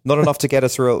 Not enough to get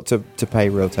us to pay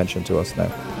real attention to us.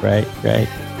 No. Right.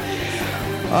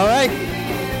 All right.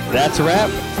 That's a wrap.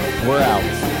 We're out.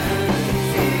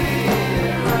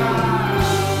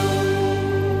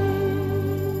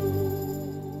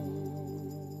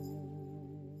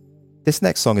 This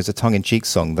next song is a tongue-in-cheek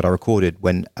song that I recorded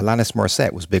when Alanis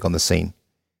Morissette was big on the scene.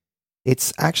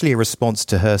 It's actually a response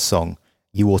to her song,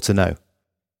 You Ought to Know.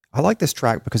 I like this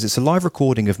track because it's a live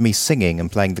recording of me singing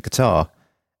and playing the guitar,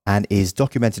 and is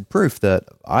documented proof that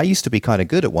I used to be kind of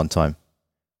good at one time.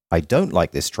 I don't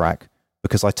like this track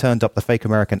because I turned up the fake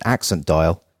American accent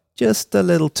dial just a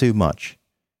little too much.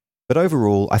 But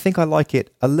overall, I think I like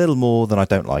it a little more than I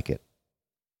don't like it.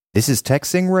 This is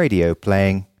TechSing Radio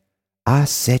playing I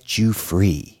Set You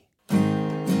Free.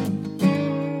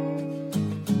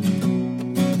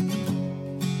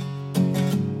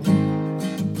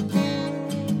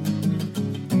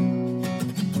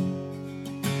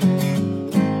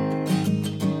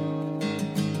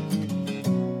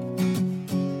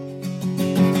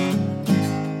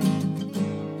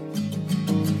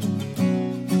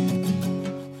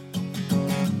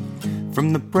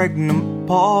 From the pregnant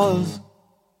pause,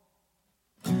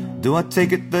 do I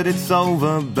take it that it's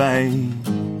over, babe?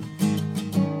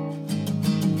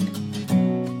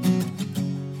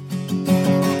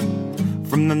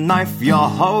 From the knife you're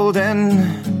holding,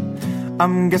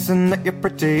 I'm guessing that you're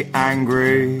pretty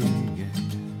angry.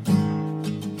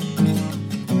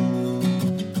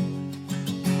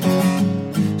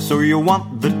 So you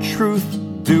want the truth,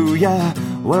 do ya?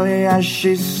 Well, yeah,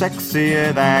 she's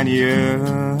sexier than you.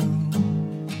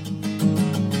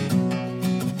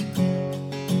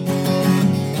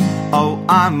 Oh,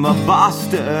 I'm a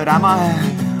bastard, am I?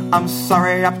 I'm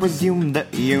sorry, I presume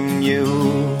that you knew.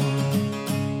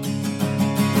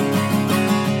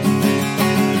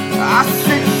 I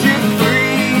set you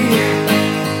free.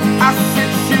 I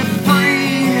set you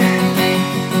free.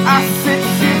 I set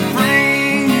you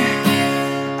free.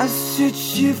 I set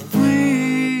you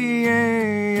free.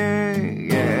 Yeah,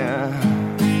 yeah.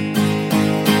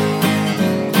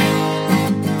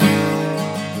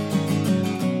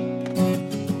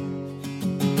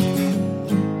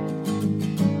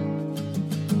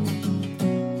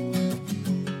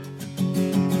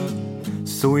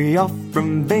 So we off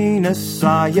from Venus,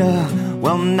 are ya?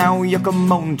 Well, now you come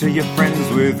home to your friends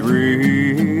with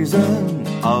reason.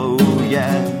 Oh,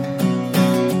 yeah.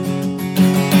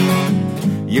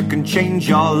 You can change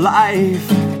your life,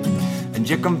 and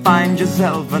you can find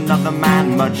yourself another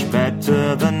man much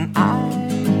better than I.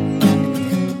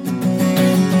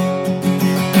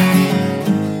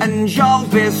 And you'll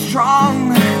be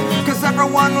strong, 'cause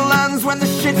everyone learns when the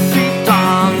shit's heaped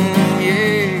on.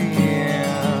 Yeah.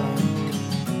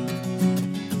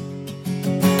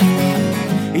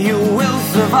 You will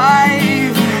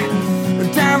survive.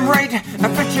 Damn right, I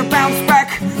bet you bounce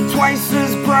back twice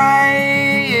as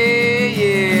bright.